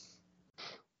kids.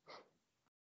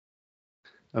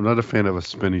 I'm not a fan of a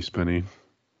spinny.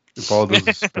 If all it does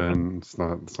is spin, it's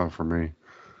not for me.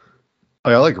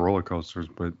 I like roller coasters,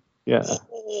 but Yeah.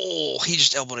 Oh, he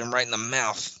just elbowed him right in the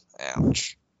mouth.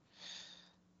 Ouch.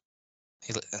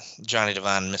 Johnny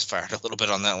Devine misfired a little bit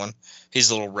on that one.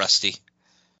 He's a little rusty.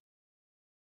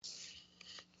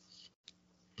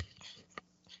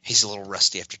 He's a little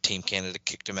rusty after Team Canada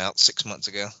kicked him out 6 months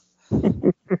ago.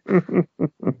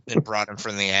 Then brought him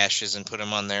from the ashes and put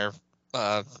him on their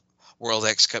World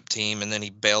X Cup team, and then he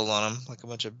bailed on him like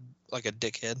a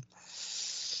dickhead.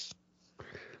 I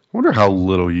wonder how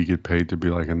little you get paid to be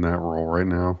like in that role right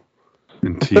now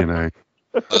in TNA.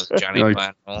 Johnny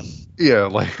Devine role. Yeah,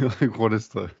 like what is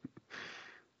the?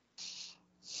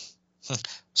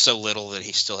 So little that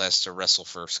he still has to wrestle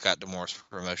for Scott D'Amore's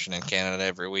promotion in Canada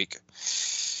every week.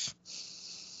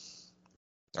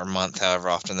 Or month, however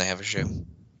often they have a show.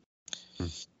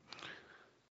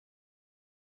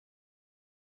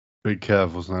 Big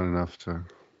Kev was not enough to.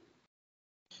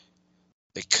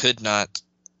 They could not.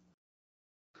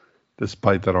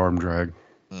 Despite that arm drag.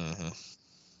 Mm-hmm.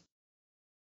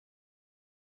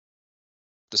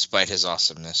 Despite his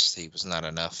awesomeness, he was not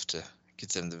enough to get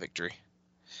them the victory.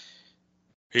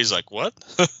 He's like, what?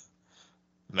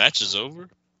 Match is over?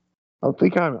 I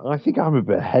think I'm a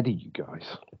bit ahead of you guys.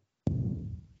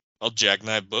 I'll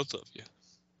jackknife both of you.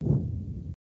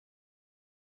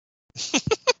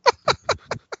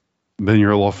 Then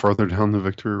you're a little further down the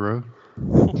victory road.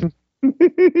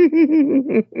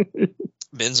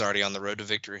 Ben's already on the road to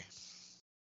victory.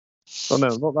 Oh no,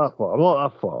 not that far. I'm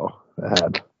not that far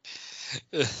ahead.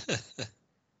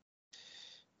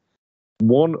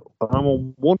 I'm on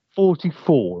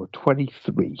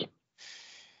 144.23.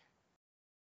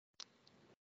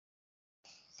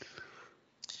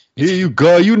 Here you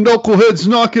go, you knuckleheads,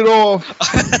 knock it off.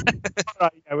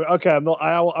 Right, okay, I'm not.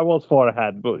 I was far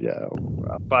ahead, but yeah,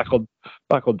 I'm back on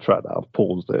track now. I've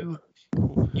paused it.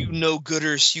 You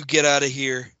no-gooders, you get out of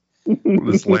here.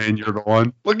 This lanyard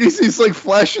on. Look, he's like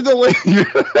flashing the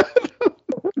lanyard.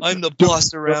 I'm the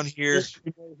boss around here.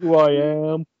 You know who I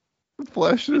am.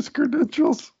 Flashing his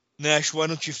credentials. Nash, why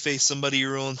don't you face somebody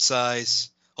your own size?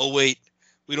 Oh, wait.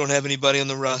 We don't have anybody on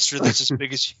the roster that's as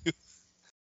big as you.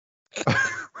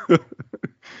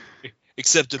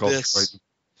 Except Abyss.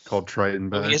 Called Triton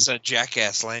back. He has a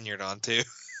jackass lanyard on, too.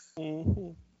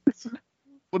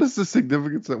 What is the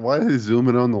significance of why are they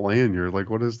zooming on the lanyard? Like,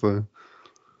 what is the...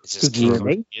 It's just key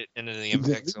to get into the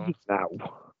impact zone. Now.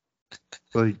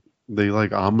 Like, they,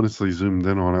 like, ominously zoomed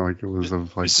in on it like it was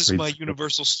of, like... This is my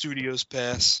Universal Studios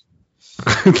pass.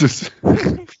 Just,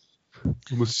 I'm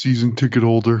a season ticket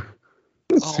holder.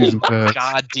 Oh, my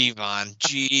God, Devon.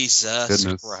 Jesus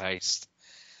Christ.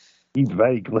 He's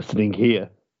very glistening here.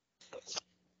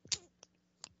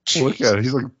 Look at it.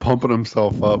 He's like pumping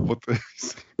himself up with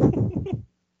this.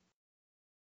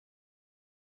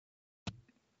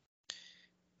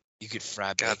 You could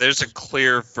fry. God, there's a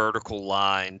clear vertical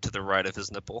line to the right of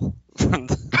his nipple.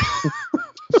 Look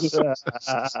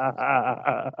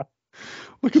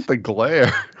at the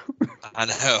glare. I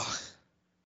know.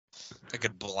 I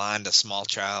could blind a small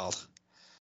child.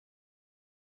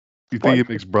 You think he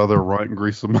makes brother right and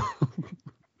grease him up?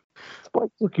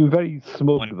 Spike's looking very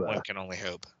smug One there. can only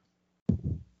hope.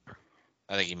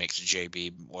 I think he makes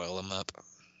JB oil him up.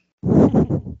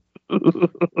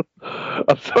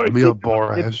 I'm sorry. Mia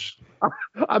Borash.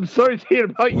 I'm sorry to hear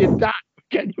about your dad.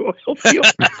 Can you help you?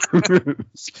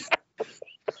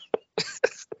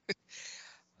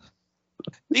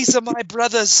 These are my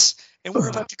brothers, and we're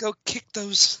about to go kick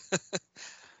those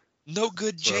no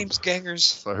good James gangers.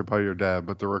 Sorry about your dad,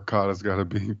 but the ricotta's got to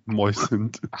be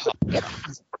moistened.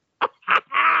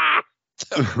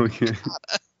 Okay.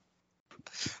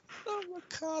 Oh,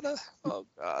 ricotta. Oh,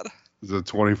 God. It's a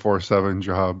 24/7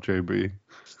 job, JB.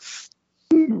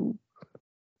 Oh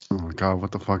my God,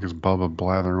 what the fuck is Bubba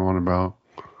blathering on about?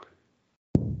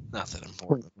 Nothing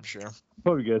important, I'm sure.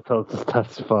 Probably going to tell us to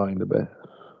testify in a bit.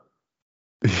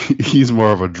 He's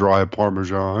more of a dry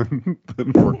Parmesan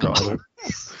than ricotta.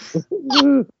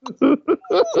 Oh,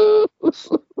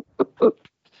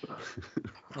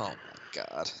 my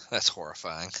God. That's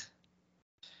horrifying.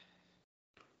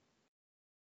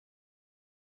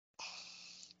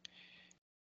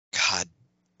 God,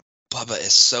 Bubba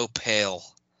is so pale.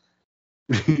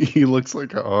 He looks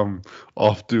like a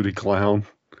off-duty clown.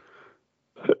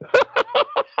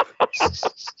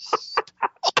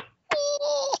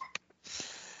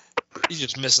 He's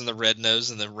just missing the red nose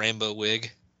and the rainbow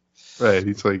wig. Right,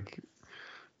 he's like...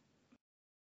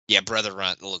 Yeah, Brother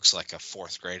Runt looks like a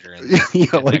fourth grader.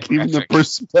 Yeah, like even the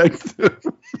perspective.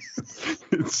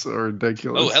 It's so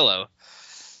ridiculous. Oh, hello.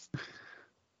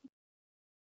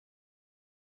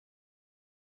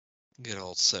 Good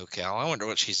old SoCal. I wonder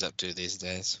what she's up to these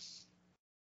days.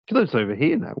 She lives over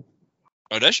here now.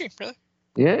 Oh, does she? Really?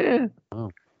 Yeah.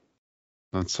 Oh.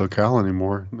 Not SoCal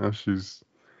anymore. Now she's...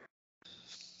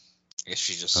 I guess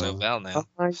she's just SoCal now.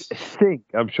 I think,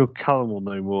 I'm sure Callum will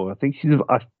know more. I think she's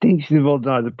involved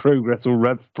in either Progress or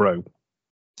Rev Pro.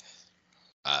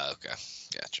 Okay.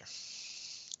 Gotcha.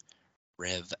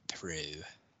 Rev Pro.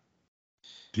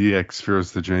 DX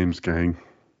fears the James gang.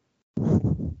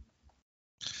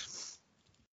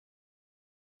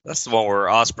 That's the one where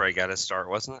Ospreay got his start,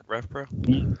 wasn't it? Rev Pro?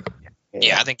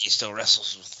 Yeah, I think he still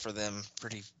wrestles for them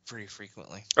pretty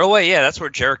frequently. Oh wait, yeah, that's where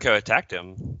Jericho attacked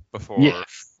him before. Yeah.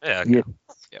 Yeah. Yeah.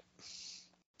 Yep.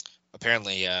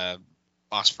 Apparently,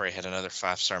 Ospreay had another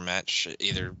 5-star match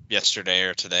either yesterday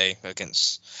or today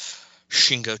against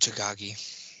Shingo Takagi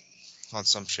on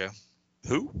some show.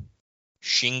 Who?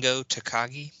 Shingo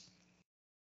Takagi,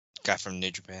 guy from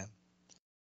New Japan,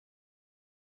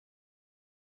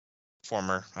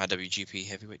 former IWGP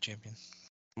Heavyweight Champion.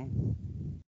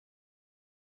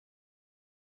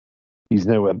 He's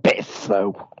nowhere best,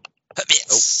 though.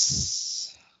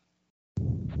 Yes.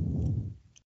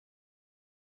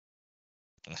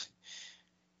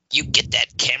 You get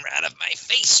that camera out of my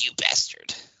face, you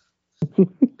bastard.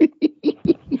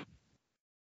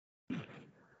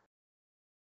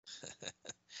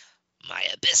 My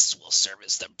abyss will serve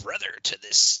as the brother to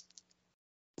this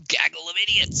gaggle of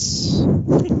idiots.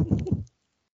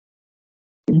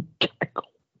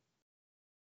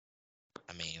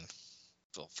 I mean,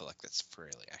 I feel like that's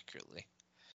fairly accurately.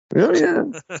 Oh, yeah.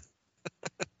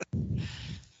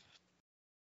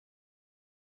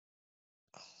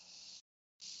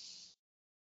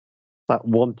 That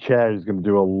one chair is going to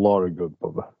do a lot of good,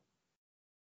 Bubba.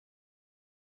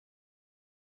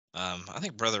 I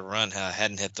think Brother Run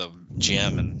hadn't hit the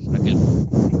gym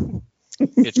in a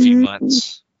good few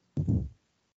months.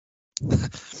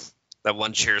 That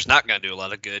one chair is not going to do a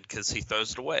lot of good because he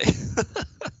throws it away.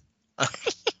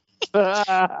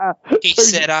 He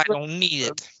said, I don't need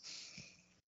it.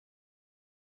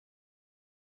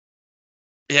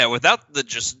 Yeah, without the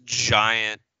just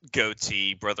giant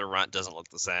goatee, Brother Runt doesn't look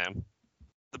the same.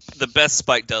 The best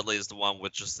Spike Dudley is the one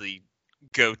with just the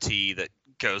goatee that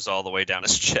goes all the way down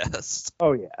his chest.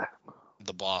 Oh, yeah.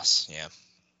 The boss, yeah.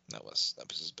 That was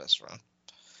his best run.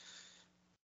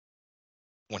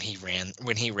 When he ran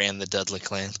the Dudley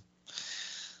clan.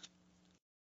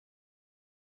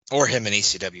 Or him in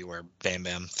ECW where Bam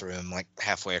Bam threw him like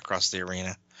halfway across the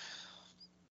arena.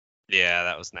 Yeah,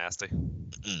 that was nasty.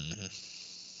 Mm-hmm.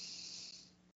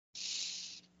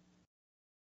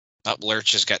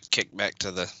 Lurch has got kicked back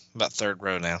to the about third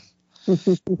row now.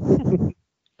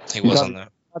 He was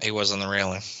on the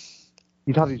railing.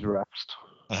 He's had his rest.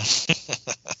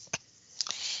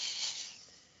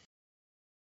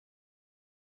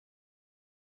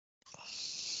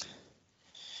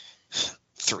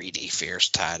 "3D fierce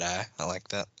tie-dye." I like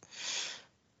that.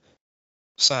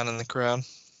 Sign in the crowd.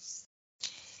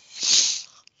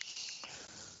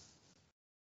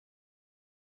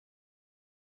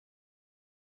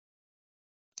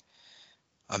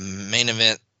 A main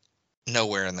event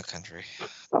nowhere in the country.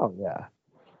 Oh yeah.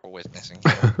 We're witnessing.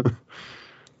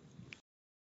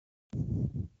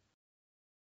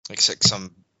 Except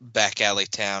some back alley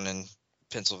town in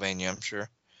Pennsylvania, I'm sure.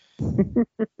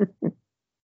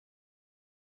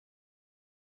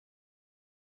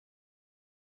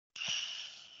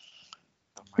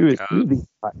 Who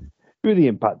are the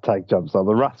Impact tag champs are?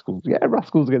 The Rascals. Yeah,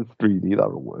 Rascals against 3D.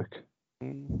 That'll work.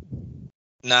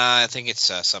 Nah, I think it's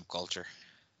Subculture.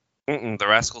 The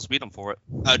Rascals beat them for it.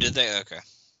 Oh, did they? Okay.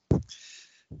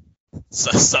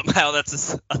 So somehow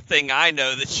that's a thing I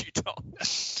know that you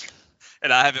don't.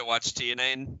 And I haven't watched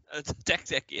TNA in a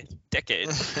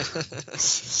decade.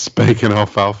 Spanking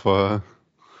Alfalfa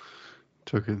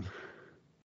took it.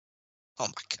 Oh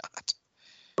my god.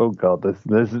 Oh god, this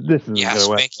is Yeah,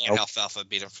 Spanky and Alfalfa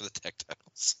beat him for the tag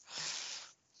titles.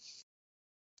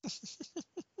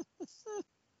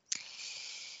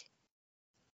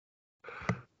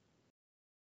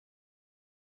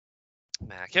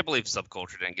 Man, I can't believe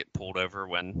Subculture didn't get pulled over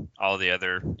when all the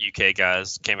other UK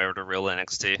guys came over to real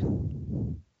NXT.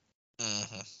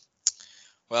 Mm-hmm.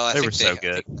 Well, I They think were so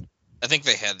good. I think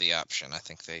they had the option. I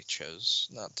think they chose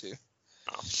not to.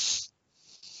 Oh.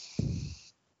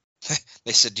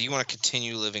 They said, "Do you want to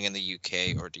continue living in the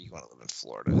UK or do you want to live in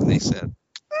Florida?" And they said,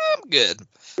 "I'm good.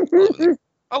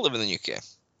 I'll live in the UK."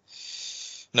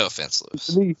 No offense,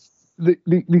 Lewis.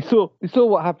 They saw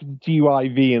what happened to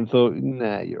GYV and thought,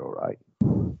 nah, you're all right.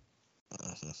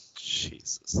 Mm-hmm.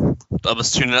 Jesus.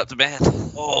 Bubba's tuning up the band.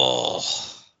 Oh.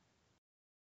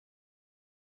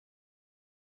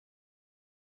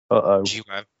 Uh-oh.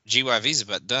 GYV's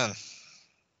about done. I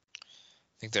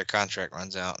think their contract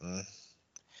runs out in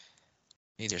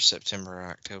either September or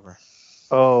October.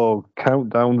 Oh, count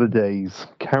down the days.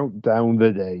 Count down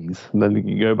the days. And then you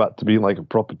can go back to being like a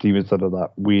proper team instead of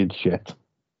that weird shit.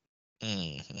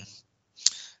 Mm-hmm.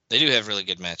 They do have really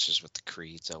good matches with the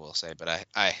Creeds, I will say, but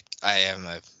I am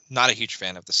not a huge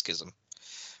fan of the Schism,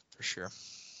 for sure.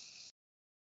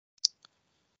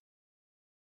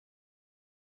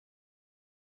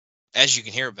 As you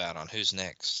can hear about on Who's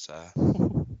Next,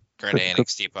 great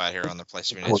NXT pod here on the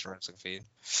PlayStation Wrestling feed.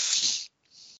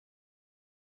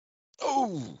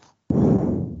 Oh,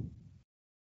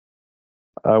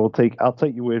 I'll take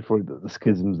your word for it that the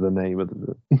Schism's the name of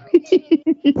the.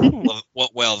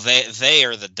 well, they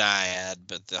are the dyad,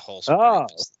 but the whole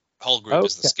group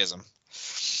is the Schism.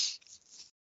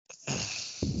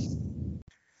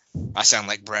 I sound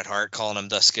like Bret Hart calling him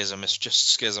the Schism. It's just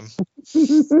Schism.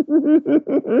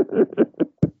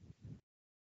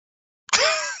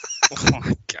 Oh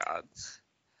my god.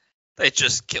 They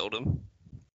just killed him.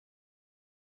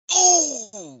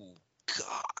 Oh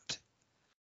god.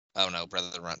 Oh no,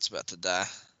 Brother the Runt's about to die.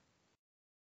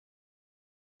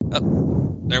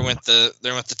 Oh, there went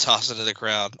the toss into the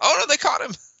crowd. Oh no, they caught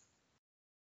him.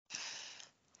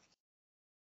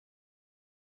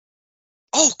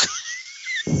 Oh god.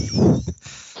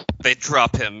 They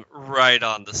drop him right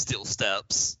on the steel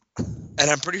steps. And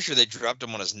I'm pretty sure they dropped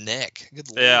him on his neck. Good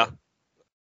lord. Yeah.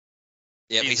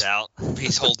 Yeah, he's out.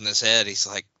 He's holding his head. He's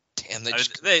like, damn,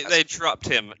 they dropped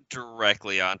him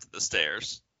directly onto the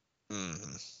stairs.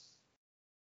 Mm-hmm.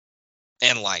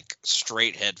 And like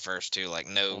straight head first too, like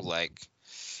no like.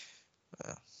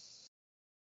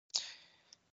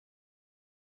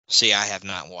 See, I have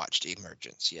not watched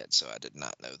Emergence yet, so I did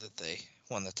not know that they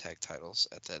won the tag titles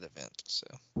at that event. So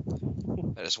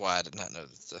that is why I did not know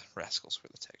that the Rascals were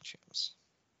the tag champs.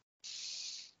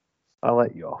 I'll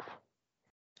let you off.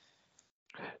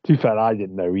 To be fair, I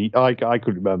didn't know. I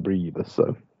couldn't remember either.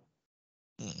 So,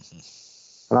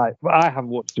 Mm-hmm. And I haven't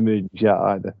watched Emergence yet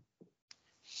either.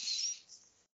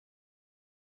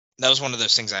 That was one of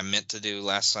those things I meant to do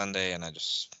last Sunday, and I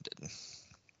just didn't.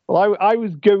 Well, I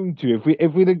was going to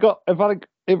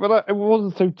if I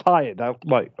wasn't so tired, I'd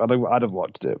have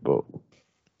watched it. But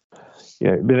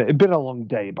yeah, it'd been a long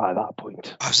day by that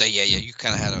point. I would say, yeah, you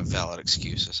kind of had a valid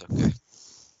excuse. It's okay.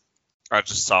 I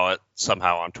just saw it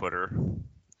somehow on Twitter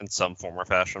in some form or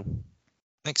fashion.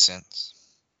 Makes sense.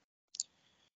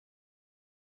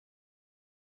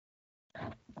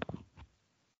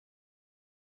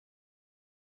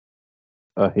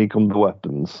 Here come the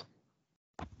weapons.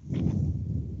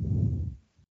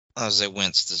 I would say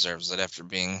Wentz deserves it after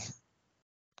being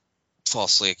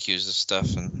falsely accused of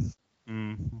stuff and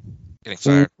Getting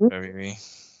fired from WWE.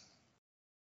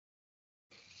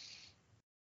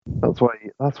 That's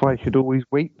why you should always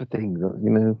wait for things.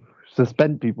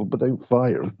 Suspend people, but don't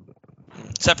fire them.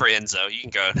 Except for Enzo, you can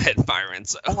go ahead and fire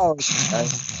Enzo. Oh,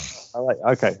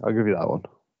 okay, I'll give you that one.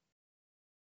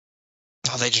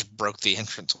 Oh, they just broke the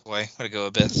entrance away. Way to go,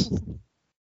 Abyss.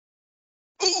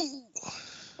 Ooh.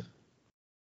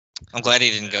 I'm glad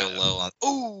he didn't go low on.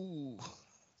 Ooh.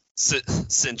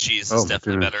 Sin Cheese is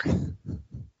definitely better.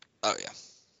 Oh, yeah.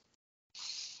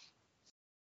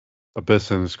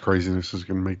 Abyss and his craziness is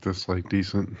going to make this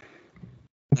decent.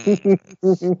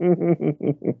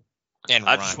 And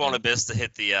I just want Abyss to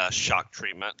hit the shock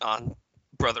treatment on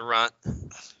Brother Runt.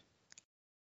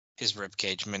 His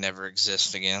ribcage may never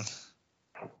exist again.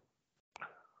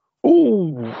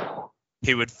 Ooh.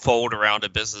 He would fold around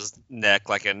Abyss's neck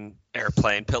like an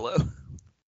airplane pillow.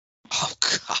 Oh,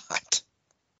 God.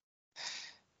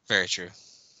 Very true.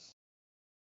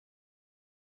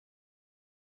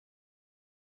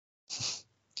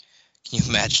 Can you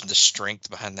imagine the strength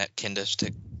behind that kendo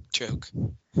stick choke?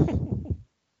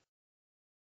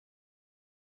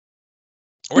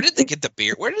 Where did they get the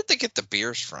beer? Where did they get the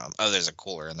beers from? Oh, there's a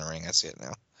cooler in the ring. I see it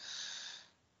now.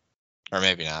 Or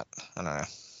maybe not. I don't know.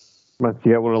 Must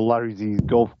get one of Larry Z's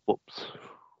golf clubs.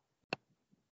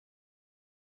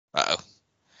 Uh-oh.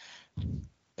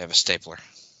 They have a stapler.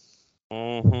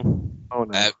 Mm-hmm. Oh,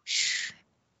 no. Ouch.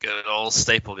 Good old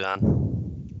staple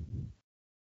gun.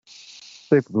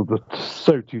 Staple guns are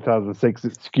so 2006,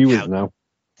 it's skewers now.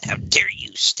 How dare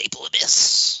you, Staple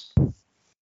Abyss?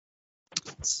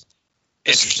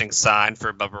 Interesting sign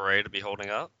for Bubba Ray to be holding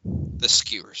up. The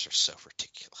skewers are so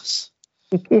ridiculous.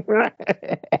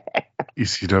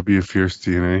 ECW Fierce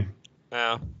DNA.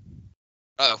 Yeah.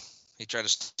 Oh, he tried to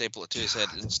staple it to his head.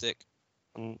 It didn't stick.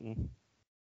 Mm-mm.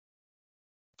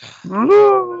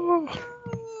 No.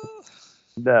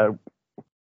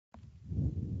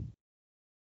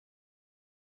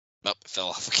 Nope, it fell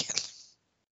off again.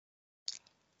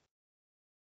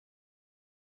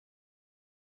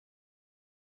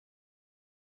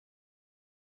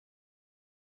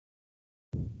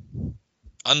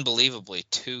 Unbelievably,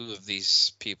 two of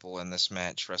these people in this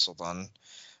match wrestled on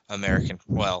American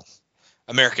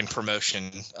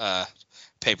promotion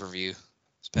pay-per-view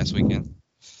this past weekend.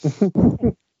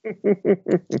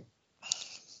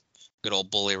 Good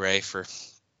old Bully Ray for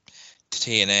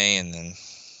TNA, and then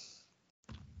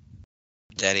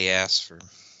Daddy Ass for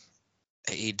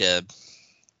AEW.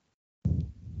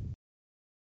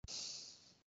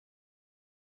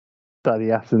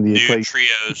 Daddy Ass in the New equation.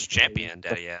 Trios champion,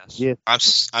 Daddy Ass. Yeah. I'm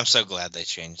so glad they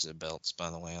changed the belts, by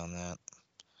the way, on that.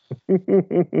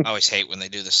 I always hate when they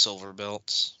do the silver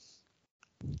belts.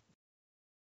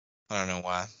 I don't know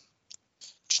why.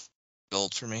 Just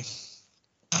gold for me.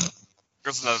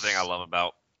 That's another thing I love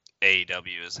about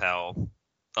AEW is how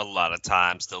a lot of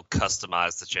times they'll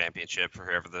customize the championship for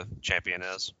whoever the champion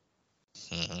is.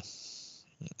 Mm-hmm.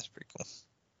 That's pretty cool.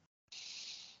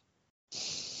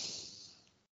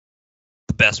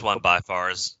 The best one by far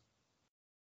is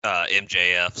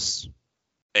MJF's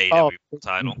AEW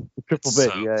title. Triple It's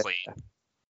bit, so yeah. clean.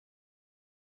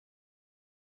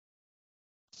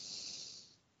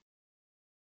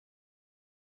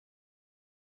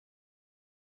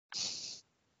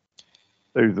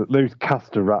 Those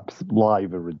caster raps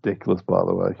live are ridiculous, by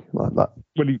the way. Like that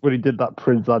when he did that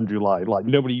Prince Andrew live, like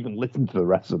nobody even listened to the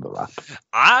rest of the rap.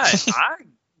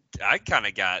 I kind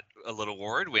of got a little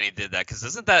worried when he did that because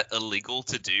isn't that illegal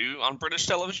to do on British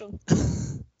television?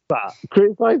 That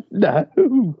criticize? No,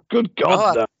 good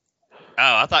God, no.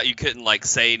 Oh, I thought you couldn't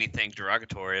say anything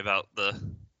derogatory about the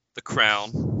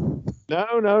crown.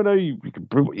 No. You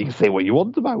can say what you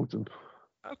want about him.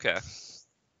 Okay.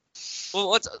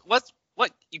 Well,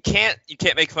 what you can't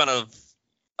make fun of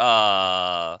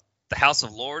the House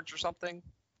of Lords or something?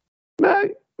 No,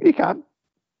 you can.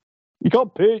 You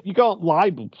can't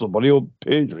libel somebody or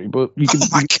perjury, but you can. Oh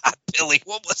my God, Billy,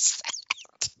 what was that?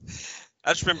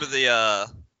 I just remember the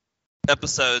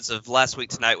episodes of Last Week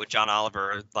Tonight with John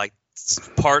Oliver.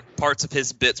 Parts of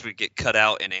his bits would get cut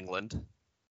out in England.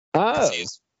 Oh.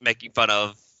 He's making fun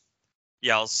of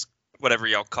y'all's whatever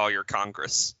y'all call your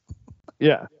Congress.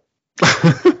 Yeah.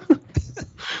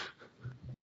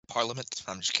 Parliament?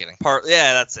 I'm just kidding.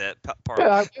 Yeah, that's it.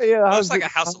 Parliament. Yeah. It's like a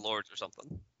House of Lords or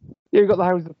something. Yeah, you've got the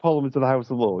House of Parliament and the House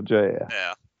of Lords, yeah.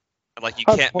 Yeah. And you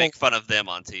can't make fun of them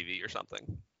on TV or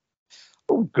something.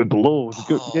 Oh, good Lord.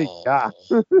 Good, yeah.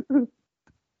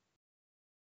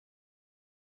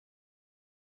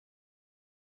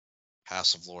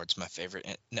 House of Lords, my favorite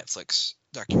Netflix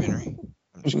documentary.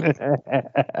 I'm just kidding.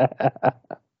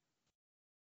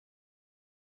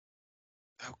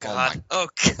 Oh God! Oh, Oh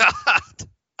God!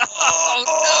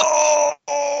 Oh,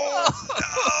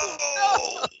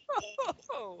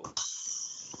 no!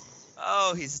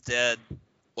 Oh, he's dead.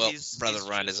 Well, Brother he's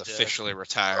Run is just dead. officially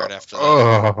retired after that.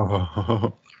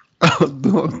 Oh,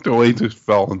 the way he just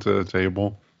fell into the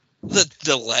table.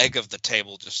 The leg of the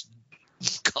table just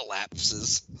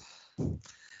collapses.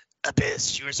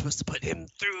 Abyss, you were supposed to put him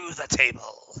through the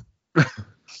table.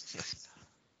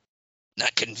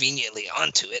 Not conveniently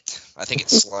onto it. I think it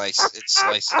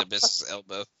sliced Abyss's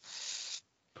elbow.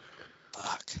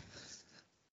 Fuck.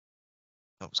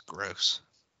 That was gross.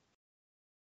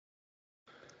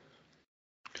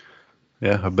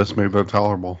 Yeah, Abyss made that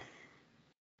tolerable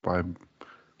by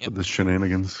the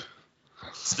shenanigans.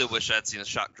 Still wish I'd seen a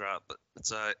shock drop, but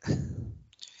it's alright.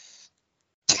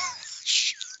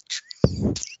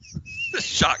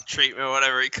 Shock treatment,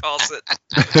 whatever he calls it.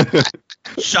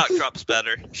 Shock drop's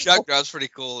better. Shock drop's pretty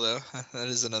cool, though. That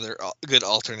is another good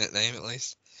alternate name, at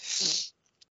least.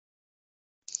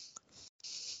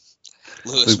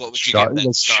 Lewis, what would you give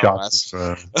that Star Wars?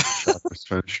 Shock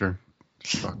finisher.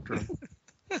 Shock drop.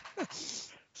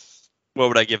 What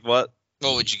would I give what?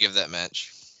 What would you give that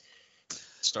match?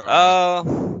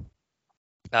 Probably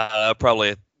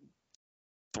a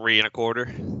 3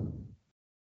 1/4.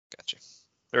 Gotcha.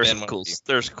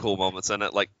 There's cool moments in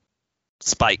it, like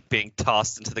Spike being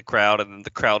tossed into the crowd and then the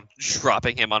crowd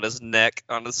dropping him on his neck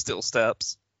on the steel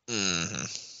steps. Mm-hmm.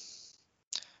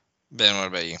 Ben, what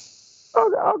about you?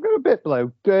 I'll go a bit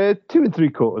below. 2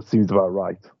 3/4 seems about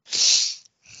right.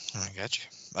 I gotcha.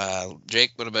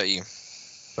 Jake, what about you?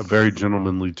 A very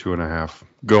gentlemanly 2.5.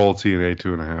 Goal TNA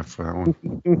 2.5 for that one.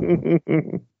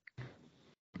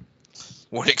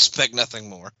 Would expect nothing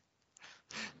more.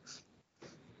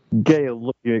 Gale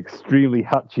looking extremely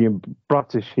hatchy and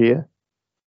bratish here.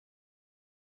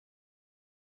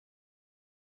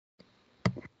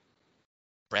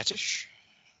 British?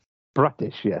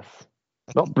 Bratish, yes.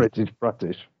 Not British,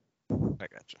 bratish. I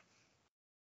gotcha.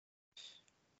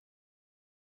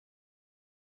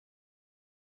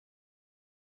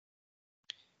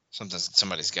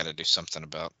 Somebody's got to do something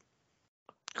about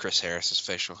Chris Harris's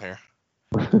facial hair.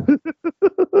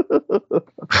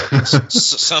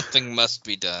 Something must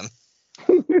be done.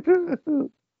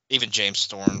 Even James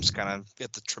Storm's kind of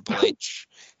got the Triple H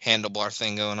handlebar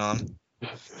thing going on.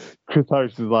 Chris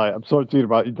Harris is like, I'm sorry to hear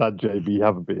about your dad, JB.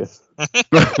 Have a beer.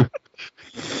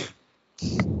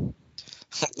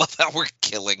 Love how we're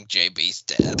killing JB's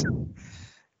dad.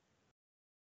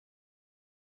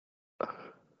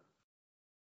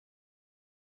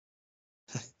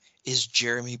 Is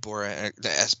Jeremy Borash?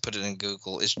 Let's put it in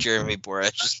Google. Is Jeremy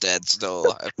Borash's dad still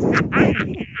alive?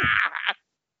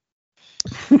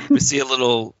 We see a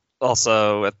little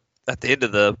also at the end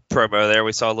of the promo there.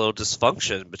 We saw a little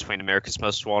dysfunction between America's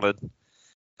Most Wanted.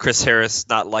 Chris Harris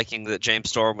not liking that James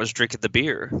Storm was drinking the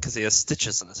beer because he has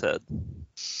stitches in his head.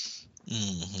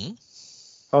 Mm-hmm.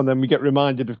 Oh, and then we get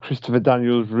reminded of Christopher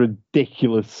Daniels'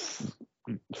 ridiculous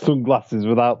sunglasses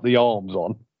without the arms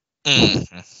on.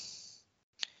 Mm-hmm.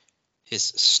 His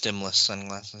stemless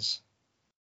sunglasses.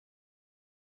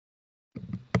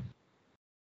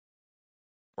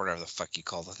 Whatever the fuck you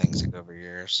call the things that go over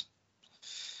your ears.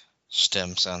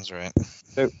 Stem sounds right.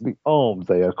 The arms,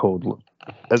 they are called.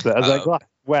 As a glass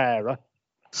wearer.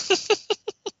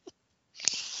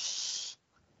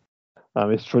 Miss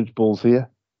Trudgeballs here.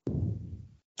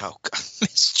 Oh, God.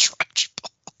 Miss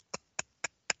Trudgeball.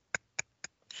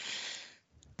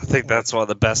 I think that's one of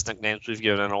the best nicknames we've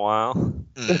given in a while.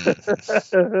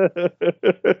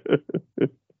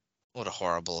 What a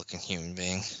horrible looking human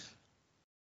being.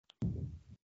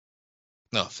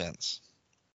 No offense.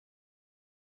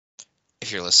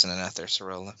 If you're listening out there,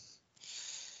 Sorolla.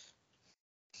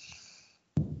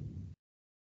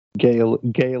 Gale,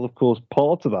 of course,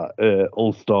 part of that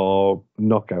All-Star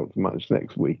knockout match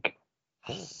next week.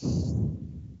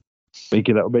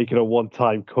 Making a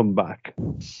one-time comeback.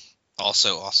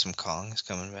 Also, Awesome Kong is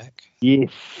coming back.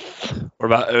 Yes. What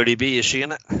about ODB? Is she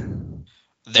in it?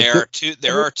 There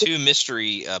are two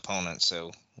mystery opponents,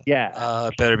 so yeah.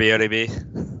 Better be ODB.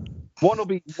 One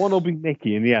will be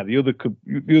Nikki, and the other could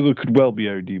well be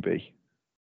ODB.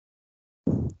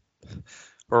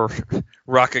 Or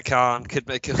Raka Khan could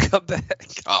make a comeback.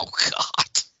 Oh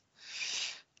God.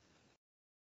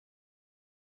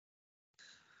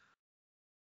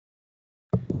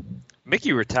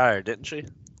 Mickey retired, didn't she?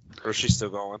 Or is she still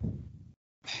going?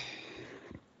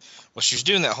 Well, she was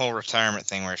doing that whole retirement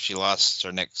thing where she lost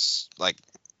her next,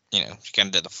 she kind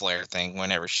of did the Flair thing.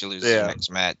 Whenever she loses her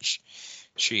next match,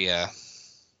 she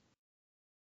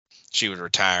would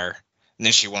retire, and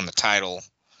then she won the title,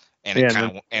 and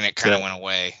it kind of went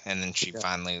away, and then she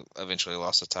eventually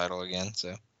lost the title again.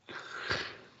 So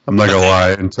I'm not gonna lie.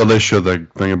 Until they showed the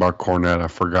thing about Cornette, I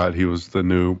forgot he was the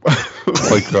new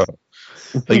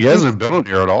he hasn't been on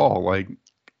here at all. Like,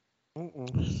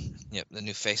 yep, the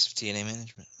new face of TNA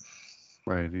management.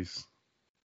 Right, he's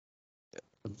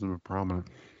prominent.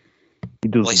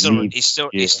 He's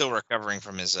still recovering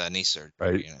from his knee surgery.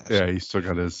 Right. Yeah, he's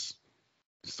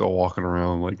still walking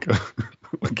around like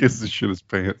it's the shit his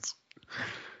pants.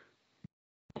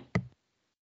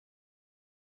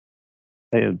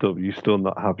 AMW still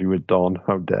not happy with Don.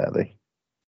 How dare they?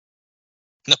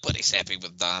 Nobody's happy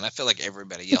with Don. I feel like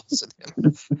everybody yells at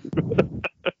him.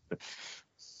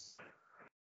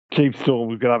 Chief Storm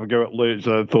was gonna have a go at Lurch,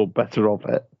 and I thought better of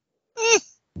it.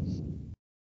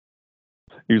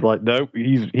 He was like, no,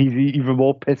 he's even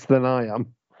more pissed than I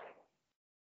am.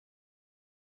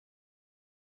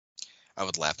 I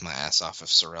would laugh my ass off if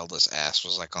Sorelda's ass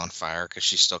was like on fire because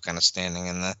she's still kind of standing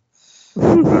in the.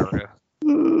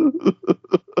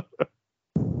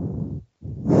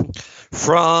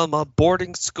 From a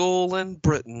boarding school in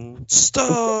Britain,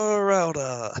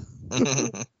 Starelda.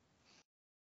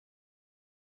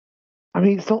 I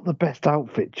mean, it's not the best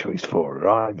outfit choice for her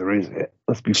either, is it?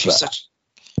 Let's be fair.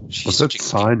 Was that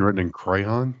sign written in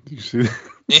crayon? Did you see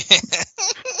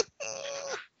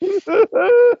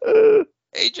that?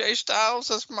 AJ Styles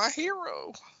is my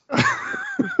hero. At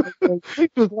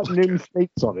least there's like no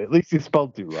mistakes on it. At least he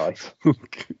spelled it right.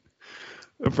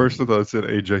 At first I thought it said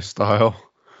AJ Style.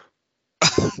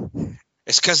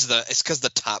 It's because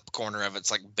the top corner of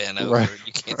it's like bent over. Right,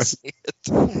 You can't see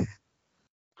it.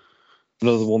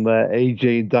 Another one there,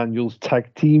 AJ and Daniels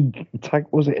tag team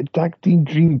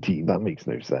dream team? That makes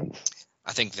no sense.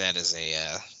 I think that is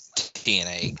a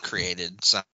TNA created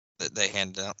sign that they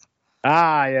handed out.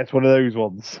 Ah, yes, one of those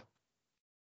ones.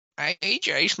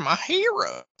 AJ's my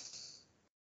hero.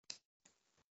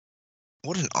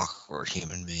 What an awkward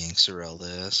human being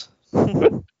Sorelda is.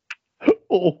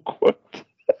 Awkward.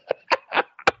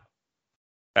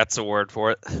 That's a word for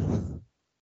it.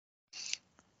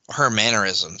 Her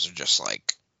mannerisms are just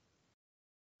like,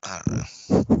 I don't know.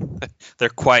 They're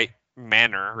quite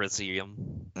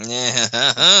mannerism.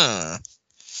 Yeah.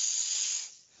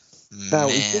 Now,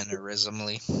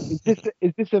 Mannerismly.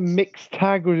 Is this a mixed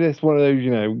tag, or is this one of those,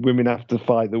 women have to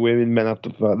fight the women, men have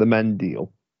to fight the men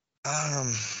deal?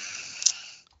 That's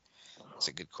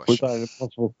a good question. Was that an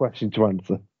impossible question to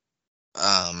answer?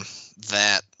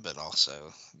 That, but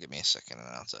also, give me a second and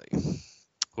I'll tell you.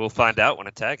 We'll find out when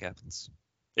a tag happens.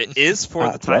 It is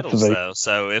for the titles, though,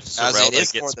 so if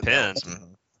Sorelda gets pinned,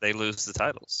 they lose the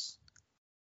titles.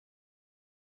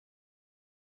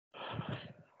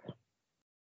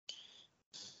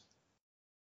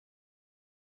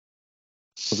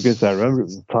 I was going to say, I remember it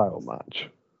was a title match.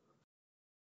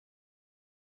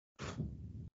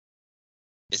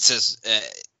 It says,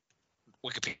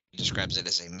 Wikipedia describes it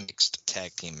as a mixed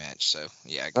tag team match, so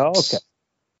yeah. Oh, okay.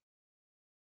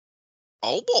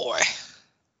 Oh boy.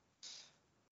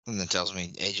 And then tells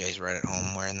me AJ's right at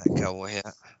home wearing that cowboy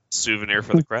hat. Souvenir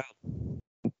for the crowd.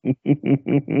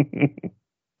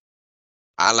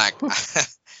 I like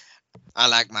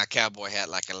my cowboy hat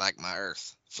like I like my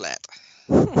earth, flat.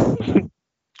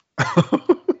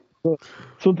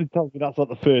 Something tells me that's not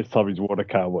the first time he's worn a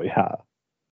cowboy hat.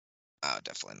 Oh,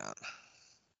 definitely not.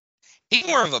 He's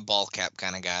more of a ball cap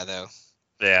kind of guy, though.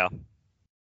 Yeah.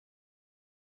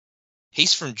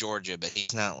 He's from Georgia, but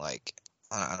he's not like,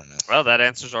 I don't know. Well, that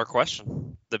answers our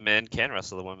question. The men can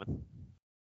wrestle the women.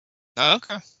 Oh,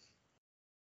 okay.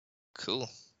 Cool.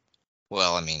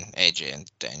 Well, I mean, AJ and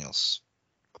Daniel's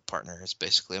partner is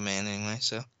basically a man anyway,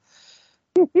 so.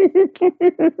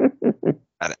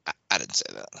 I didn't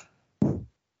say that.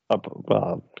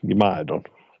 You might have done.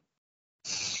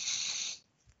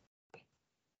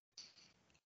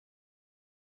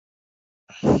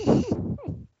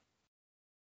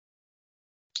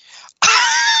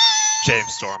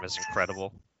 James Storm is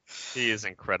incredible. He is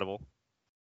incredible.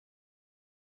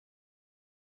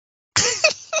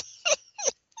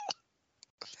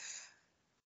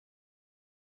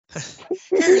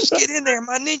 Harris, get in there.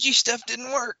 My ninja stuff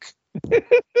didn't work.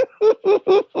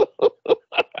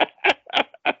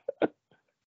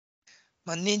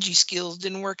 My ninja skills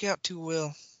didn't work out too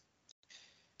well.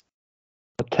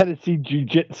 Tennessee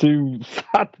Jiu-Jitsu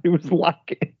sadly was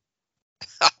lacking.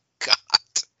 Oh, God.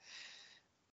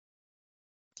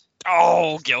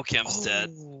 Oh, Gail Kim's dead.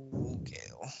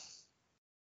 Gail.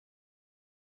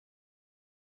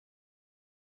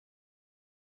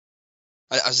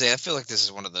 I feel like this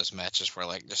is one of those matches where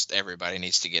like just everybody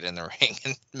needs to get in the ring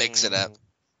and mix it up.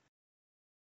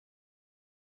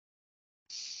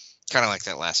 Kind of like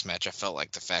that last match. I felt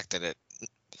like the fact that it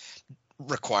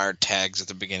required tags at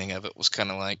the beginning of it was kind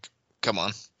of like, come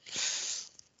on.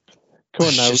 Come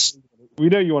on now. We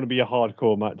know you want to be a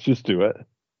hardcore match. Just do it.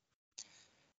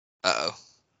 Uh-oh.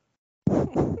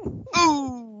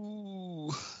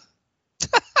 Ooh.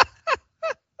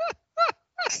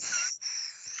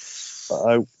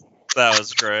 Uh-oh. That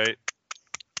was great.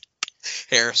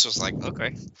 Harris was like,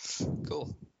 okay,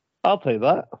 cool. I'll take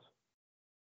that.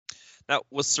 Now,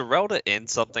 was Sorelda in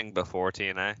something before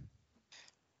TNA?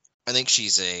 I think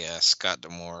she's a Scott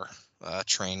D'Amore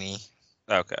trainee.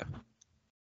 Okay.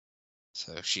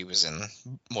 So she was in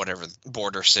whatever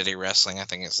Border City Wrestling, I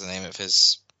think is the name of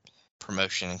his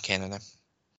promotion in Canada.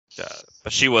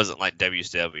 But she wasn't like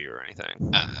WCW or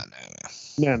anything.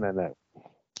 No. No.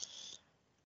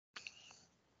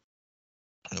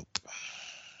 Nope.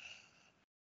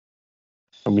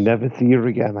 And we never see her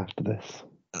again after this.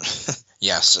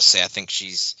 Yeah, so say I think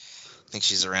she's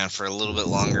around for a little bit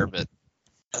longer, but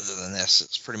other than this,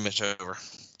 it's pretty much over.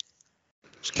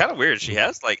 It's kind of weird. She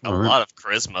has like a lot of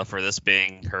charisma for this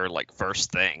being her like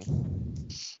first thing.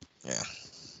 Yeah.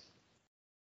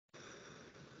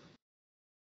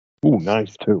 Ooh,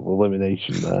 nice total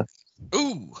elimination there.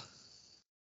 Ooh.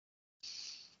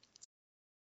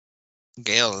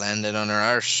 Gail landed on her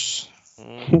arse.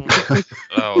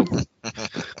 Oh.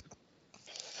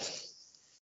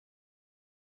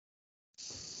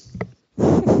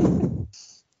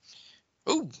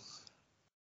 Ooh.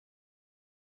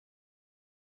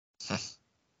 Oh.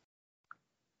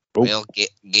 Well,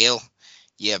 Gail,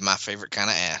 you have my favorite kind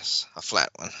of ass, a flat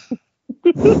one.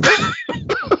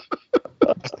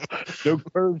 No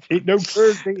curves here.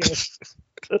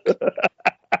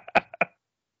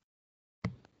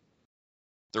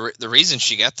 The reason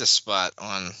she got this spot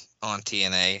on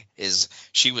TNA is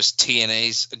she was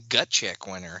TNA's gut check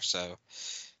winner, so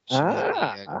she won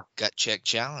a gut check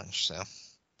challenge, so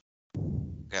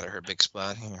got her big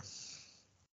spot here.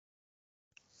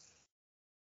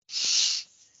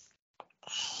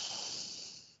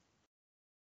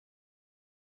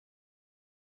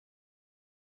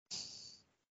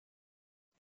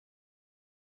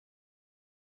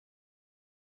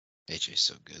 AJ's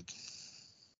so good.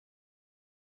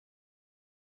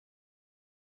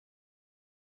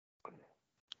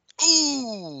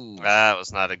 Ooh! That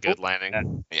was not a good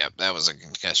landing. Yeah, that was a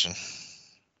concussion.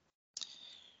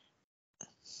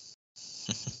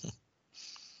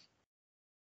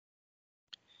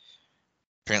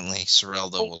 Apparently,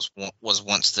 Sorelda was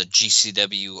once the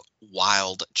GCW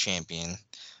Wild Champion,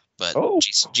 but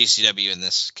GCW in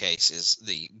this case is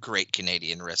the Great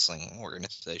Canadian Wrestling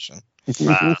Organization. So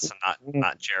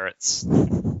not Jarrett's.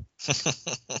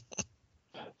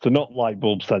 So not Light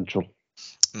Bulb Central.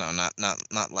 No,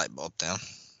 not Light Bulb Down.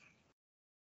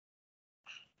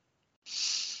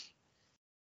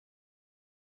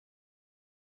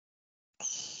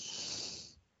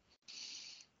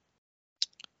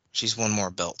 She's won more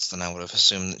belts than I would have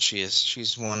assumed that she is.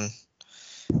 She's won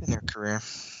in her career.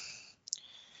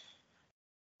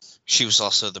 She was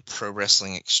also the Pro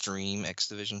Wrestling Extreme X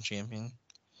Division champion.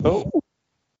 Oh.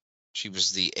 She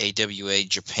was the AWA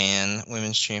Japan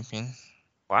Women's Champion.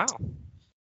 Wow.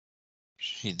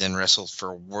 She then wrestled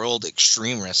for World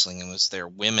Extreme Wrestling and was their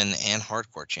Women and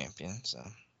Hardcore Champion. So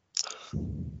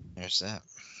there's that.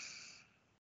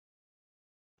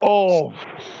 Oh.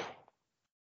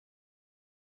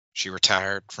 She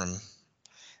retired from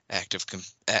active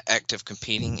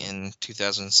competing in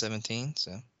 2017.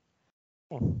 So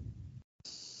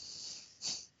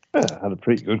Yeah, had a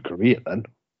pretty good career then.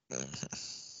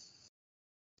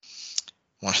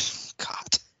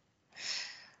 God,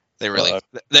 they really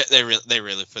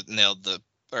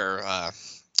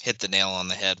hit the nail on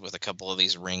the head with a couple of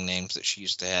these ring names that she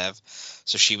used to have.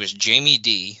 So she was Jamie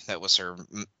D. That was her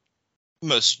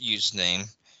most used name.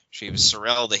 She was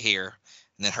Sorelda here.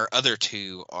 And then her other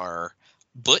two are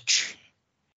Butch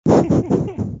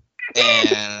and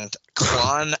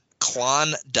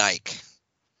Klondike.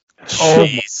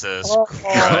 Jesus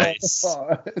Christ.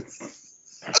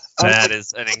 That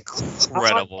is an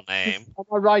incredible name. Am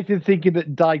I right in thinking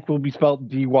that Dyke will be spelled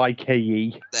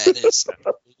D-Y-K-E? That is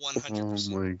 100%. Oh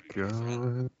my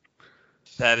god.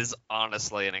 That is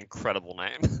honestly an incredible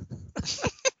name.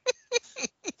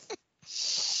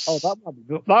 Oh,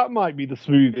 that might be the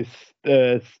smoothest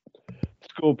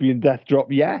Scorpion death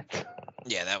drop yet.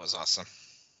 Yeah, that was awesome.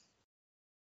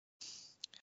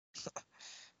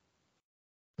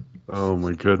 Oh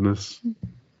my goodness.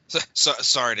 So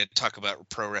sorry to talk about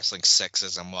pro wrestling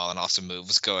sexism while an awesome move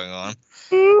was going on.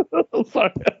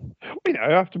 Sorry,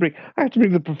 I have to bring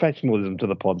the professionalism to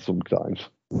the pod sometimes.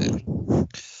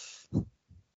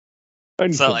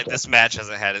 Only It's not like sometimes. this match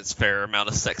hasn't had its fair amount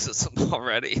of sexism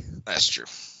already. That's true.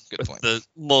 Good point. The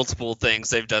multiple things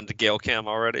they've done to Gail Kim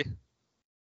already.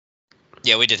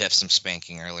 Yeah, we did have some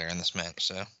spanking earlier in this match,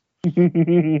 so that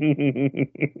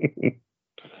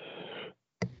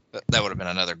would have been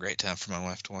another great time for my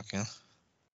wife to walk in.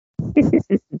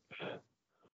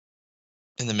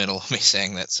 In the middle of me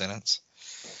saying that sentence.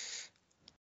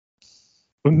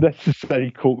 Unnecessary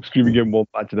corkscrewing in one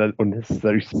match and then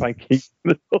unnecessary spanking.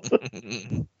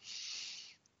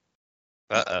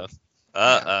 Uh-oh.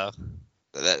 Uh-oh.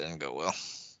 That didn't go well.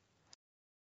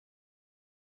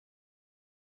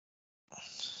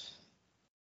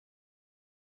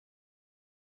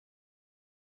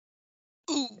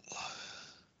 Ooh.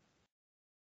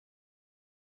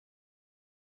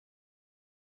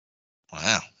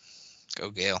 Wow.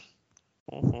 Go Gale.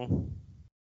 Mm-hmm.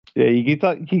 Yeah, you get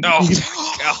that. Oh,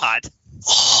 God.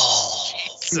 Oh.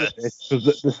 Jesus.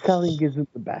 Because the selling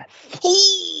isn't the best.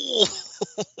 Oh.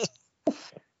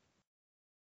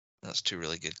 That's two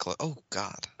really good oh,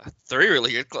 God. 3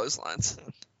 really good clotheslines.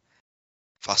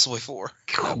 Possibly 4.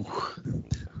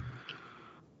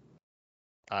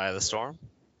 Eye of the Storm.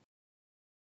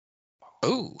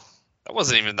 Oh. That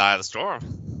wasn't even the Eye of the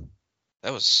Storm.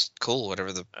 That was cool,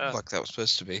 whatever the fuck that was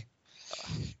supposed to be.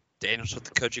 Daniels with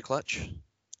the Koji clutch.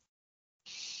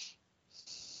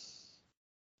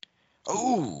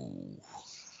 Oh.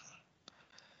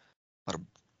 A lot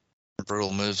of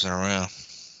brutal moves in a row.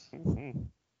 Mm-hmm.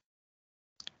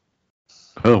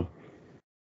 Oh.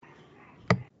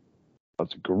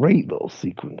 That's a great little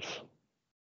sequence.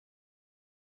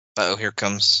 Uh-oh, here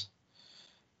comes...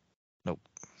 Nope.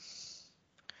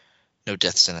 No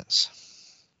death sentence.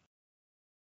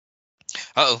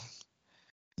 Uh-oh.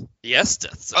 Yes,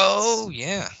 death sentence. Oh,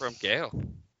 yeah. From Gale.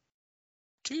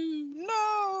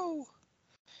 No!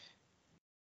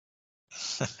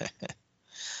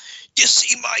 You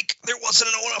see, Mike, there wasn't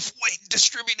enough weight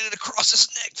distributed across his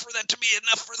neck for that to be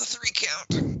enough for the 3 count.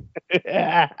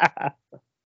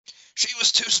 She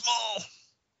was too small.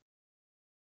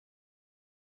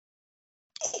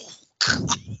 Oh,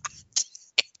 God.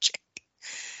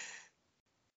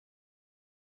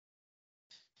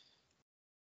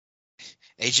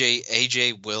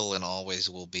 AJ will and always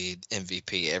will be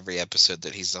MVP every episode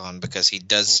that he's on because he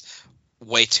does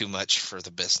way too much for the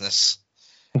business.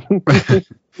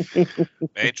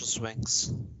 Angel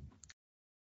swings.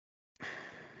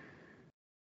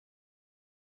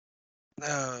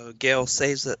 No, Gale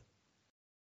saves it.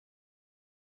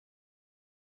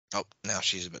 Oh, now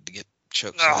she's about to get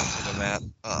choked Oh. onto the mat.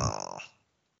 Oh.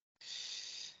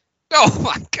 Oh,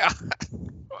 my God.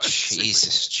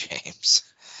 Jesus, James.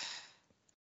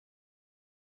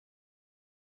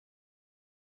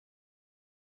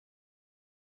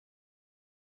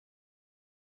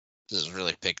 This has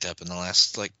really picked up in the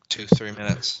last, 2-3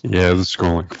 minutes. Yeah, this is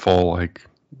going full,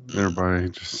 everybody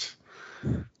just...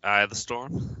 Eye of the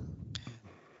Storm.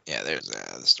 Yeah, there's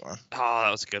the Storm. Oh,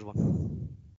 that was a good one.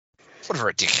 What a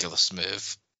ridiculous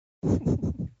move.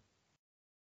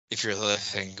 If you're really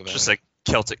thinking about Just it. like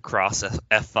Celtic Cross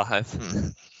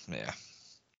F5. Yeah.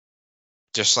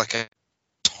 Just like a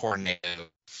tornado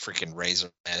freaking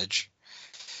razor edge.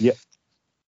 Yep.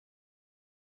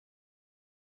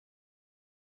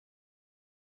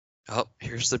 Oh,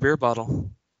 here's the beer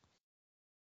bottle.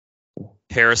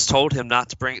 Harris told him not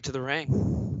to bring it to the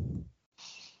ring.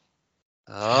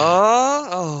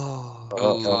 Oh,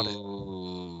 caught it.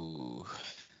 Ooh.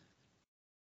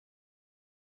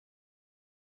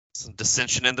 Some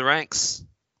dissension in the ranks.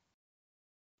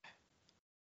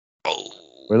 Oh.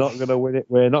 We're not gonna win it.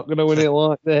 We're not gonna win it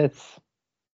like this.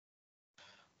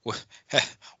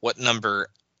 What number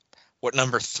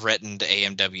threatened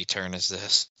AMW turn is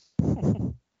this?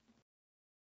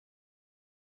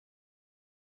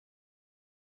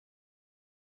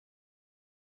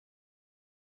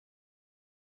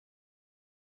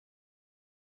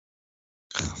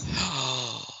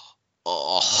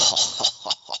 Oh.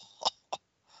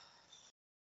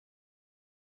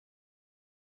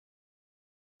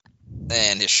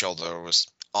 And his shoulder was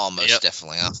almost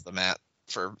definitely off the mat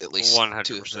for at least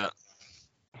 100%.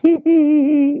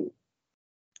 2%.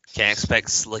 Can't expect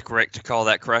Slick Rick to call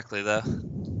that correctly, though.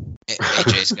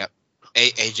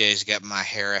 AJ's got my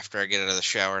hair after I get out of the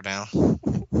shower now.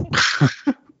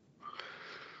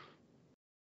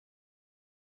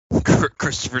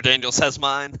 Christopher Daniels has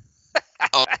mine.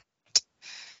 Oh.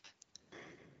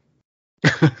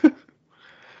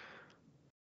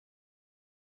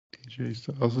 DJ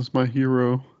Styles is my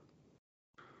hero.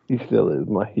 He still is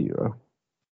my hero.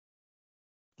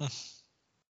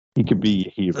 He could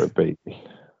be your hero, baby.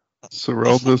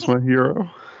 Sorrel is my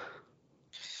hero.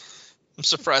 I'm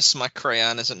surprised my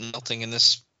crayon isn't melting in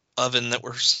this oven that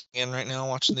we're in right now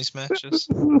watching these matches.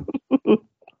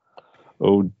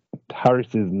 Oh, Harris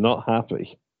is not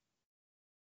happy.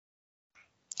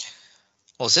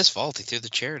 Well, it's his fault. He threw the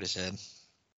chair at his head.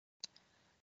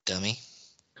 Dummy.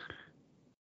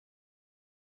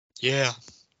 Yeah.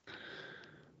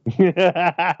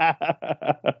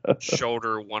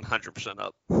 Shoulder 100%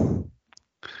 up.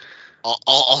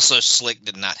 Also, Slick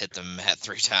did not hit the mat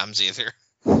 3 times either.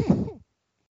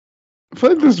 I feel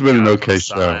like this has been an okay God's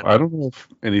show. sign. I don't know if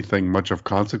anything much of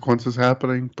consequence is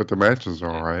happening, but the matches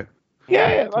are all right.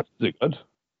 Yeah, that's good.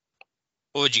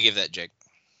 What would you give that, Jake?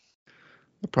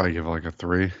 I'd probably give it like a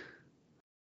 3. It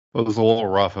was a little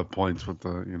rough at points with the,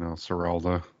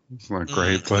 Serralda. It's not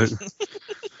great, but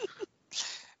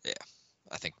yeah,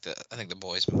 I think the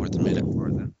boys more than made up for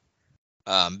it then.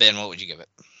 Ben, what would you give it?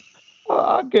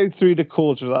 I'd go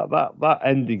 3.25. That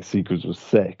ending sequence was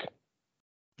sick.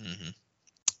 Mm-hmm.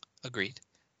 Agreed.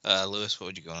 Lewis, what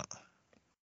would you go on?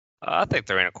 I think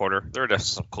 3.25. There are definitely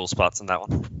some cool spots in that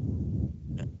one.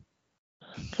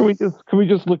 Can we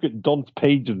just look at Don's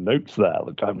page of notes there?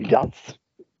 Look, I mean,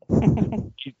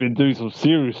 he's been doing some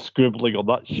serious scribbling on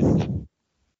that shit.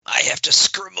 I have to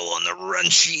scribble on the run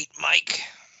sheet, Mike.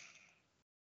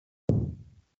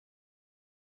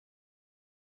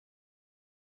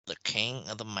 The king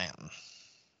of the mountain.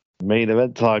 Main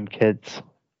event time, kids.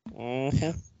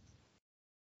 Mm-hmm.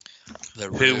 The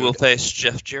Who will road, face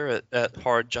Jeff Jarrett at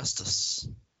Hard Justice?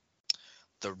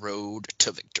 the road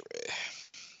to victory.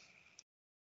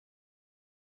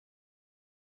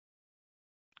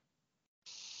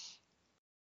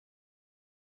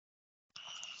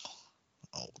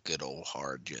 Oh, good old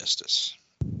Hard Justice.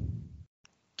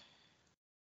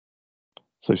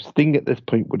 So Sting at this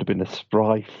point would have been a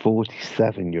spry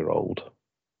 47-year-old.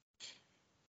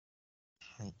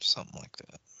 Something like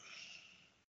that.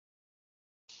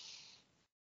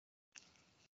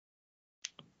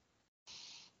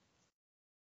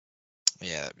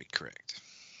 Yeah, that'd be correct.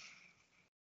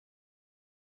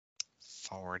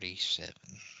 47.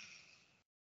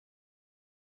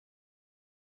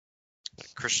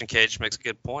 Christian Cage makes a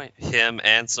good point. Him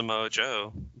and Samoa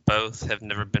Joe both have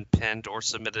never been pinned or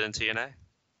submitted in TNA.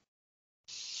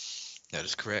 That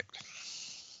is correct.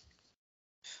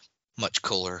 Much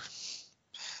cooler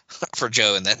for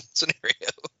Joe in that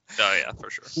scenario. Oh, yeah, for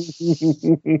sure.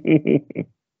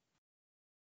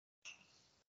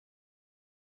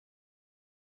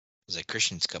 That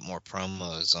Christian's got more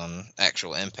promos on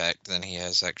actual Impact than he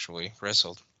has actually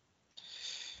wrestled.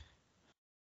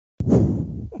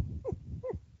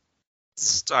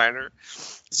 Steiner.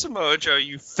 Samoa Joe,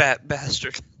 you fat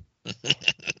bastard.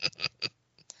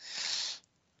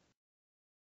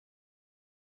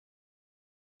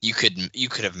 You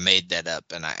could have made that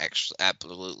up, and I actually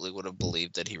absolutely would have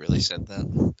believed that he really said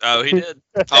that. Oh, he did.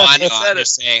 Oh, I know.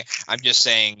 He I'm just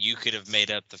saying you could have made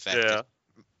up the fact Yeah. that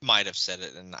might have said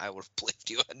it, and I would have believed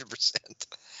you 100%.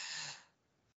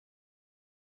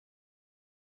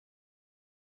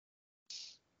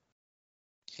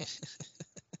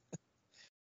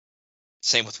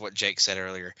 Same with what Jake said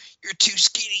earlier. You're too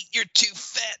skinny, you're too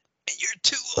fat, and you're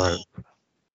too Right. old.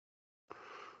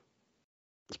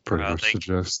 it's pretty Well, I much think-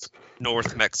 suggest.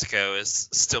 North Mexico is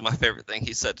still my favorite thing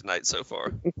he said tonight so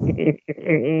far.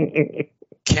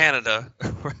 Canada,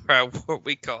 what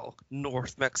we call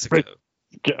North Mexico.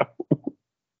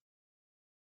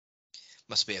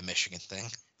 Must be a Michigan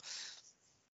thing.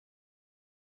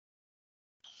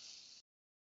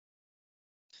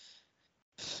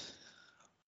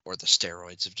 Or the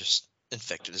steroids have just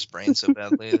infected his brain so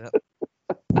badly that.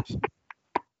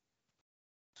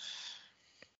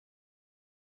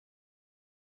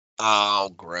 Oh,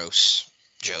 gross.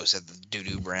 Joe's had the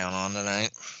doo-doo brown on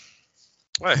tonight.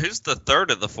 Wait, who's the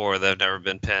third of the four that have never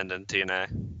been pinned in TNA?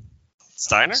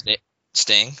 Steiner?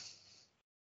 Sting.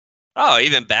 Oh,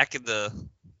 even back in the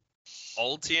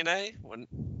old TNA? When...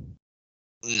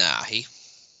 Nah, he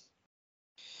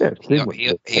Yeah,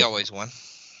 he always won.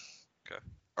 Okay.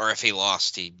 Or if he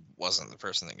lost, he wasn't the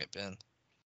person that got pinned.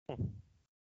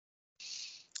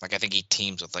 Like, I think he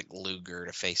teams with, like, Luger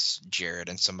to face Jarrett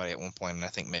and somebody at one point, and I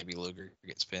think maybe Luger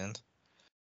gets pinned.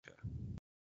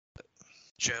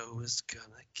 Joe is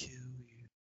gonna kill you.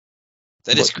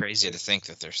 That is crazy to think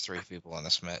that there's 3 people on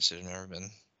this match that have never been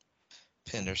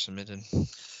pinned or submitted.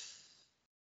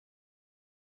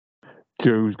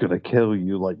 Joe's gonna kill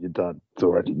you like your dad's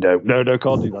already. No,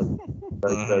 can't do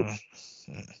that.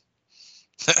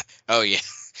 No. Oh, yeah.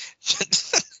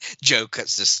 Joe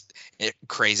cuts this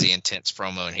crazy intense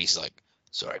promo, and he's like,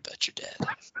 sorry about your dad.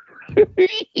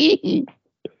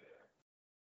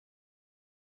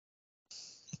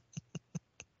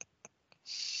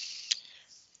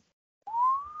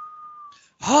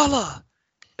 Holla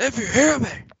if you hear me.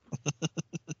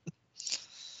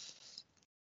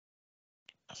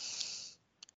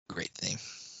 Great theme.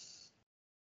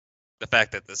 The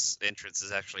fact that this entrance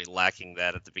is actually lacking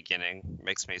that at the beginning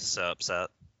makes me so upset.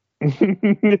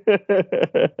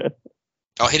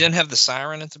 Oh, he didn't have the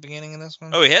siren at the beginning of this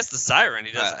one? Oh, he has the siren.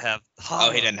 He doesn't have.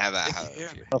 Oh, he didn't have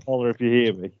that. I'll holler if you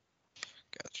hear me.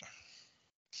 Gotcha.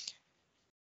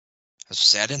 I was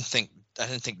say I didn't think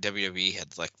WWE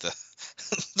had like the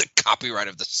the copyright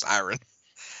of the siren.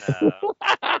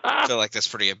 I feel like that's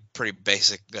pretty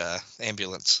basic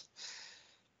ambulance.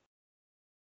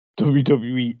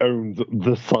 WWE owns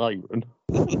the siren.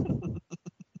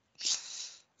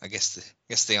 I guess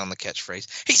they own the catchphrase.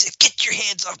 He said, "Get your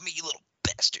hands off me, you little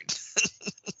bastard."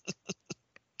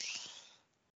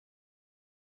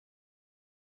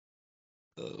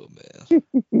 Oh man.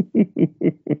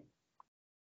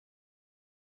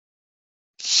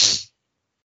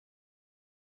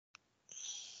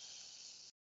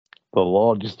 The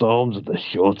largest arms and the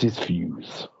shortest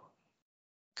fuse.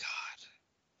 God.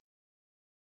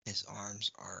 His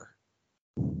arms are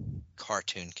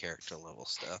cartoon character level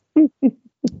stuff.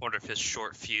 Wonder if his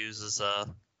short fuse is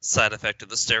a side effect of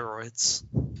the steroids.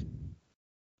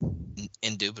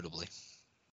 Indubitably.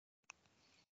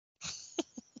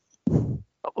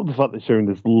 I love the fact they're showing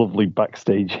this lovely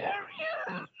backstage area.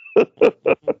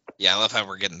 Yeah, I love how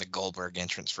we're getting the Goldberg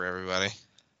entrance for everybody.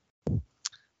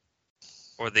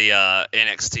 Or the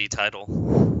NXT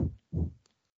title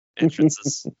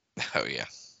entrances. Oh yeah.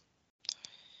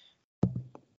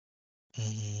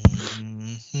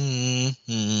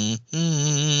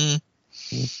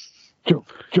 Joe.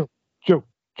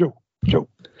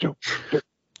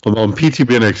 Well, on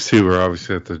PTB NXT, we're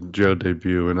obviously at the Joe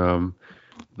debut, and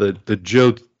the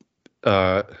Joe,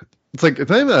 it's like it's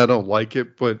not even that I don't like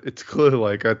it, but it's clearly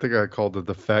like I think I called it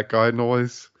the fat guy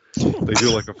noise. They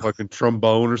do like a fucking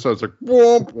trombone or something. It's like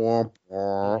womp womp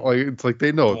womp. Like it's like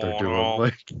they know what they're doing.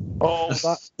 Like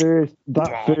that first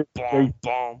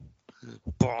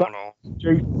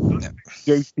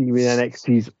Joe theme in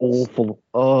NXT is awful.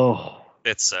 Oh,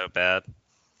 it's so bad.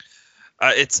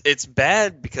 It's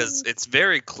bad because it's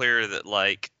very clear that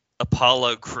like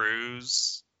Apollo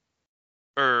Crews,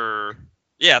 I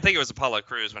think it was Apollo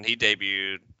Crews when he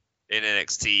debuted in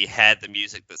NXT had the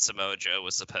music that Samoa Joe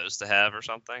was supposed to have or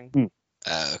something.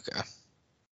 Okay.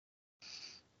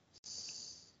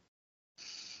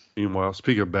 meanwhile,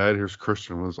 speaking of bad, here's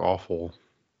Christian with his awful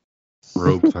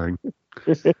robe thing.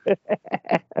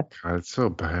 God, it's so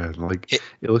bad. Like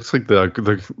it looks like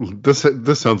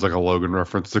this sounds like a Logan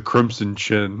reference. The Crimson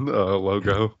Chin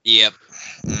logo. Yep.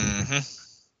 Mm-hmm.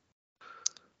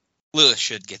 Lewis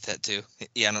should get that too.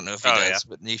 Yeah, I don't know if he does,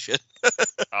 but he should.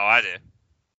 Oh, I do.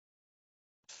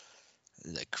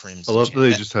 The Crimson. I love that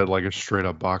they just had like a straight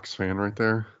up box fan right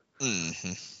there.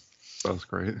 Mm-hmm. That was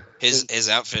great. His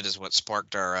outfit is what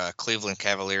sparked our Cleveland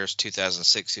Cavaliers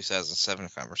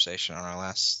 2006-2007 conversation on our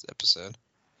last episode.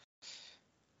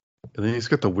 And then he's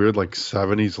got the weird like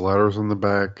 70s letters on the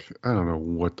back. I don't know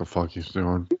what the fuck he's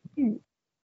doing.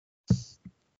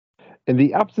 In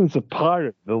the absence of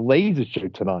Pirate, the laser show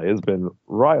tonight has been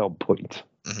right on point.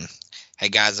 Mm-hmm. Hey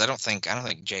guys, I don't think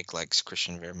Jake likes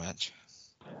Christian very much.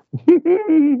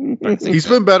 He's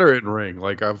been better in ring.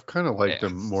 Like I've kind of liked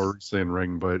him more recently in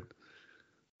ring, but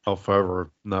however,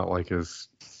 not like his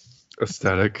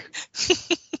aesthetic.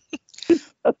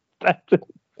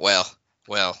 Well,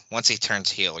 once he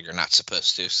turns heel, you're not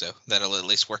supposed to, so that'll at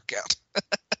least work out.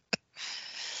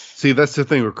 See, that's the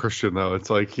thing with Christian, though.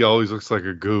 It's like he always looks like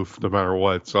a goof no matter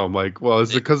what. So I'm like, well, is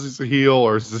it because he's a heel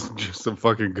or is this just a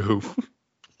fucking goof?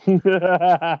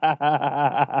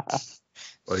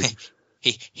 Like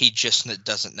he just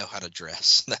doesn't know how to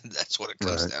dress. That's what it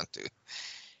comes down to.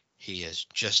 He is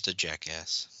just a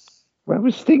jackass. Where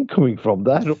was Sting coming from?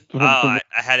 I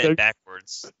had it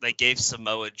backwards. They gave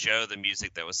Samoa Joe the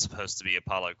music that was supposed to be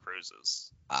Apollo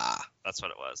Crews's. That's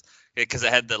what it was. Because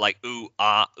it had the like ooh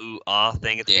ah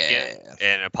thing at the beginning,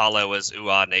 and Apollo was ooh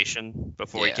ah nation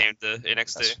before he came to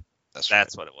NXT. That's right.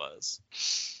 What it was.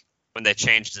 When they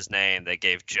changed his name, they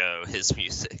gave Joe his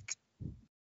music.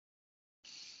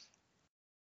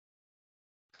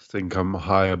 Sting come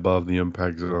high above the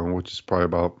impact zone, which is probably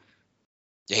about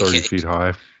 30 feet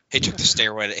high. He took the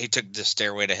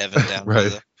stairway to heaven down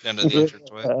right. down to the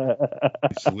entranceway.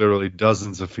 He's literally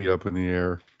dozens of feet up in the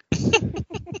air.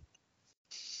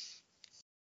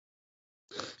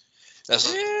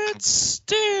 It's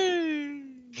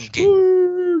Sting.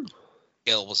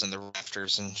 Gail was in the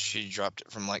rafters and she dropped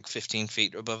it from like 15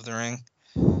 feet above the ring.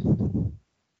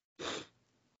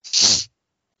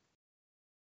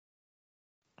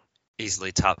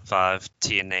 Easily top 5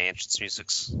 TNA entrance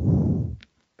musics.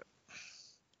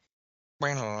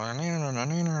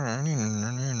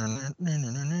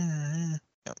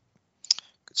 Yep.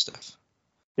 Good stuff.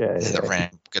 Yeah, And the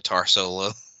random guitar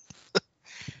solo.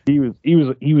 He was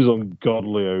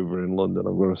ungodly over in London,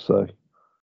 I'm gonna say.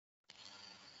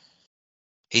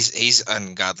 He's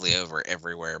ungodly over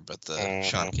everywhere but the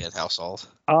Sean Kidd household.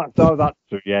 So that's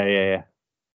true. Yeah.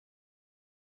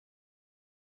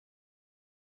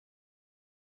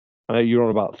 I know you were on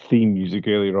about theme music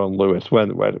earlier on, Lewis. When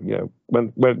they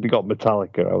got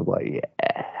Metallica, I was like,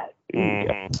 yeah.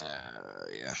 Yeah,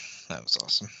 that was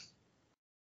awesome.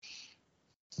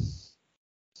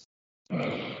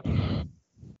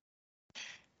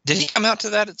 Did he come out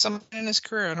to that at some point in his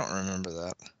career? I don't remember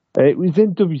that. It was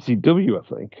in WCW, I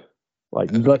think.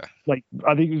 Okay. Like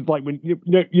I think it was like when you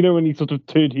know when he sort of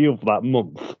turned heel for that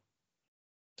month.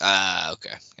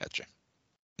 Okay, gotcha.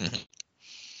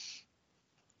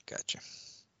 Gotcha.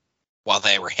 While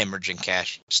they were hemorrhaging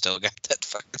cash, still got that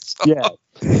fucking song. Yeah.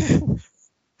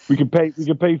 we could pay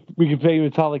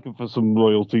Metallica for some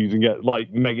royalties and get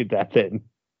like Megadeth in.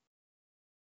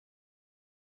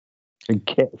 And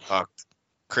Kiss.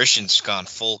 Christian's gone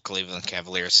full Cleveland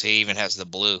Cavaliers. He even has the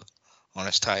blue on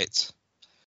his tights.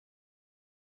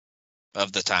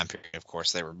 Of the time period, of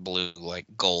course, they were blue, like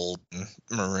gold and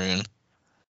maroon.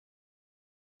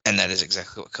 And that is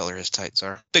exactly what color his tights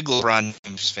are. Big LeBron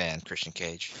James fan, Christian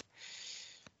Cage.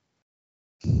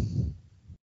 I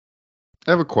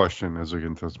have a question as we get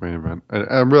into this main event. And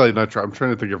I'm really not trying. I'm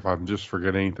trying to think if I'm just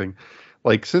forgetting anything.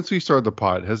 Like, since we started the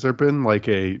pod, has there been like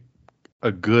a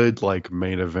good like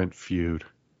main event feud,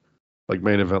 like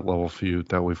main event level feud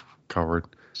that we've covered?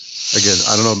 Again,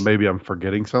 I don't know. Maybe I'm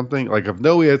forgetting something. Like, I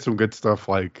know we had some good stuff,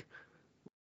 like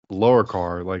lower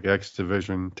card, like X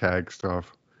Division tag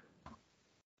stuff.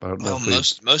 Well,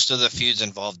 most of the feuds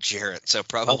involve Jarrett, so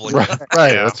probably right.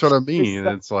 Yeah. That's what I mean.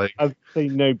 It's like I'd say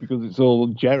no because it's all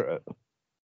Jarrett.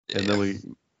 And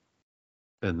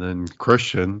then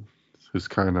Christian, who's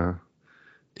kind of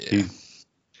he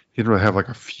didn't really have like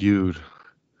a feud.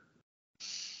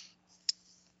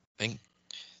 I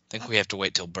think we have to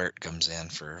wait till Bert comes in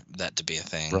for that to be a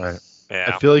thing. Right.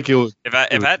 Yeah. I feel like it would. If I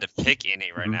had to pick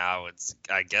any right now,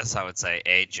 I guess I would say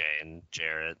AJ and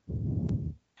Jarrett.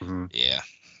 Mm-hmm. Yeah.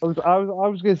 I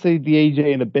was going to say the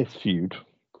AJ and Abyss feud.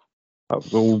 That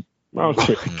was all.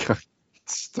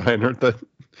 Steiner, that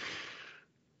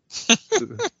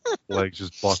legs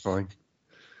just buckling.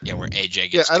 Yeah, where AJ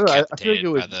gets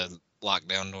decapitated by the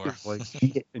lockdown door. Like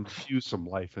infuse some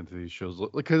life into these shows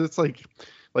because it's like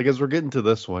as we're getting to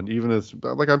this one, even as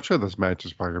like I'm sure this match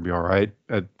is probably gonna be all right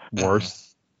at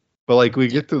worst, but like we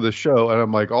get through the show and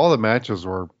I'm like all the matches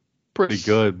were pretty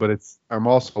good, but I'm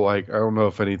also like I don't know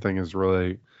if anything is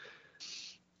really,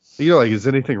 like is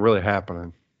anything really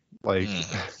happening? Like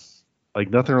like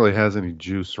nothing really has any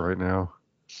juice right now.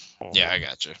 Yeah, I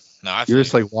got you. No, you're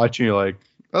just like watching. You're like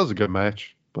that was a good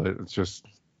match, but it's just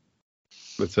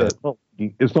that's it.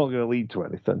 It's not going to lead to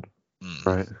anything,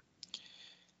 right?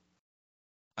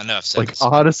 I know I've said like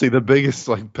honestly, the biggest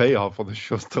like payoff on the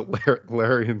show is the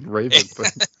Larry and Raven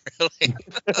thing. Really?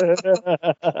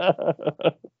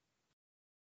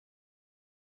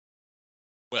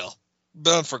 Well,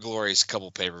 Bound for Glory is a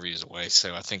couple pay-per-views away,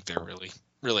 so I think they're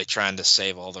really trying to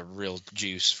save all the real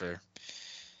juice for.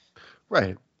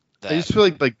 Right. That. I just feel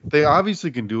like they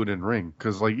obviously can do it in ring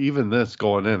because like even this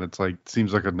going in, it's like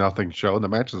seems like a nothing show. And the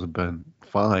matches have been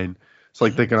fine. It's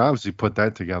like they can obviously put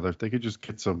that together. If they could just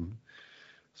get some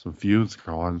feuds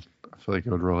going, I feel like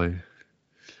it would really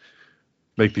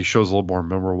make these shows a little more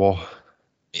memorable.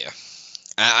 Yeah,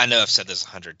 I know I've said this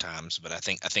 100 times, but I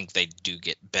think they do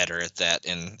get better at that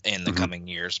in the coming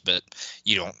years. But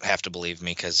you don't have to believe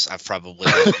me because I've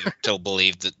probably still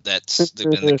believed that's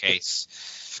been the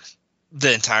case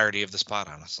the entirety of the spot,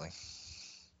 honestly.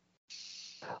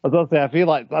 I was going to say, I feel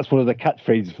like that's one of the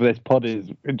catchphrases for this pod is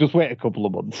just wait a couple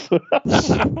of months.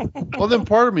 Well, then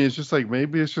part of me is just like,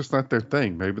 maybe it's just not their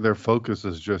thing. Maybe their focus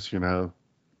is just,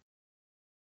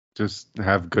 just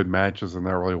have good matches and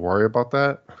not really worry about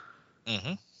that.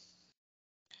 Mm-hmm.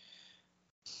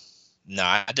 No,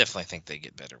 I definitely think they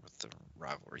get better with the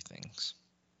rivalry things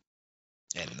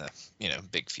and the,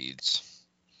 big feuds.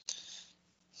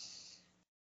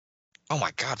 Oh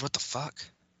my God, what the fuck?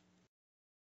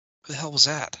 Who the hell was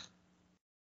that?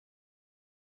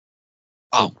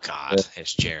 Oh God,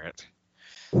 it's Jarrett.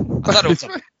 I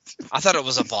thought it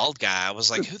was a bald guy. I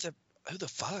was like, who the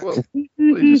fuck? Well,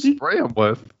 you just spray him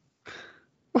with.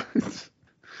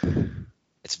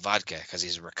 It's vodka because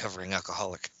he's a recovering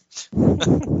alcoholic.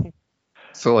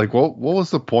 So, like, what was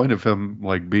the point of him,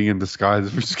 like, being in disguise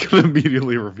if he's just going to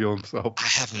immediately reveal himself? I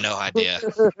have no idea.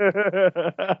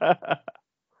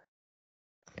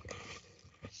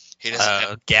 He doesn't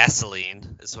have...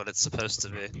 Gasoline is what it's supposed to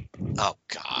be. Oh,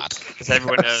 God. Because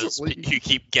everyone knows you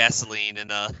keep gasoline in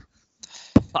a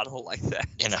bottle like that.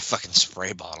 In a fucking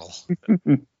spray bottle.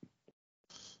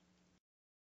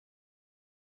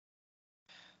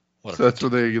 So that's where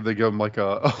they give him like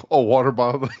a water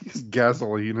bottle that has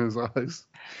gasoline in his eyes.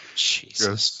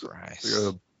 Jesus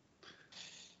Christ.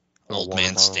 Old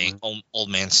man Sting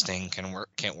can't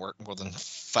work more than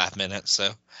 5 minutes.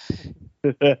 So.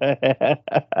 All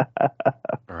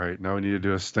right, now we need to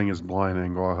do a Sting is blind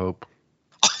angle. I hope.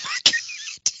 Oh my God,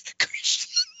 Christian!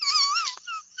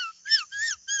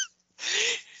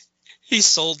 He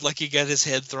sold like he got his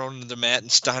head thrown into the mat,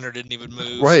 and Steiner didn't even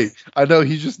move. Right, I know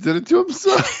he just did it to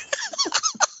himself.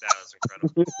 That was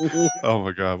incredible. Oh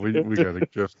my God, we gotta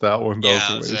gift that one. Yeah,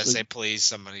 I was gonna say, please,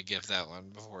 somebody gift that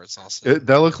one before it's all said.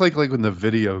 That looked like when the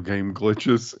video game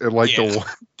glitches and like the one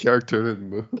character didn't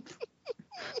move.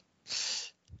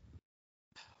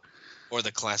 Or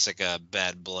the classic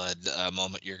bad blood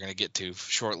moment you're gonna get to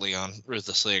shortly on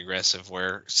Ruthlessly Aggressive,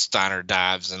 where Steiner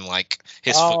dives and like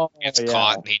his foot gets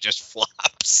caught and he just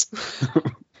flops.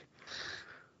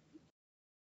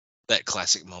 That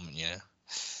classic moment, yeah.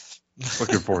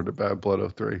 Looking forward to Bad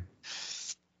Blood 03.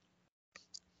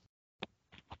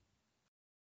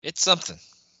 It's something.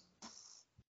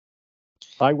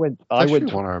 I went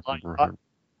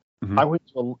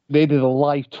to they did a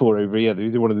live tour over here. They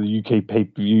did one of the UK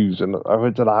pay-per-views, and I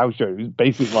went to the house show. It was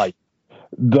basically like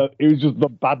it was just the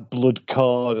Bad Blood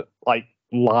card, like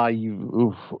live.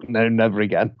 Oof, no, never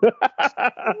again.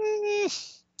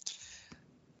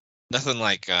 Nothing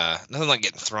like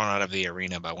getting thrown out of the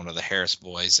arena by one of the Harris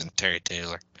boys and Terry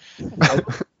Taylor.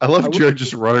 I love Jared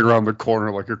just running around the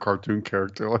corner like a cartoon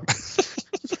character. Like.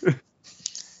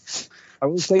 I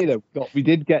will say though, we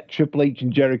did get Triple H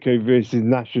and Jericho versus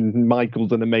Nash and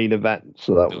Michaels in the main event,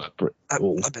 so that was pretty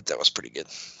cool. I bet that was pretty good.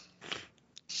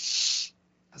 That's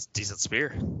a decent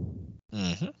spear.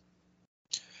 Mm-hmm.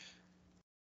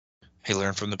 He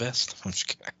learned from the best. I'm just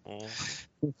kidding.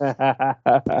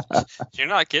 You're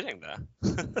not kidding, though.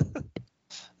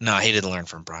 No, he didn't learn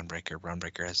from Braun Breaker. Braun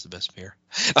Breaker has the best spear.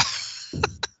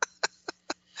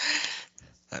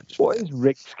 What is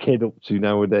Rick's kid up to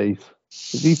nowadays?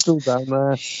 Is he still down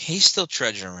there? He's still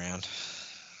trudging around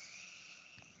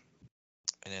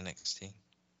in NXT.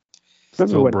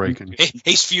 Still breaking.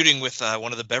 He's feuding with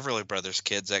one of the Beverly Brothers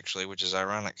kids, actually, which is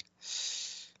ironic.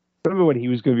 Remember when he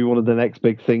was going to be one of the next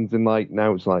big things, and like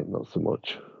now it's like not so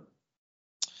much.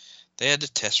 They had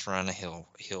to test run a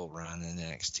heel run in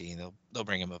NXT. They'll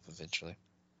bring him up eventually.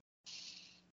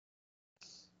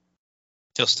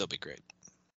 He'll still be great.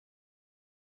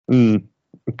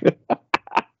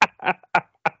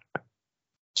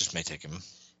 Just may take him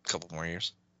a couple more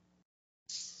years.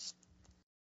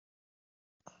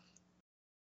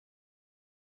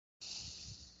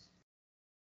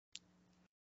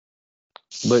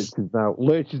 Lurch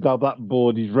is now that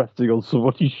board. He's resting on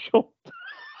somebody's shoulder.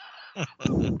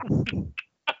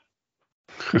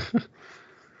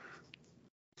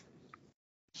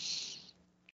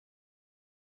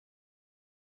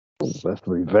 That's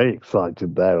to be very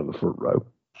excited there on the front row.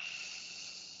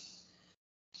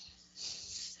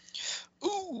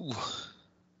 Ooh.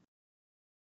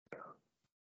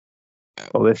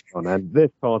 Oh, this can't end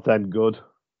good.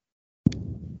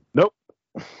 Nope.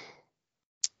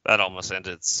 That almost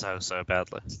ended so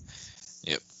badly.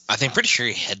 Yep. I think pretty sure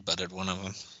he headbutted one of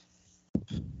them.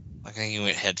 I think he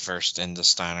went head first into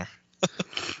Steiner.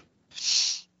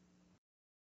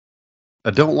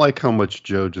 I don't like how much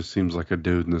Joe just seems like a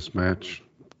dude in this match.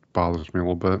 Bothers me a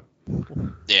little bit.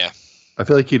 Yeah. I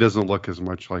feel like he doesn't look as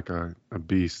much like a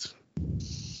beast.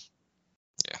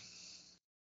 Yeah.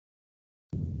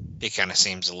 He kind of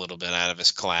seems a little bit out of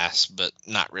his class, but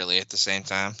not really at the same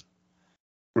time.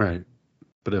 Right.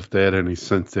 But if they had any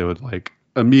sense, they would like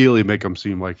immediately make him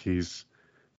seem like he's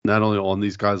not only on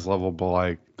these guys' level, but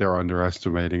like they're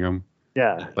underestimating him.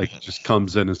 Yeah. Like he just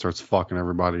comes in and starts fucking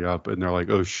everybody up, and they're like,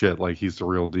 "Oh shit!" Like he's the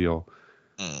real deal.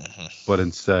 Mm-hmm. But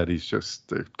instead, they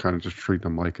kind of just treat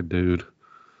him like a dude,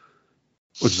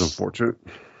 which is unfortunate.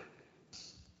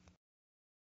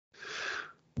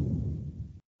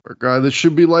 A guy that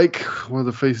should be like one of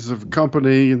the faces of a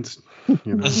company, and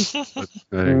you know. But,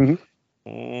 hey.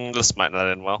 This might not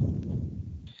end well.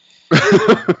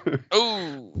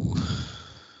 Oh.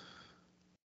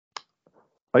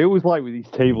 I always like with these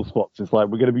table spots, it's like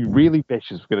we're going to be really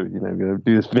vicious. We're going to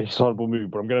do this vicious horrible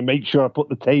move, but I'm going to make sure I put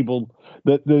the table,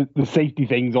 the safety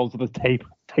things onto the table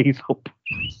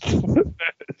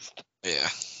first. Yeah.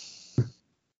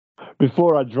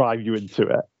 Before I drive you into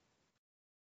it.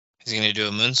 He's gonna do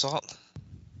a moonsault.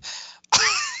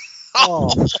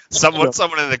 Oh,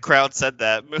 someone in the crowd said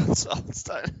that moonsault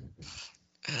style.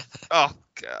 Oh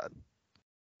God.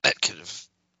 That could have.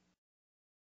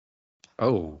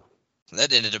 Oh.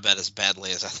 That ended about as badly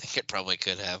as I think it probably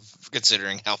could have,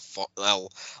 considering how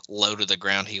low to the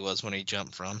ground he was when he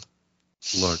jumped from.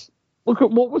 Look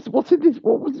at what's in this?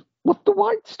 What's the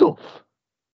white stuff?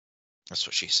 That's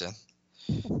what she said.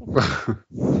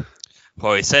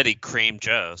 Well, he said he creamed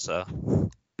Joe, so.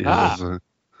 Yeah,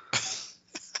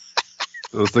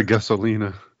 it was the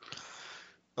gasolina.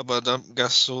 About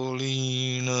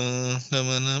gasolina.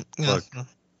 Look.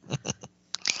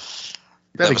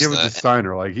 You gotta give it to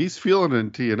Steiner. Like, he's feeling it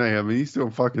in TNA. I mean, he's doing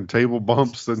fucking table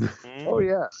bumps and. Oh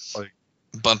yeah. Like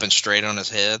bumping straight on his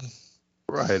head.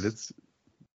 Right. This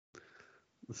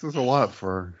is a lot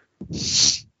for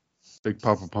Big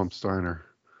Papa Pump Steiner.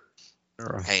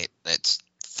 Hey, that's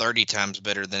 30 times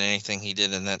better than anything he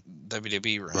did in that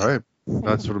WWE run. Right.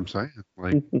 That's what I'm saying.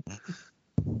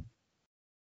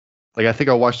 Like I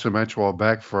think I watched a match a while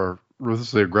back for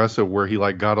Ruthlessly Aggressive where he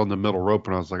got on the middle rope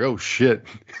and I was like, oh shit.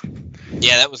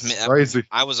 Yeah, that was crazy.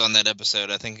 I was on that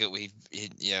episode. I think it was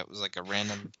like a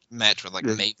random match with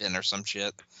Maven or some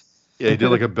shit. Yeah, he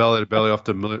did a belly to belly off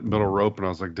the middle rope and I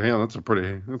was like, damn, that's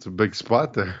a big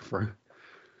spot there for.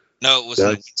 No,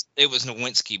 it was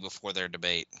Nowinski before their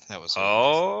debate. That was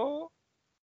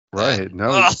right.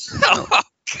 No. Oh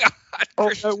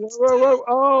Oh, God.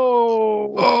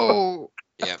 whoa.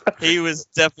 Yeah. He was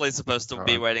definitely supposed to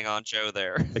be waiting on Joe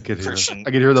there. I could hear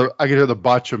the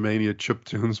Botchamania chip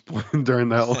tunes playing during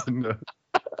that one.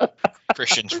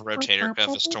 Christian's rotator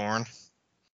cuff is torn.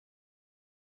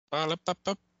 Or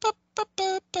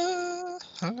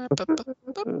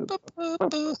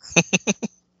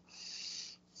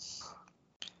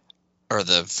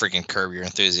the freaking Curb Your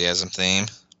Enthusiasm theme.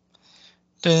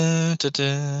 Forgot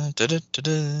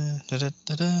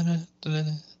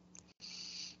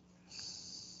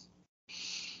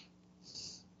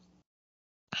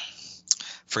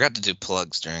to do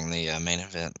plugs during the main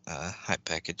event hype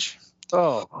package.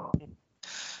 Oh.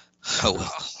 Oh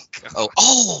well.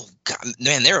 Oh God,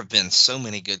 man! There have been so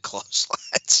many good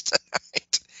clotheslines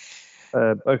tonight.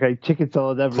 Okay, chicken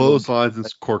salad. Clotheslines and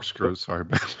corkscrews. Sorry,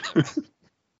 Ben.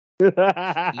 New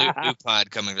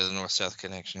pod coming to the North-South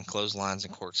Connection. Clotheslines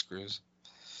and corkscrews.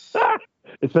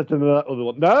 It's better than that other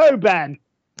one. No, Ben.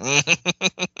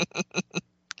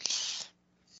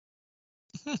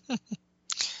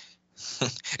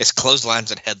 It's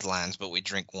clotheslines and headlines, but we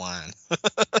drink wine.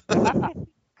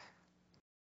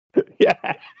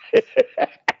 Yeah.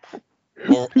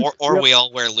 or we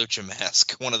all wear lucha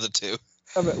mask. One of the two.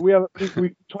 We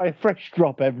try a fresh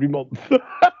drop every month.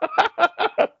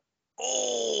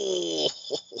 Oh,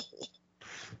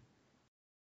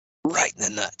 right in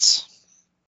the nuts.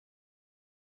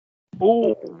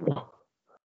 Oh,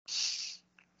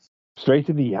 straight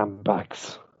in the yam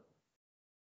backs.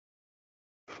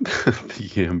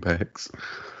 The yam backs.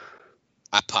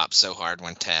 I popped so hard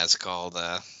when Taz called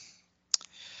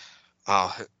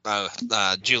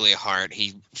Julia Hart.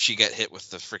 She got hit with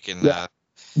the freaking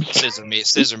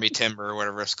scissor me timber or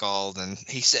whatever it's called, and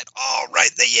he said, "Oh,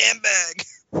 right in the yam bag."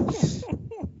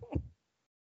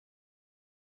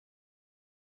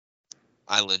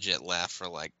 I legit laughed for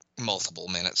multiple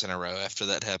minutes in a row after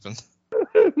that happened.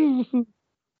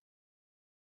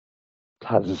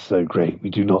 Taz is so great.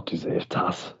 We do not deserve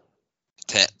Taz.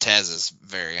 Taz is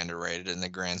very underrated in the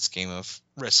grand scheme of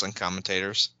wrestling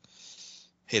commentators.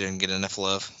 He didn't get enough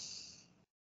love.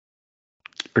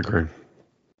 Agreed.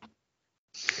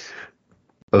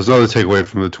 That was another takeaway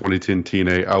from the 2010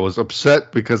 TNA. I was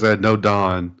upset because I had no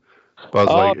Don, but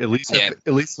I was at least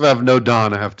if I have no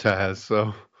Don, I have Taz.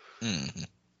 So. Mm-hmm.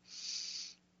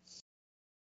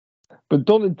 But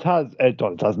Don and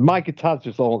Taz, Mike and Taz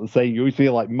just all want to say you always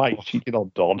feel like Mike cheating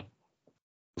on Don.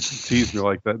 Tease me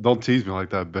like that. Don't tease me like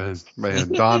that, Ben. Man,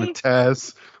 Don and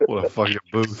Taz, what a fucking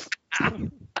booth.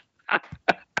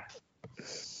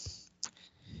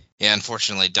 Yeah,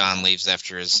 unfortunately, Don leaves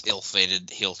after his ill-fated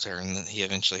heel turn that he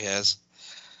eventually has.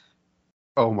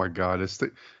 Oh my God, is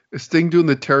Sting doing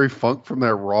the Terry Funk from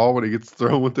that Raw when he gets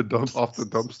thrown with off the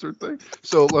dumpster thing?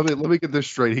 So let me get this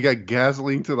straight. He got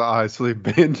gasoline to the eye, so they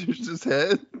bandaged his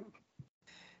head.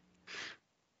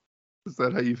 Is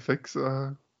that how you fix?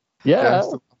 Yeah.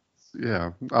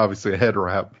 Yeah, obviously a head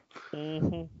wrap.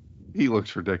 Mm-hmm. He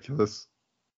looks ridiculous.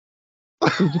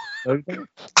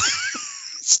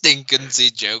 Sting couldn't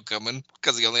see Joe coming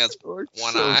because he only has one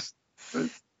eye.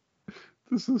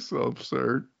 This is so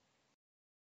absurd.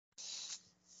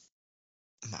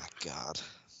 My God.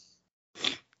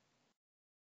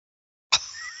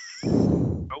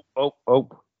 Oh.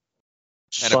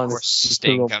 And of course,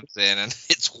 Sting comes in and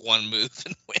hits one move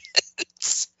and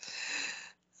wins.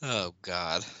 Oh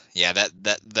God, yeah,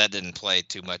 that didn't play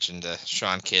too much into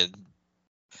Sean Kidd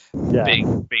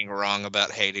being wrong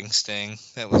about hating Sting.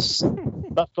 That's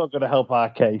not going to help our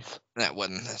case. That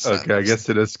wasn't. Okay, I guess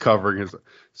it is covering his.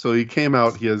 So he came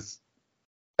out. He has,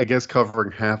 I guess,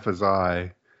 covering half his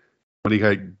eye, but he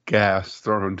had gas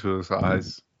thrown into his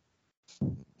eyes.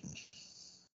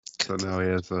 So now he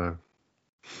has a.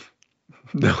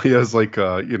 Now he has like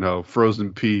a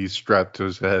frozen peas strapped to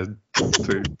his head.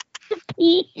 Another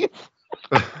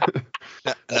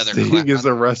Sting is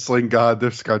a wrestling god.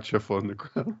 There's Scott Schiffel in the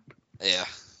ground. Yeah.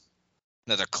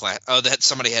 Another class. Oh, that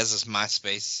somebody has this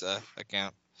MySpace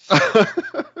account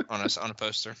on a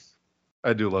poster.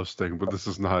 I do love Sting, but this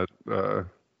is not. That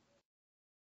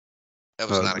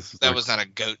was not a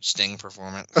goat Sting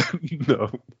performance. No.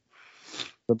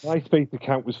 The MySpace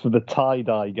account was for the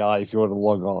tie-dye guy. If you want to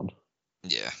log on.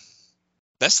 Yeah,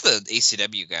 that's the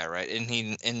ACW guy, right? Isn't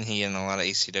he in a lot of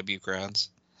ACW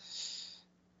crowds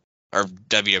or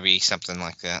WWE, something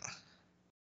like that?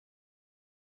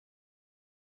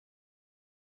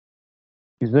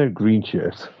 He's no green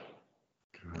shirt.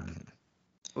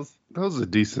 That was a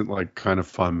decent, like, kind of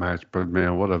fun match, but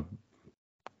man, what a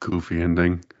goofy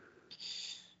ending.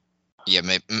 Yeah,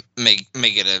 make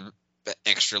it a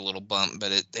extra little bump,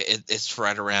 but it's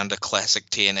right around a classic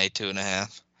TNA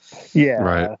 2.5. Yeah,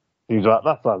 right.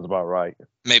 That sounds about right.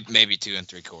 Maybe 2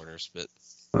 3/4, but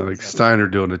like Steiner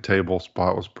doing a table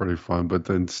spot was pretty fun, but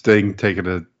then Sting taking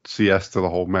a siesta the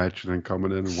whole match and then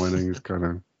coming in and winning is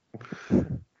kind of.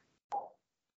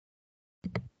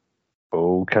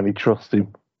 Oh, can he trust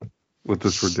him with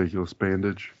this ridiculous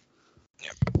bandage?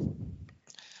 Yep.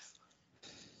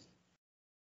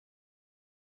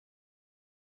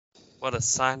 What a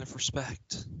sign of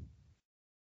respect.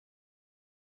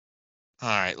 All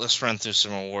right, let's run through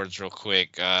some awards real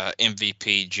quick.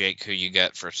 MVP, Jake, who you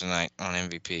got for tonight on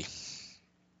MVP?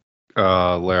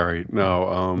 Larry. No.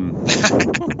 I mean,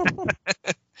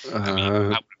 I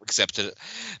would have accepted it.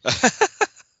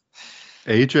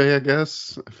 AJ, I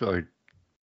guess. I feel like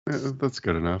that's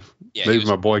good enough. Yeah, maybe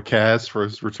my boy Kaz for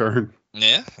his return.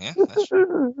 Yeah, that's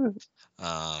true.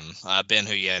 Ben,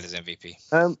 who you had as MVP?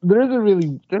 There isn't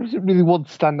really one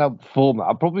standout performer.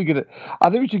 I think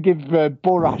we should give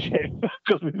Borash him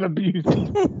because we've abused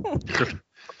him.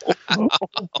 Oh,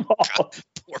 God.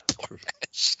 Poor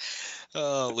Borash.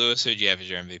 Oh, Lewis, who'd you have as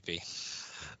your MVP?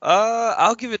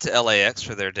 I'll give it to LAX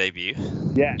for their debut.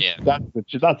 Yeah.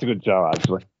 That's a good job,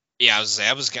 actually. Yeah, I was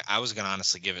gonna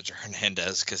honestly give it to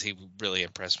Hernandez because he really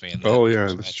impressed me. Oh yeah,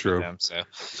 that's true. Them, so.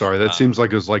 Sorry, that seems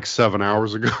like it was like 7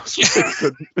 hours ago.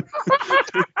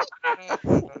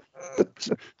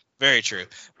 Very true.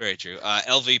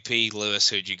 LVP, Lewis,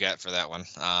 who'd you got for that one?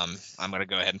 I'm gonna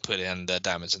go ahead and put in the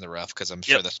Diamonds in the Rough because I'm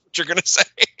sure that's what you're gonna say.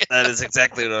 That is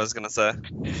exactly what I was gonna say.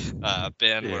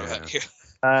 Ben, what about you?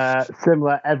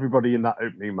 Similar, everybody in that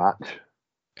opening match.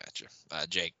 Gotcha.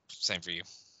 Jake, same for you.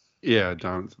 Yeah,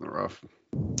 Diamonds in the Rough.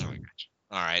 Oh, gotcha.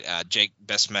 All right, Jake,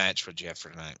 best match. What'd you have for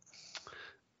tonight?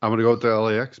 I'm gonna go with the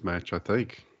LAX match, I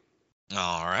think.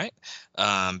 All right,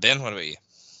 Ben, what about you?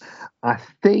 I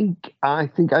think I'll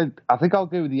go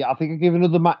with the. I think I give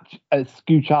another match a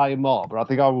scooch higher more, but I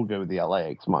think I will go with the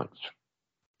LAX match.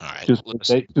 All right, just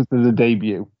as a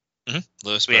debut. Mm-hmm.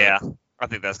 Lewis, yeah, I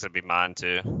think that's gonna be mine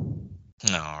too.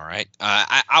 All right,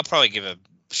 I'll probably give a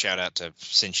shout out to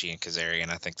Cincy and Kazarian.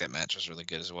 I think that match was really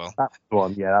good as well. That's the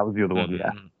one. Yeah, that was the other one.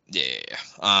 Yeah.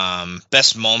 Yeah.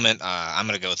 Best moment. I'm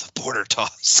gonna go with the border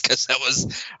toss because that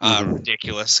was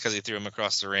ridiculous because he threw him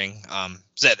across the ring.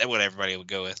 Is that what everybody would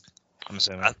go with? I'm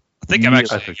assuming. I think I'm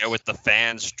actually going to go with the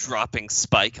fans dropping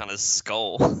Spike on his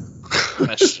skull.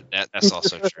 That's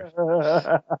also true.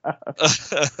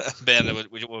 Ben,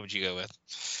 what would you go with?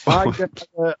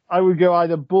 I would go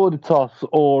either border toss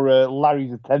or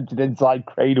Larry's attempted inside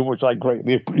cradle, which I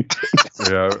greatly appreciate.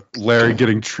 Yeah, Larry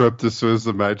getting tripped as soon as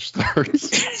the match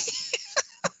starts.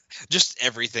 Just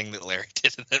everything that Larry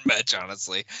did in that match,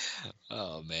 honestly.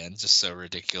 Oh man, just so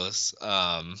ridiculous.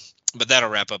 But that'll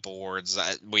wrap up awards.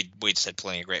 We just had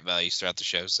plenty of great values throughout the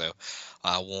show, so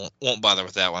I won't bother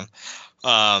with that one.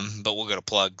 But we'll go to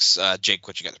plugs. Jake,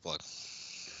 what you got to plug?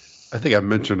 I think I've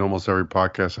mentioned almost every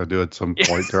podcast I do at some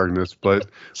point during this, but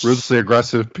Ruthlessly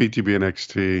Aggressive, PTB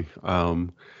NXT.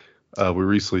 We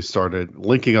recently started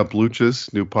linking up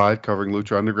Lucha's new pod covering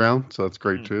Lucha Underground, so that's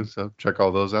great too. So check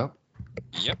all those out.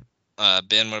 Yep.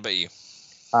 Ben, what about you?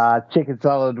 Chicken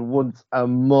salad once a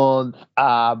month.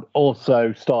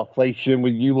 Also Starflation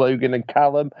with you, Logan and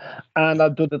Callum. And I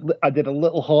did a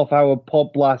little half-hour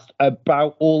pod blast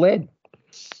about All In.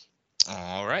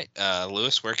 All right.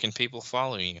 Lewis, where can people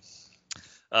follow you?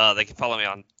 They can follow me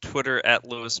on Twitter at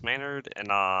Lewis Maynard and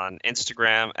on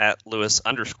Instagram at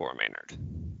Lewis_Maynard.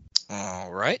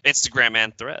 All right. Instagram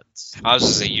and Threads. I was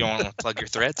just saying, you don't want to plug your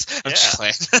Threads? I'm just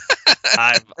playing.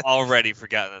 I've already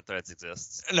forgotten that Threads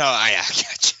exists. No, I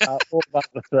got you. All about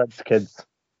the Threads, kids.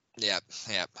 Yep.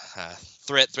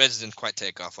 Threads didn't quite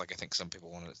take off like I think some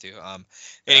people wanted it to.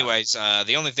 Anyways,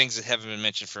 the only things that haven't been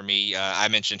mentioned for me, I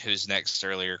mentioned Who's Next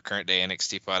earlier, current day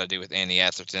NXT pod I do with Andy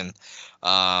Atherton.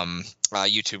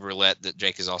 YouTube Roulette that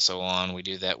Jake is also on. We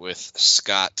do that with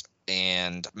Scott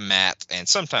and Matt and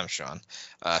sometimes Sean.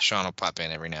 Sean will pop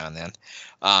in every now and then.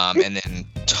 And then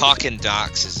Talkin'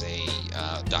 Docs is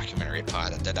a documentary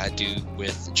pod that I do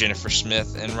with Jennifer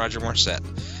Smith and Roger Morissette.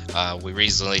 We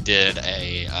recently did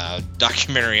a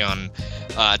documentary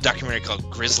called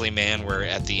Grizzly Man, where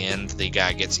at the end the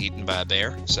guy gets eaten by a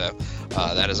bear. So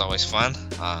that is always fun.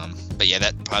 But yeah,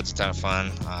 that pod's a ton of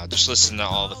fun. Just listen to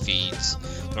all the feeds,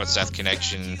 North-South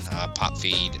Connection, Pop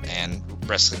Feed, and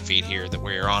Wrestling Feed here that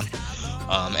we're on.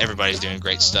 Everybody's doing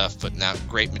great stuff, putting out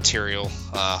great material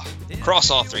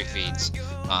across all three feeds.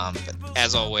 But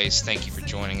as always, thank you for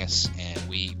joining us, and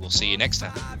we will see you next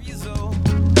time.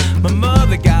 My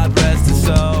mother, God rest her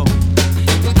soul.